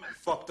Kareem.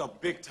 Fucked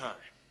up big time.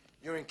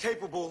 You're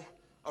incapable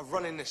of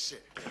running this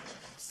shit.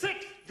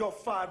 Sit your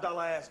 $5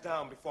 ass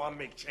down before I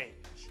make change.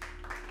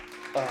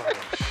 Oh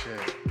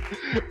shit.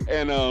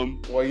 And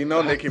well, you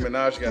know Nicki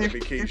Minaj got to be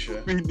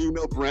Keisha. Be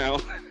Nino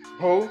Brown.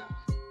 Who?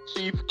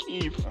 Chief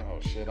Keef. Oh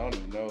shit, I don't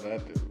even know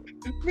that dude.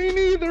 Me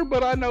neither,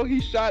 but I know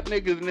he shot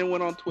niggas and then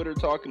went on Twitter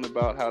talking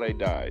about how they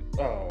died.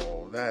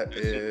 Oh, that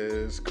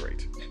is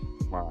great.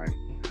 Fine.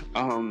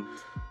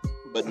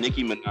 But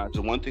Nicki Minaj,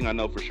 the one thing I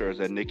know for sure is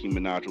that Nicki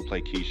Minaj will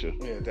play Keisha.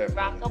 Yeah,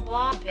 definitely.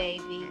 Rockabye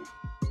Baby.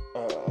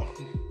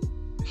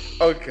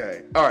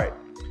 Okay, all right.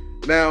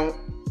 Now,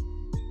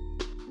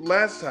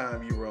 last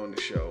time you were on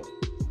the show,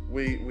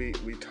 we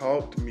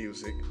talked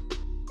music.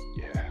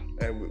 Yeah.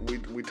 And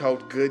we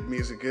talked good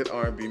music, good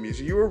R&B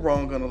music. You were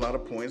wrong on a lot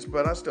of points,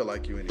 but I still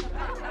like you anyway.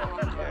 Yeah,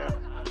 whatever.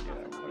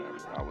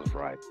 I was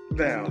right.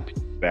 Now,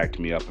 backed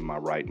me up in my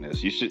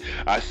rightness. You should.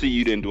 I see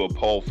you didn't do a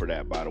poll for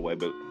that, by the way,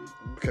 but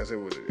because it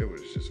would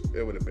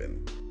have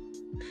been.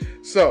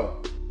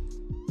 So,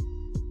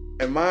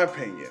 in my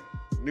opinion,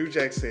 New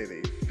Jack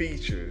City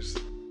features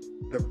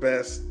the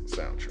best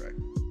soundtrack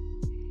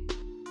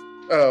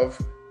of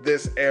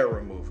this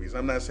era movies.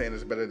 I'm not saying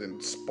it's better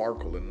than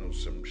Sparkle and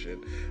some shit,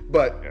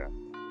 but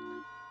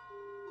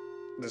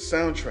the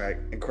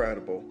soundtrack,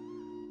 incredible.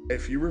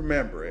 If you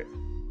remember it,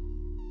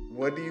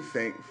 what do you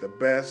think the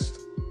best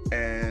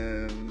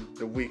and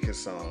the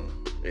weakest song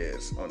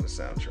is on the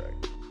soundtrack?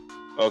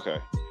 Okay.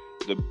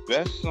 The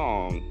best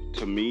song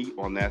to me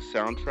on that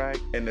soundtrack...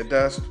 In the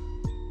Dust?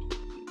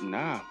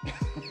 Nah.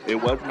 It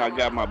wasn't I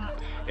got my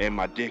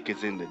dick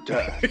is in the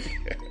dust.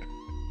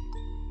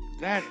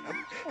 That...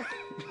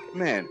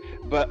 Man,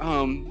 but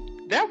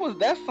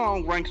that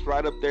song ranks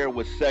right up there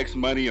with Sex,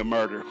 Money, and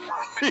Murder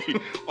for me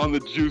on the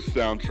Juice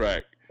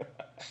soundtrack.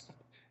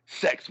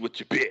 Sex with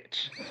your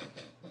bitch.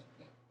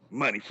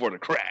 Money for the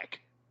crack.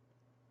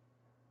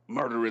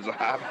 Murder is a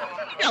hobby.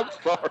 I'm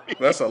sorry.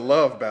 That's a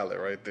love ballad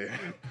right there.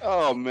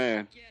 Oh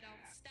man.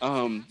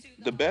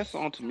 The best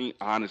song to me,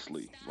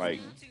 honestly,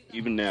 like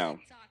even now,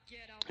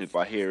 if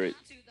I hear it,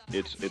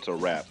 it's a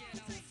rap.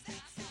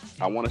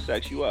 I Want to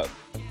Sex You Up.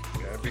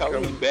 Color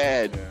Me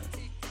Bad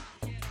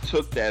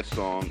took that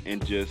song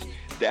and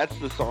that's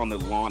the song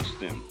that launched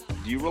them.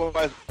 Do you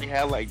realize they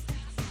had like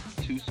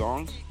 2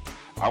 songs?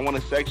 I Want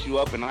to Sex You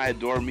Up and I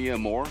Adore Me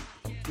and More.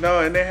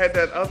 No, and they had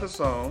that other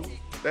song.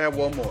 They had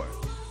one more.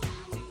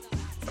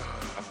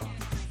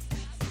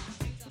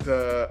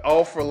 The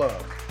All for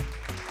Love.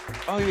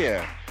 Oh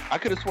yeah, I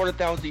could have sworn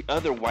that was the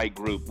other white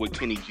group with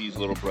Kenny G's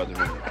little brother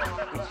in it.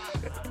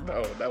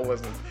 No, that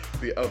wasn't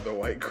the other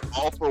white group.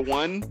 All for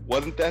One,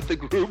 wasn't that the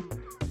group?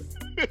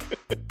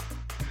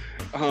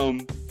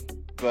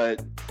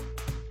 But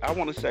I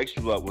Want to Sex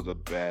You Up was a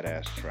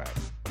badass track.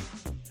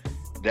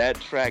 That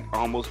track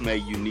almost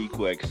made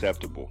Uniqua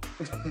acceptable.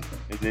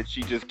 And then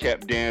she just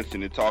kept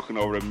dancing and talking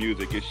over the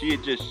music. If she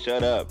had just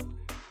shut up,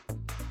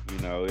 you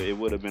know, it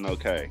would have been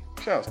okay.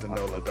 Shouts to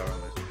Nola,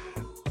 darling.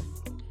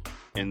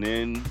 And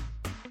then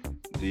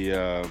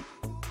the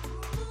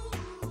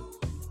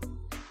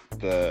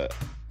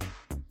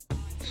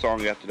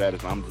song after that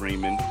is I'm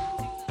Dreaming.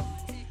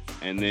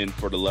 And then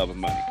For the Love of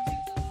Money.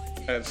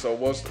 And so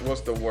what's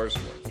the worst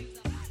one?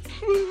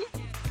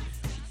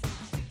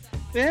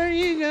 There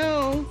you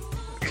go.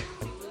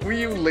 Will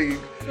you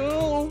leave?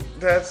 No.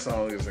 That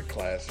song is a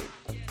classic.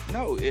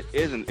 No, it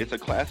isn't. It's a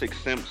classic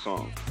simp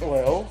song.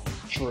 Well,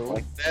 true.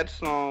 Like that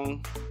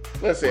song.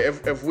 Listen,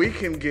 if we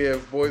can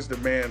give Boyz II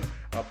Men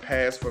a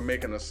pass for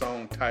making a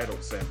song titled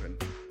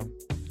Simpin',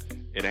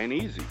 it ain't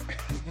easy.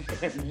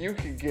 You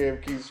can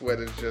give Keith Sweat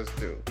his just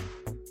due.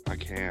 I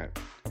can't.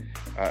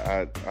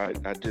 I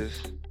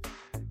just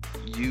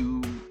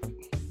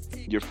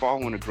you're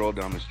following a girl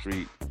down the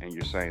street and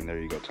you're saying, "There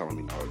you go," telling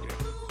me no again.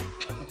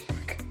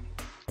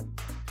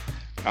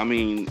 I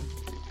mean,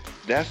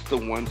 that's the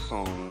one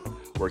song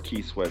where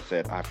Keith Sweat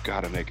said, "I've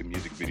got to make a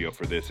music video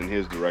for this," and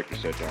his director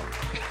said, "Don't."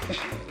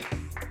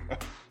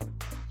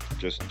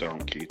 Just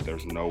don't, Keith.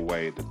 There's no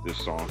way that this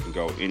song can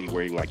go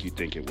anywhere like you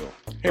think it will.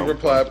 He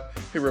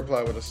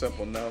replied with a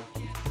simple no.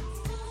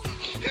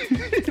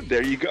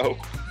 There you go.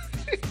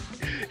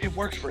 It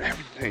works for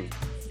everything.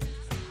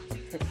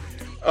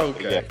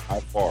 Okay. Yeah, by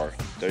far.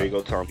 There you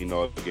go, Tell Me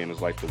No Again is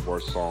like the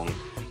worst song,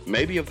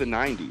 maybe of the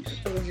 90s.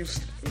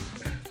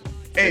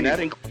 And that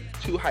includes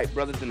Two Hype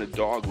Brothers and a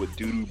Dog with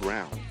Doo-Doo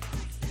Brown.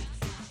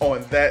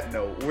 On that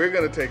note, we're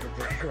gonna take a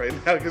break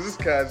right now because this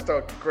guy's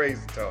talking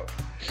crazy talk.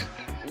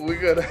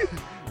 We're gonna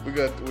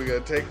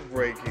take a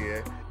break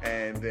here,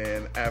 and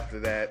then after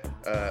that,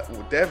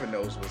 Devin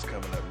knows what's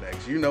coming up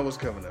next. You know what's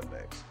coming up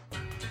next.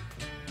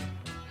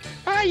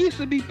 I used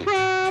to be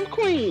prom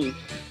queen.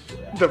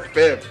 The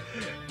 5th.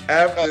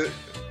 After this.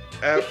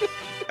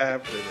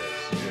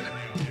 Yeah.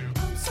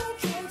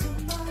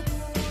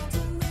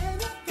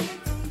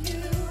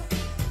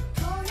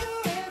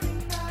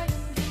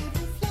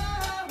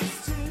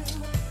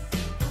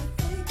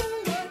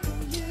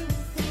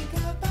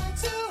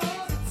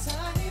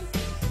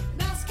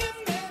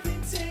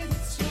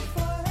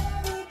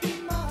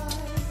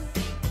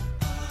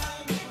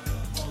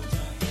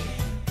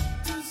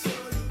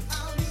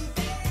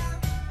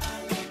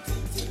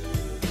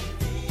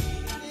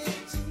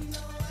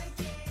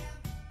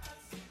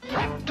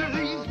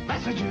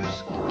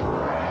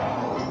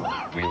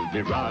 We'll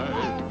be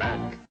right back.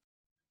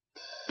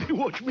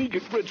 Watch me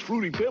get Fred's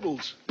Fruity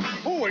Pebbles.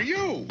 Who are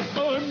you?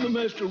 I'm the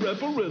master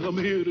rapper and I'm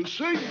here to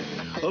sing.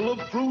 I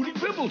love Fruity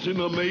Pebbles in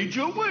a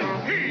major way.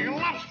 He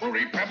loves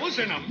Fruity Pebbles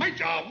in a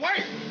major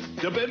way.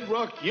 The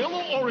bedrock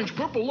yellow, orange,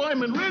 purple,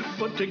 lime, and red.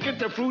 But to get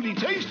the fruity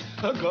taste,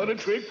 I gotta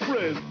trick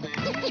Fred.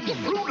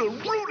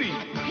 Fruity.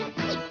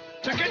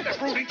 To get the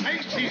fruity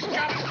taste, he's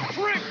got to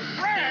trick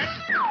Fred.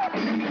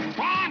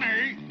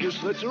 Bonnie. Guess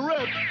that's a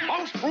wrap.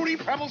 Most Fruity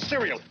Pebbles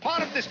cereal,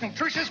 part of this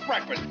nutritious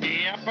breakfast.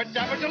 Yabba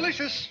dabba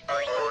delicious.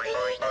 Back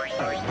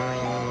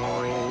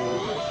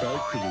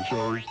to the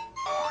show.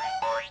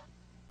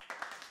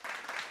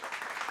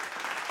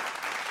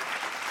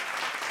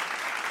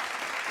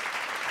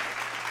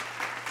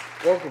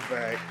 Welcome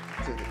back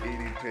to the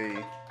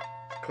EDP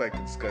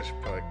Collective Discussion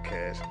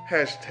Podcast.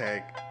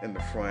 Hashtag in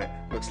the front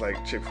looks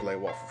like Chick-fil-A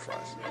waffle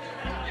fries.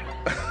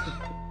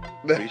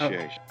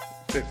 Appreciation.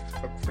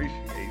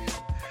 Appreciation.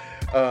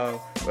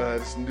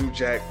 This New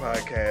Jack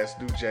Podcast,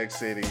 New Jack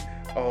City,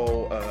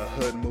 all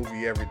hood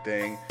movie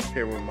everything.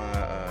 Here with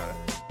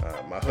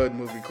my hood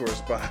movie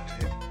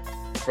correspondent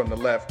from the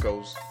left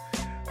coast,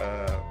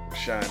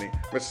 Shiny,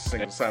 Mr.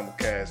 Single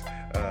Simulcast,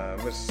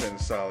 Mr. Sin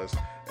Solace,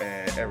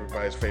 and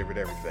everybody's favorite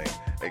everything,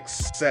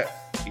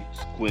 except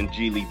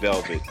Squingilli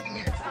Velvet.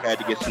 Had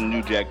to get some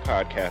New Jack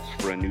podcasts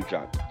for a New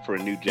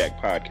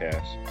Jack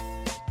podcast.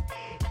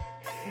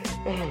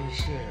 Oh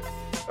shit.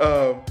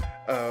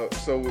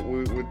 So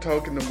we're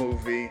talking the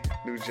movie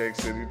New Jack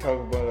City. We're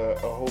talking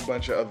about a whole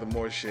bunch of other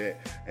more shit,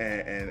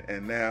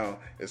 and now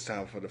it's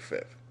time for the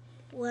 5th.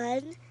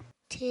 1,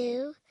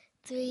 2,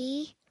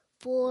 3,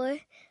 4,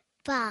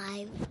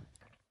 5.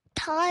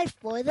 Time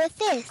for the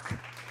 5th.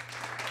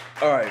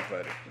 All right,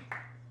 buddy.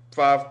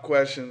 5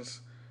 questions.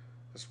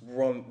 Let's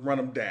run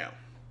them down.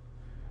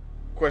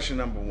 Question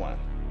number 1: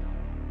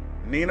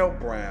 Nino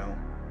Brown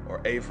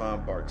or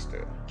Avon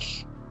Barksdale?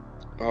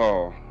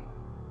 Oh,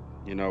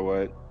 you know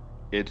what?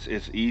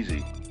 It's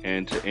easy,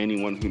 and to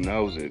anyone who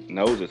knows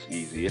it's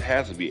easy. It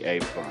has to be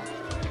Avon.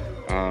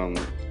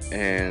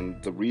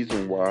 And the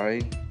reason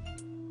why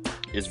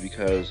is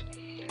because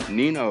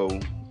Nino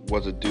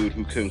was a dude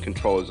who couldn't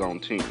control his own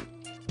team.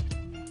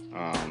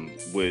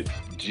 With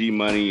G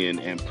Money and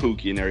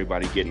Pookie and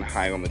everybody getting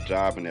high on the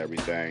job and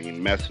everything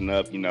and messing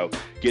up,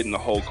 getting the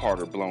whole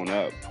Carter blown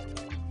up.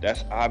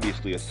 That's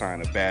obviously a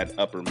sign of bad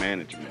upper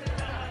management.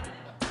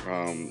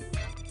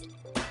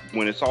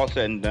 When it's all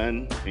said and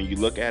done and you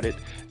look at it,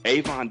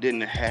 Avon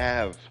didn't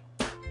have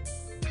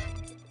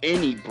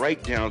any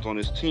breakdowns on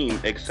his team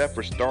except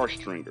for Star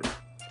Stringer.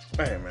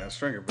 Hey man,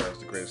 Stringer Bell's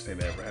the greatest thing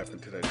that ever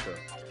happened to that show.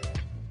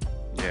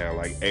 Yeah,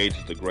 like AIDS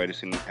is the greatest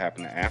thing that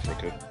happened to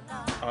Africa.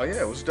 Oh yeah,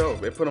 it was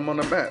dope. It put him on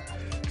the map.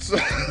 So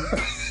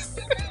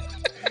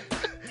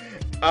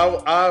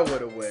I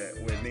would have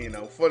went with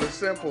Nino for the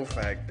simple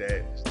fact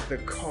that the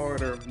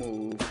Carter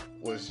move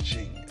was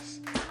genius.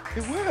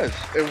 It was.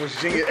 It was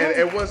genius, and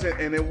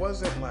it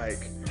wasn't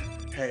like,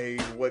 hey,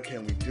 what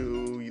can we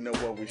do? You know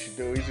what we should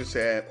do? He just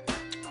said,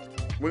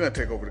 we're gonna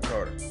take over the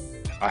Carter.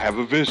 I have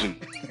a vision.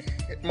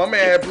 My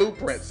man had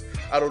blueprints.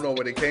 I don't know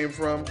where they came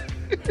from.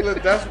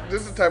 Look, this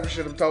is the type of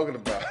shit I'm talking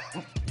about.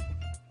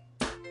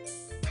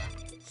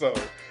 So,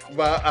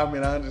 but I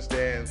mean, I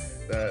understand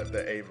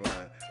the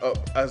Avon. Oh,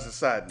 as a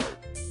side note,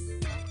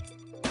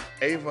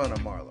 Avon or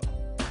Marlo?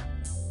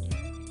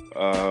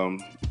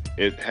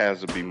 It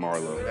has to be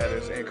Marlo. That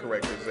is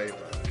incorrect. It's Avon.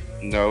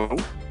 No.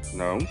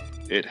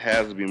 It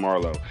has to be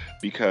Marlo,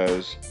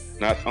 because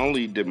not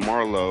only did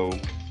Marlo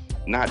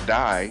not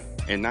die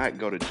and not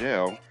go to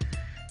jail,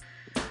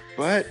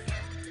 but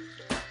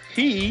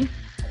he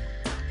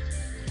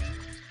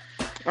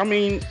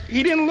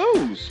didn't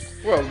lose.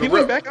 Well, he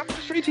went back out to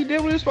the streets. He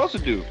did what he was supposed to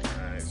do.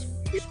 Nice.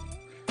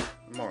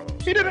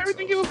 He did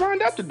everything he was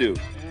lined up to do.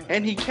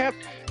 And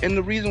and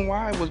the reason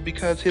why was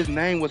because his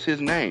name was his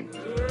name.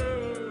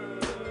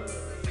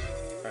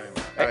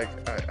 I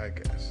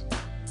guess.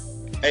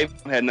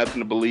 Avon had nothing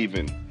to believe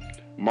in.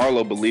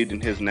 Marlo believed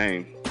in his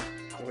name.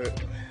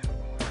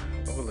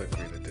 We'll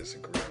agree to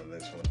disagree on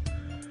this one.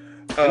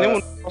 And then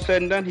when all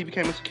said and done, he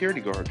became a security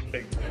guard.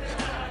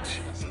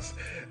 Jesus.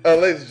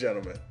 Ladies and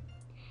gentlemen,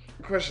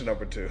 question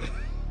number 2.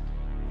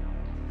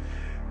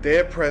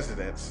 Dead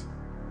presidents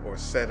or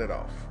set it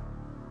off?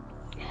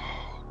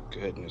 Oh,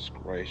 goodness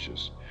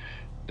gracious.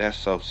 That's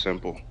so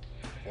simple.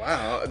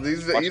 Wow,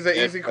 these are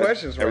easy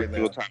questions right now. Every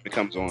single time it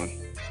comes on.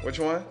 Which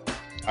one?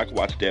 I can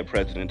watch Dead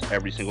Presidents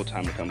every single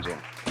time it comes on.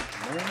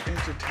 More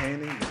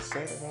entertaining than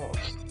set it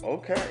off.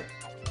 Okay.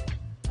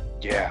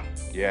 Yeah.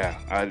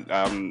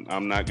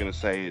 I'm not gonna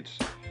say it's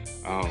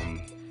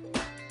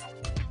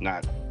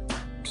not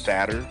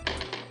sadder.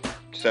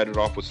 Set It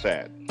Off was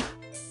sad.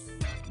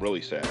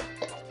 Really sad.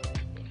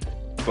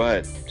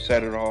 But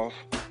Set It Off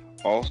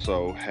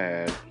also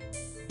had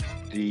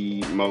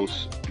the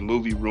most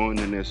movie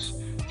ruiningest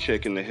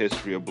chick in the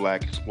history of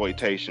black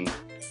exploitation,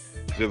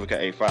 Vivica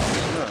A. Fox.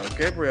 No,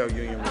 Gabrielle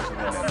Union wasn't in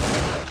that.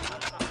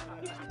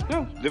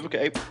 No, Vivica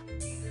A.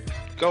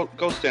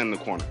 Go stand in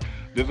the corner.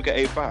 Vivica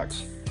A.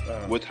 Fox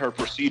with her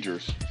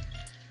procedures.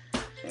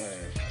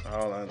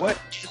 What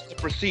is the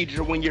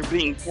procedure when you're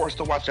being forced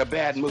to watch a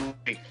bad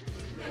movie?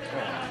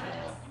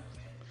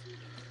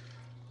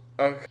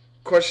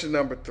 Question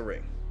number 3.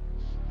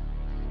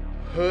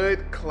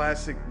 Hood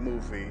classic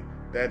movie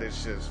that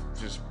is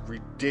just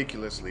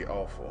ridiculously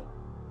awful,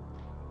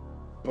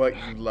 but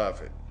you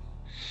love it.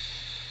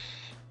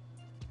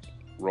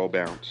 Roll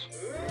Bounce.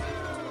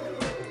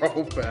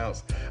 Roll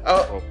Bounce.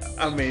 Oh,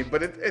 I mean,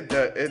 but it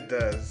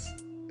does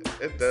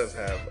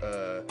have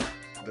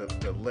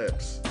the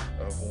lips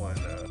of one.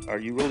 Are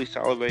you really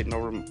salivating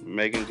over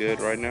Megan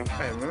Good right now?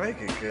 Hey,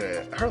 Megan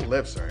Good, her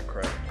lips are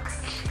incredible.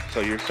 So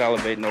you're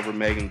salivating over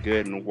Megan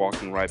Good and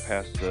walking right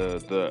past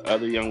the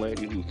other young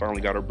lady who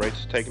finally got her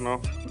braces taken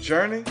off?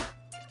 Journey?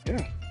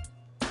 Yeah.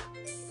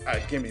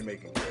 Give me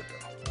Megan Good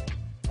though.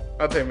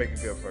 I'll take Megan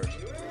Good first.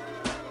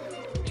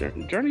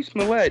 Journey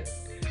Smollett.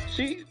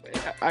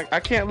 I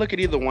can't look at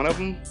either one of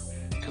them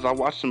because I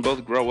watched them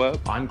both grow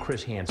up. I'm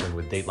Chris Hansen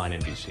with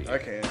Dateline NBC. I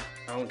can't.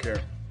 I don't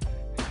care.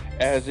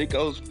 As it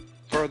goes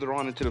further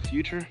on into the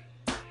future,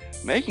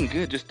 Megan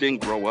Good just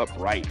didn't grow up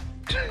right.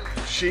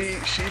 She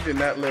did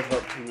not live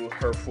up to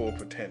her full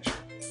potential.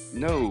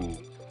 No.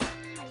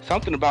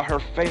 Something about her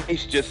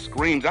face just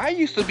screams, I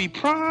used to be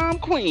prom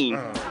queen.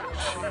 Oh,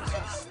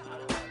 Jesus.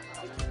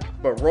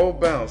 But Roll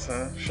Bounce,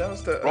 huh?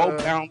 Shouts to Roll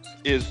Bounce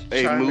is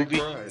a China movie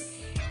McBride.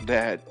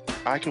 that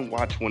I can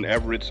watch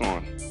whenever it's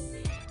on.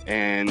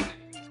 And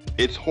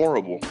it's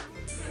horrible.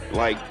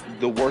 Like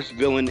the worst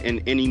villain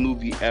in any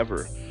movie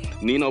ever.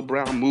 Nino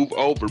Brown, move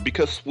over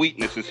because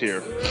Sweetness is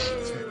here.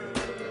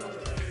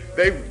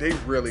 They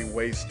really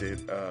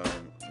wasted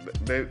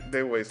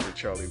they wasted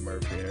Charlie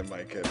Murphy and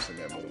Mike Epps in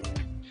that movie.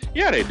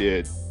 Yeah, they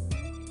did.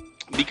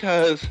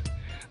 Because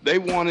they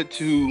wanted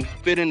to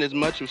fit in as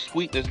much of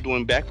Sweetness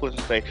doing backflips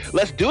and say,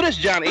 let's do this,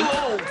 Johnny.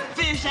 Oh,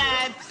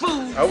 fish-eyed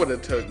fool. I would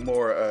have took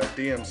more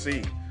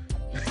DMC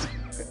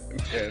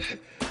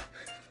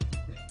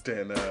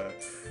than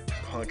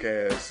punk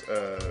ass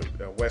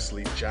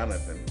Wesley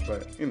Jonathan.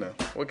 But you know,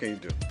 what can you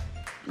do?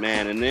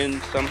 Man, and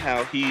then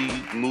somehow he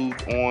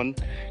moved on,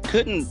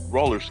 couldn't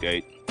roller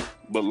skate,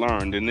 but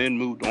learned, and then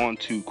moved on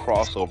to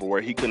crossover where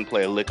he couldn't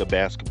play a lick of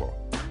basketball.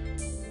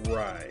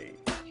 Right.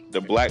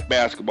 The Black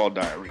Basketball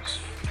Diaries.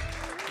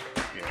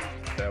 Yeah,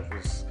 that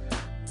was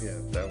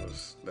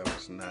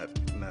not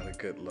a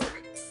good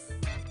look.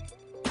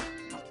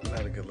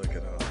 Not a good look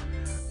at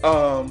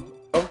all.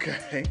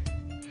 Okay.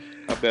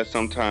 I bet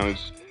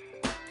sometimes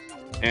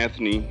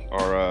Anthony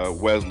or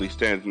Wesley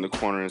stands in the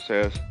corner and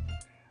says,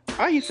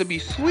 I used to be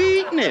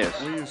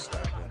Sweetness. Will you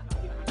stop it?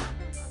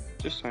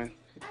 Just saying.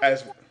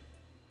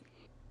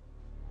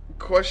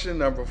 Question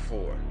number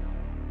 4.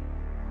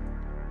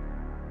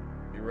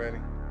 You ready?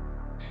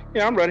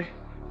 Yeah, I'm ready.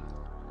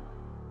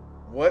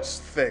 What's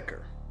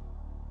thicker?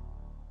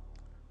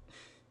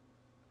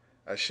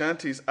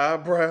 Ashanti's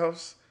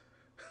eyebrows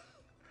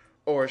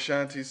or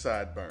Ashanti's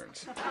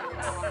sideburns?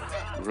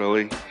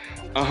 Really?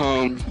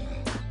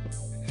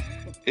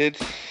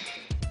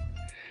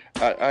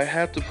 I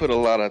have to put a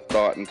lot of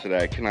thought into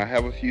that. Can I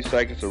have a few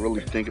seconds to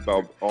really think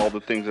about all the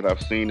things that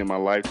I've seen in my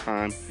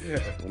lifetime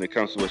when it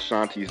comes to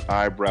Ashanti's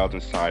eyebrows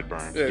and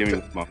sideburns? Yeah, Give me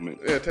a moment.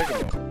 Yeah, take a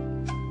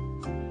moment.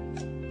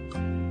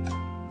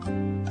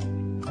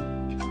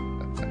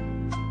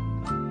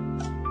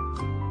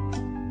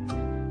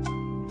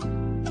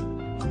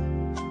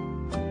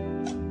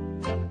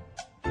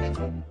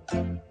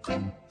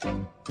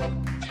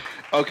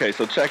 Okay,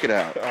 so check it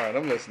out. All right,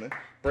 I'm listening.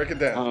 Break it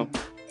down.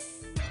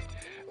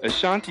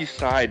 Ashanti's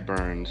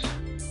sideburns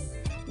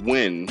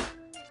win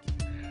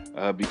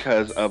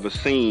because of a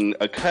scene,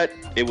 a cut.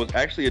 It was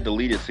actually a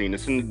deleted scene.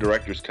 It's in the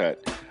director's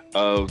cut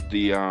of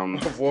the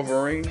Of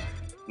Wolverine?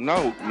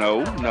 No.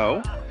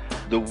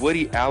 The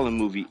Woody Allen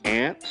movie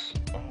Ants.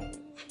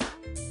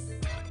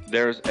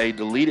 There's a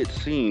deleted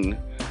scene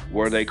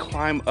where they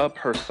climb up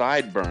her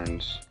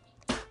sideburns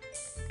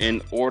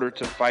in order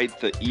to fight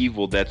the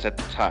evil that's at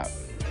the top.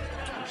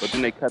 But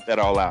then they cut that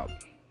all out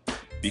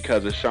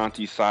because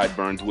Ashanti's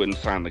sideburns wouldn't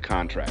sign the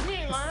contract.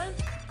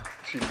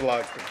 She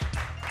blocked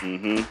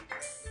him.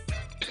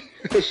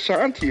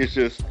 Ashanti is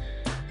just...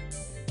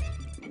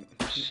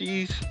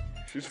 She's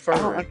furry. I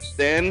don't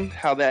understand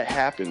how that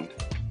happened.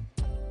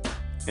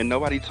 And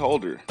nobody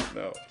told her.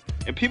 No.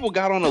 And people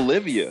got on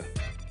Olivia.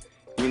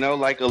 You know,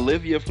 like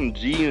Olivia from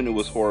G-Unit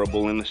was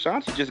horrible, and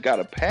Ashanti just got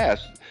a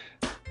pass.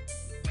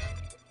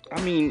 I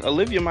mean,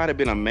 Olivia might have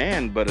been a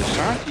man, but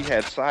Ashanti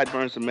had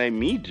sideburns that made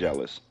me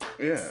jealous.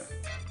 Yeah.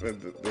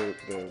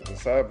 The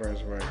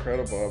sideburns were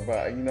incredible.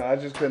 But, I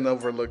just couldn't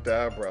overlook the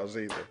eyebrows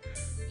either.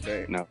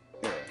 No.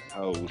 Yeah.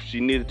 Oh, she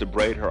needed to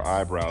braid her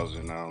eyebrows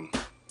and,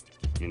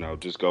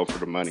 just go for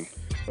the money.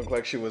 Looked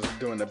like she was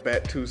doing a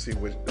bat Tusi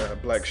with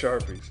black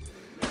Sharpies.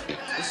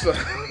 So...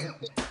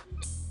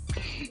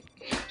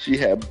 She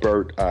had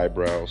burnt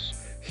eyebrows.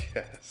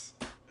 Yes.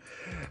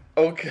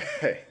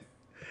 Okay.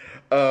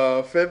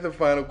 Fifth and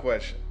final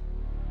question.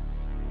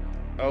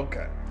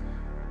 Okay.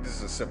 This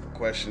is a simple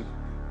question.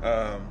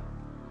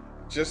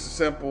 Just a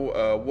simple,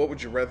 what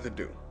would you rather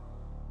do?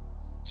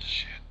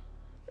 Shit.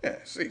 Yeah,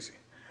 it's easy.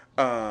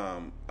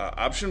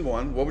 Option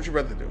one, what would you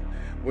rather do?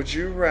 Would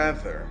you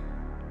rather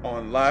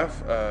on live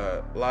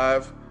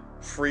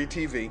free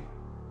TV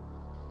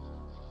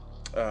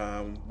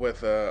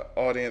with an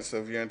audience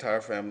of your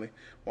entire family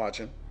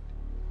watching,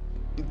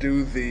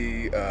 do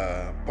the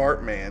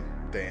Bartman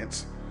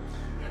dance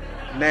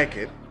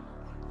naked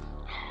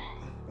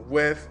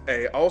with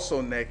a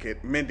also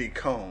naked Mindy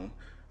Cohn,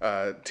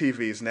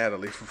 TV's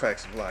Natalie from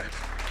Facts of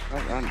Life.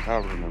 I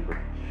remember.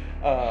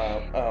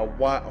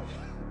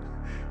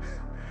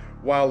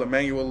 While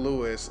Emmanuel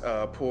Lewis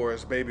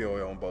pours baby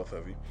oil on both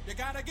of you. You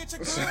gotta get your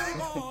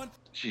groove on.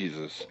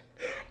 Jesus.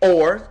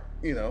 Or,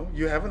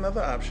 you have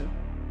another option.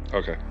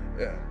 Okay.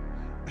 Yeah.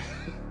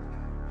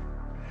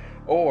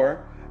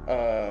 Or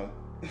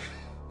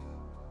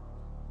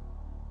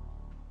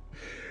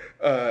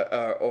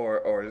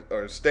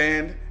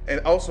stand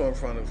and also in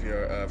front of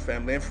your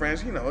family and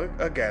friends,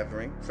 a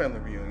gathering, family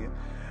reunion,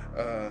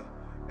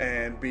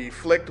 and be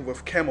flicked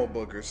with camel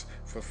boogers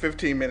for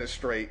 15 minutes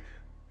straight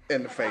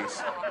in the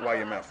face while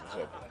your mouth is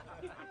open.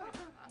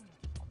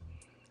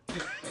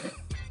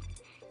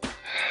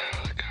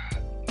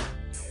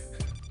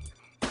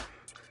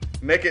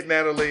 Naked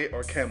Natalie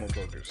or camel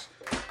boogers?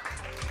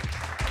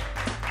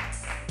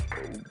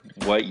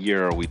 What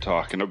year are we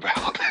talking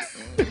about?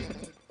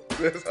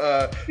 This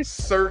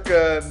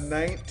circa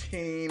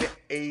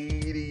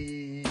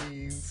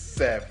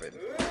 1987.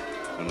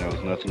 And there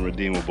was nothing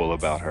redeemable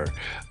about her.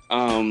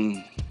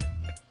 Can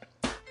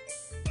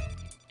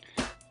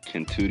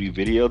Tootie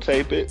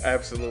videotape it?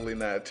 Absolutely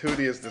not.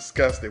 Tootie is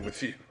disgusted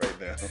with you right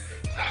now.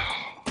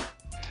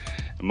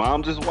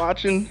 Mom's is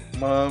watching?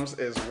 Mom's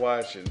is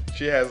watching.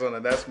 She has on a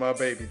That's My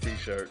Baby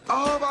t-shirt.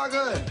 Oh my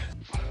God.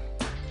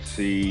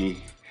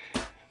 See,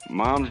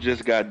 Mom's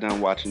just got done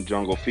watching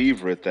Jungle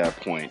Fever at that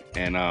point,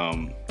 and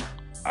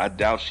I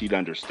doubt she'd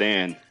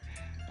understand.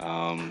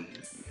 Yeah,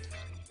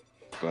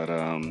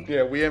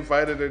 we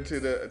invited her to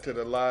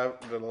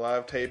the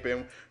live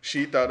taping.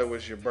 She thought it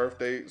was your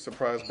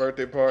surprise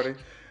birthday party.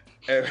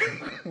 And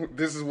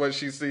this is what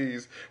she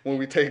sees when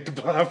we take the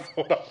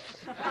blindfold off.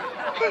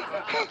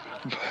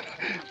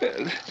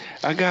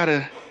 I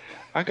gotta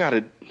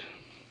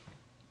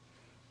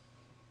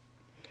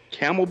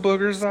camel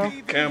boogers though?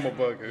 Camel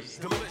boogers.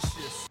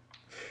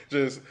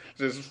 Just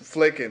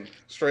flicking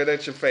straight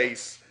at your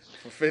face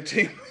for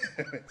 15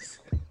 minutes.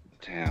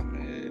 Damn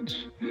it.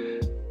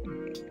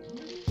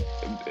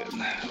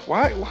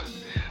 Why?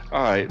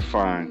 All right,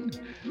 fine.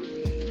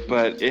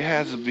 But it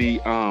has to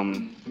be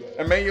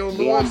Emmanuel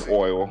warm Lewis.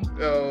 oil,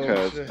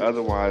 because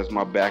otherwise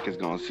my back is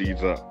gonna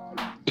seize up.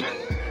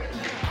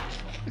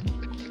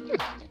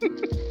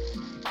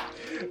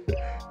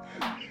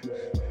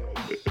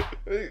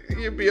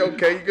 You'll be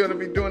okay. You're gonna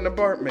be doing the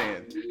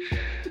Bartman.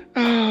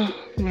 Oh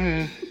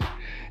man!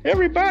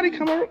 Everybody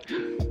come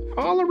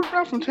all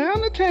around from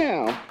town to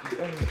town.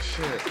 Oh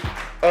shit!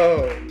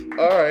 Oh,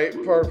 all right,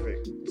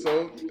 perfect.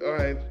 So, all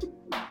right,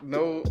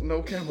 no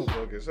camel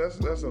boogers.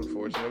 That's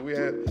unfortunate. We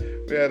had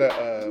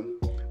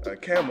a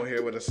camel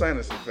here with a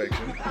sinus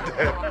infection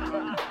that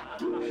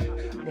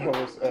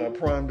was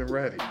primed and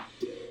ready.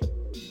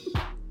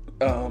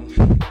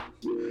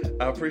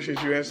 I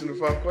appreciate you answering the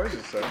 5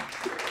 questions, sir.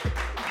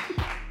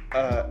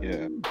 I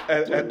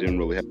didn't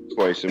really have a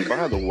question.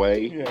 By the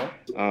way,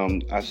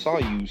 I saw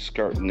you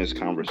skirting this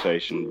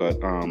conversation, but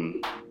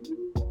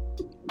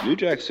New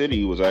Jack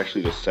City was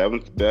actually the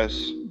 7th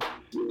best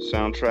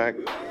soundtrack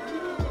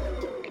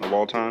of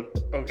all time.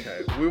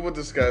 Okay, we will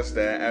discuss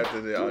that after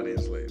the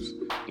audience leaves.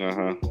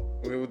 Uh-huh.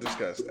 We will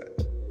discuss that.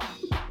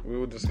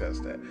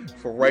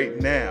 For right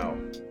now,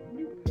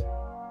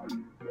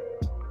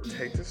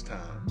 take this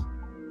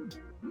time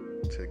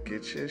to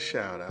get your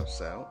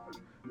shout-outs out,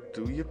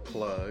 do your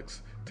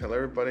plugs, tell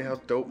everybody how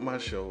dope my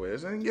show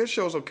is, and your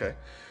show's okay.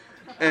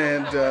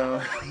 And,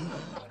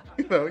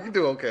 you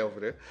do okay over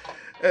there.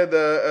 And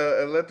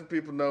let the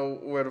people know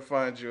where to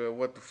find you and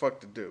what the fuck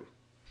to do.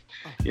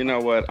 You know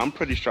what? I'm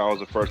pretty sure I was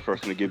the first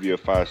person to give you a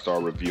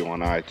 5-star review on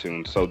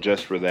iTunes. So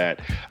just for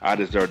that, I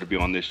deserve to be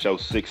on this show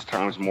 6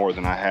 times more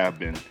than I have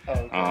been.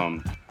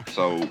 Okay.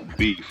 So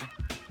beef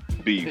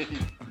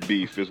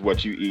is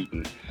what you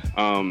eating.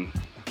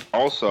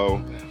 Also,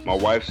 my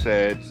wife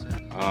said,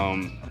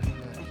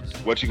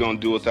 what you gonna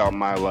do without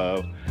my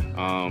love?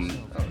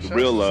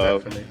 Real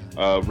love,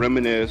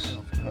 reminisce,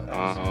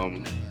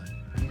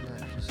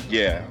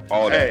 yeah,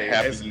 all that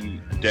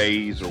happy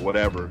days or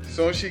whatever.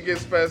 So when she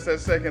gets past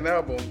that second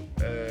album,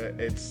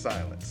 it's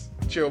silence.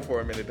 Chill for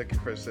a minute. Dickie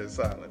Fresh says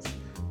silence.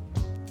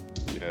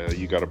 Yeah,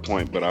 you got a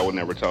point, but I would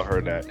never tell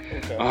her that.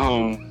 Okay.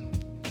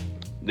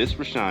 This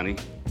Rashani,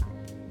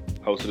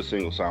 host of the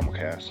single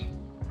simulcast,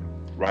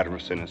 writer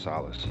of Sin and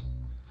Solace,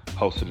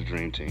 host of the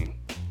Dream Team,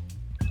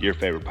 your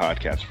favorite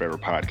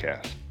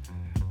podcast.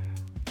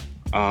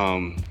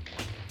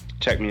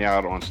 Check me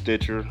out on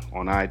Stitcher,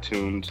 on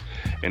iTunes,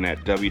 and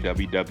at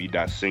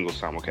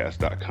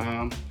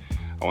www.singlesimulcast.com.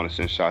 I want to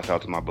send shouts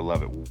out to my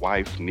beloved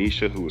wife,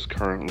 Nisha, who is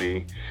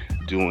currently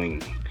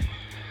doing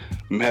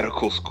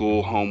medical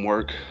school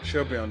homework.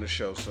 She'll be on the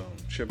show soon.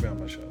 She'll be on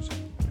my show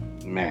soon.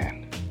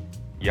 Man,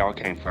 y'all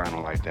can't find her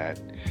like that.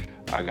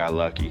 I got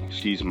lucky.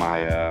 She's my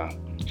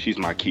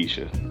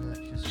Keisha.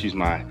 She's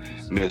my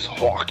Miss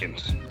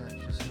Hawkins.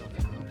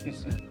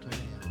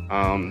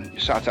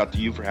 Shouts out to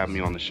you for having me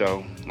on the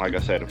show. Like I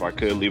said, if I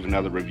could leave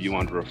another review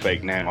under a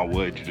fake name, I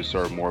would. You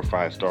deserve more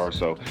 5 stars,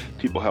 so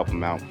people help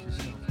them out.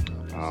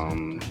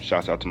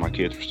 Shouts out to my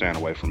kids for staying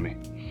away from me.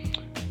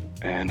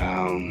 And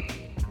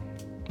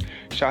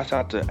shouts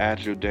out to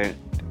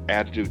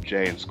Adjective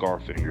J and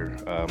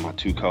Scarfinger, my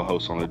 2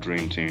 co-hosts on the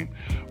Dream Team.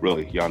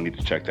 Really, y'all need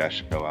to check that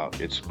show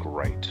out. It's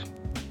great.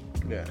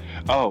 Yeah.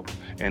 Oh,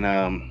 and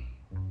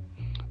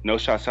no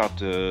shouts out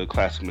to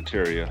Classic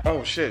Materia.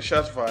 Oh shit,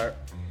 shots fired.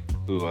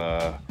 Who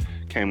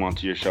came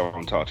onto your show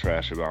and talked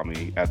trash about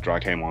me after I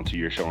came onto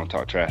your show and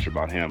talked trash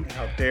about him.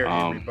 How dare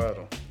you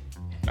rebuttal?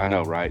 I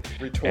know, right?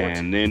 Retort.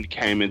 And then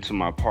came into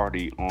my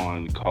party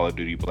on Call of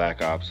Duty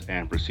Black Ops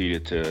and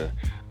proceeded to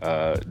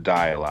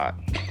die a lot.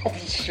 Oh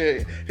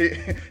shit!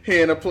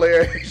 He and a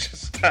player he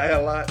just die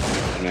a lot.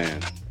 Man,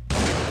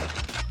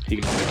 he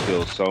got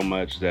killed so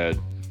much that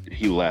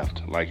he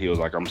left. Like he was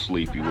like, "I'm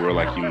sleepy." We were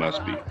like, "You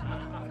must be."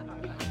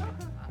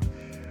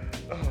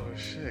 Oh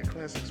shit!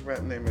 Classic's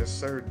rap name is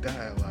Sir Die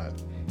a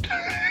Lot.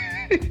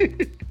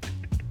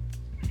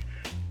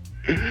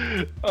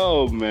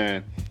 Oh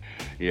man.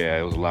 Yeah,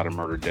 it was a lot of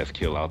murder, death,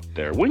 kill out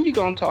there. When you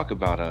gonna talk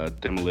about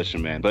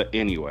Demolition Man? But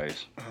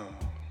anyways,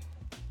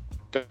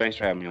 thanks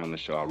for having me on the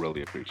show. I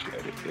really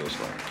appreciate it. It was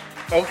fun.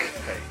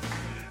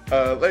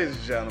 Okay, ladies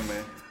and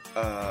gentlemen,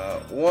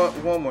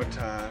 one more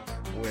time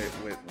with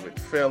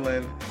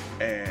Philin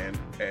and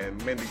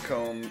Mindy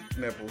Cone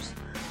nipples.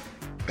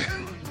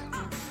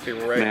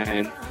 Right.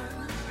 Man,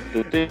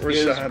 the thing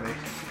is,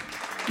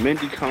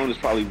 Mindy Cone is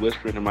probably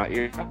whispering in my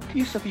ear, "I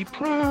used to be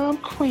prom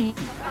queen."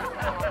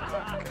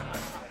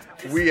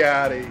 We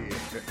out of here.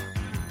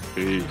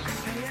 Peace.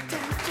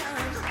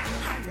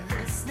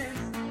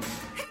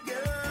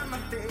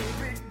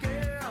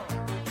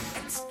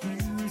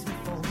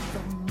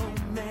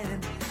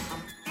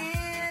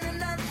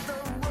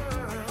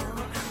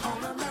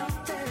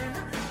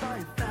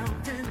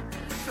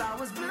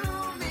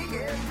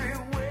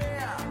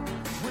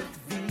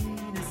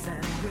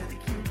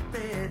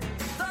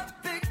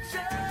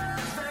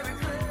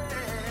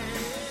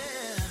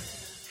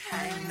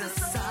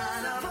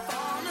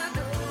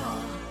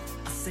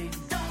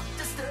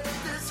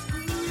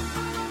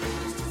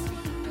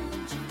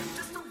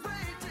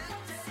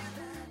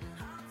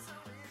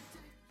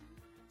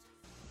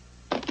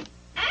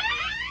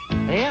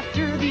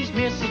 After these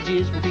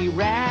messages, we'll be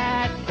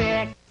right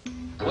back.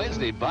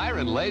 Wednesday,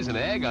 Byron lays an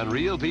egg on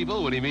real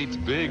people when he meets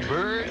Big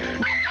Bird.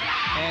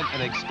 And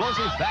an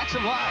explosive facts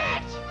of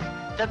lives.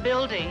 The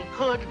building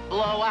could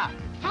blow up.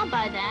 I'll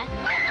buy that.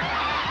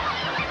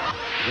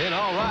 Then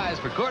all rise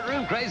for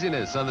courtroom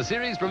craziness on the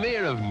series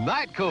premiere of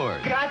Night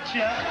Court.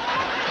 Gotcha.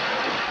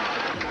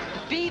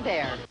 Be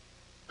there.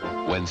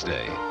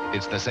 Wednesday,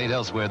 it's the St.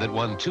 Elsewhere that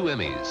won 2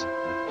 Emmys.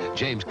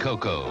 James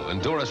Coco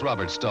and Doris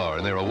Roberts star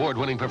in their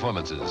award-winning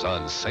performances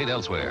on St.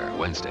 Elsewhere,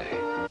 Wednesday.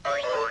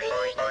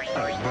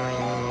 Back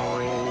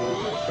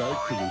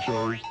to the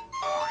show.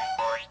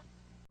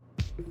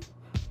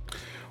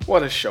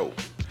 What a show.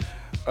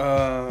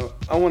 I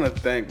want to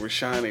thank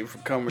Rashani for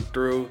coming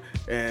through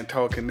and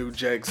talking New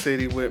Jack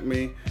City with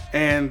me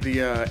and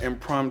the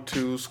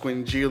impromptu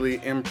Squingilli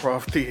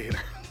Improv Theater.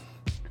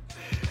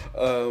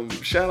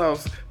 Shout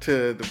outs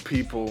to the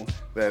people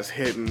that's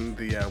hitting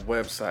the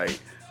website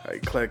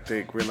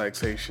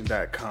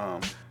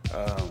eclecticrelaxation.com.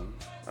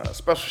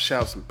 Special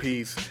shouts and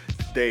peace to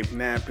Dave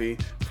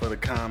Nappy for the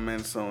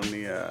comments on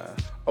the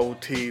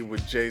OT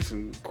with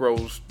Jason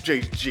Gross,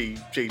 J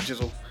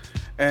Jizzle,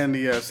 and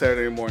the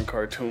Saturday morning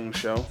cartoon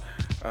show.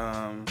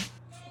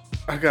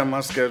 I got my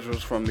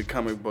schedules from the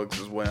comic books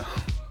as well.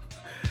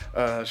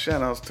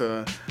 Shout outs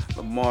to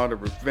Lamar the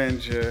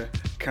Revenger,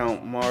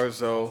 Count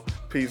Marzo,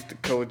 peace to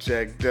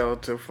Kojak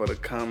Delta for the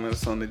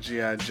comments on the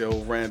G.I.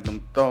 Joe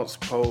Random Thoughts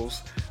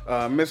post,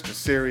 Mr.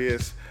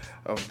 Sirius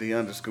of the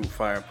Underscoop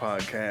Fire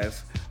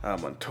podcast,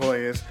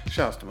 Montoyas,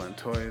 shouts to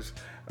Montoyas.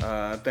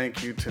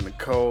 Thank you to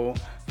Nicole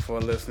for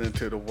listening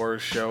to the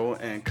Worst Show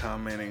and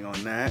commenting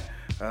on that.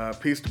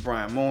 Peace to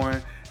Brian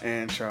Moore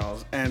and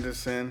Charles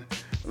Anderson.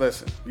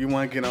 Listen, you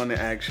want to get on the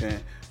action,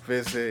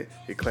 visit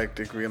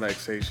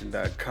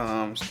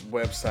eclecticrelaxation.com's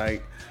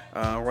website.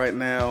 Right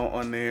now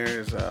on there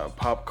is a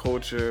pop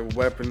culture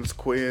weapons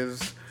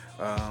quiz,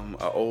 an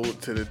ode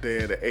to the day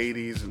of the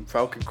 80s and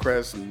Falcon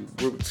Crest and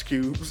Rubik's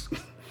Cubes.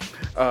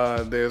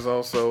 There's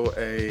also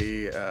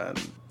a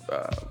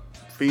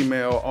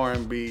female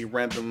R&B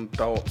random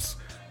thoughts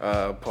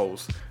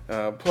post,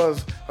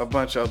 plus a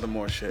bunch of other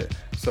more shit.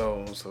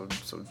 So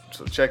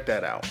check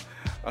that out.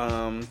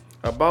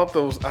 About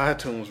those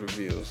iTunes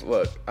reviews,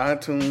 look,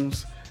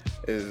 iTunes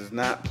is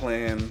not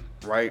playing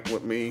right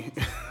with me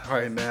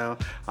right now.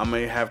 I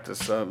may have to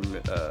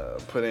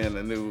put in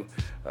a new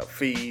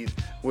feed,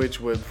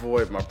 which would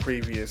void my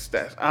previous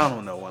stats. I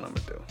don't know what I'm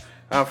gonna do.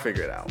 I'll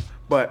figure it out.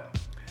 But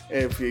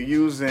if you're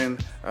using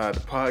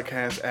the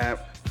podcast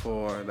app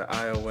for the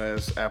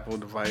iOS, Apple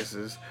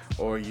devices,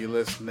 or you're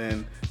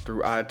listening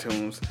through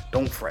iTunes,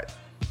 don't fret.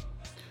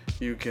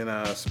 You can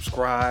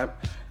subscribe.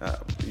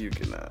 You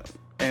can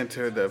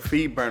enter the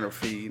FeedBurner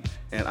feed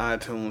in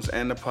iTunes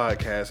and the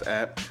podcast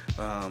app.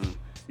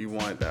 You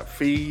want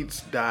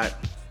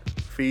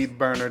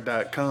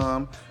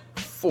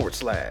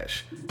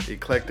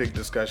feeds.feedburner.com/eclectic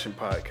discussion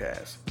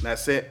podcast. And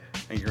that's it,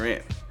 and you're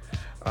in.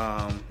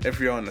 If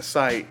you're on the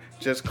site,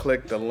 just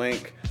click the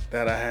link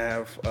that I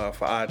have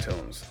for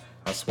iTunes.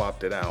 I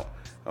swapped it out.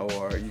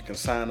 Or you can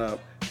sign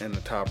up in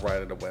the top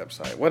right of the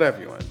website,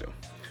 whatever you want to do.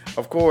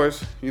 Of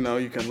course,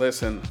 you can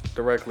listen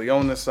directly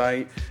on the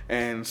site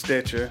and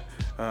Stitcher.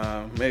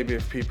 Maybe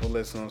if people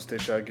listen on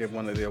Stitcher, I'll get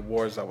one of the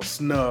awards I was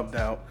snubbed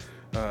out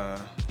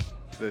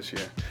this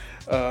year.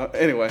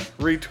 Anyway,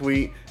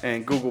 retweet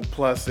and Google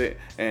Plus it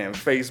and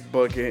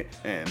Facebook it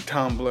and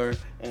Tumblr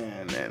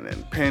and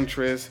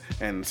Pinterest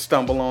and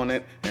stumble on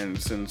it and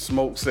send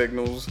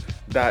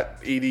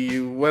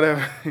smokesignals.edu,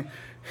 whatever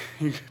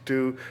you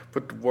do,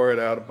 put the word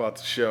out about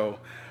the show.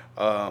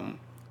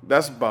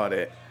 That's about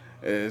it.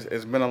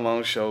 It's been a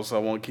long show, so I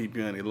won't keep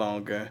you any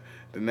longer.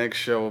 The next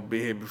show will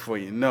be here before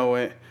you know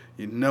it.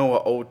 You know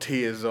an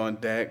OT is on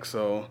deck,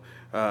 so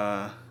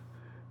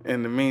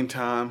in the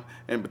meantime,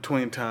 in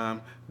between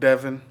time,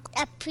 Devin.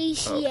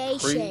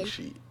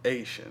 Appreciation.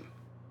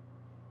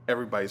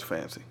 Everybody's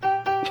fancy.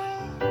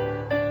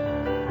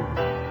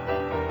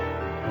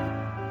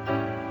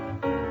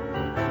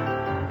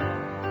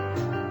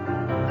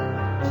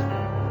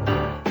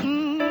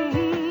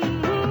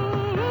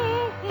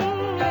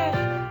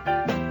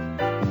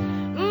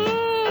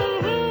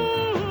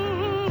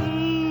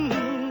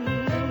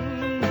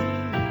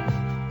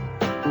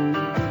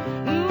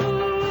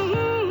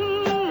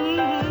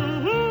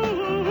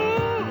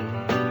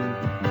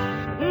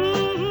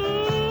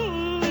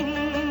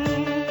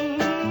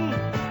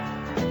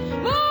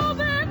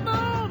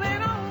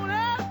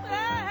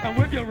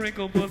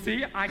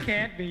 Pussy, I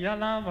can't be your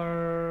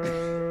lover.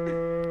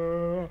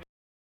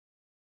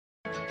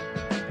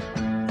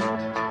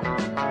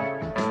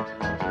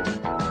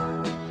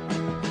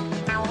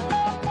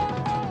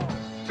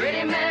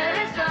 Pretty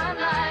Mary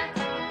Sunlight,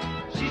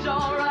 she's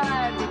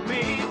alright with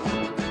me.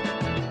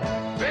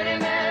 Pretty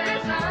Mary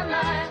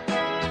Sunlight,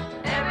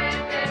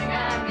 everything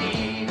I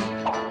need.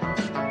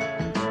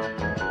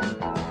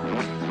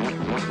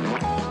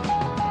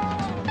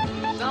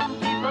 Some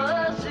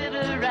people sit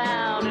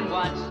around and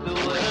watch the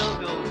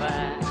world go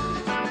by.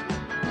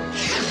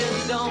 They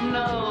just don't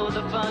know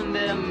the fun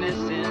they're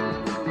missing.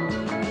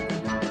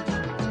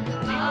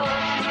 People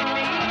see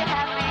me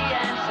happy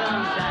and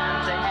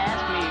sometimes they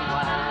ask me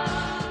why.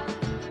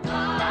 I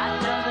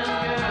tell them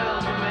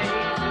girls are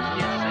made for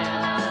kissing.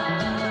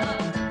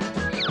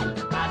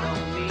 I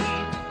don't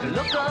need to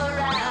look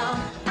around.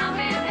 I'm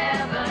in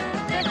heaven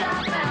since I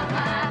found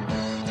my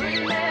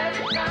pretty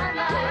Mary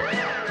Sunlight.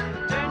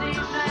 Turn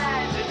these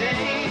nights to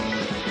days.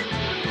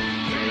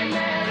 Pretty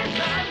Mary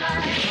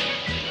Sunlight,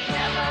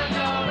 never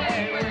go away.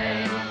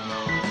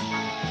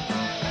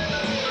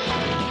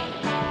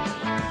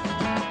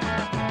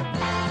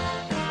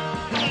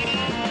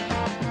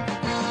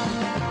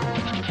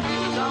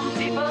 Some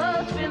people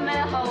spend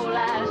their whole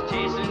lives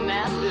chasing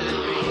after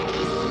dreams.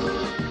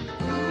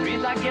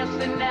 Dreams I guess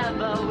they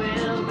never will.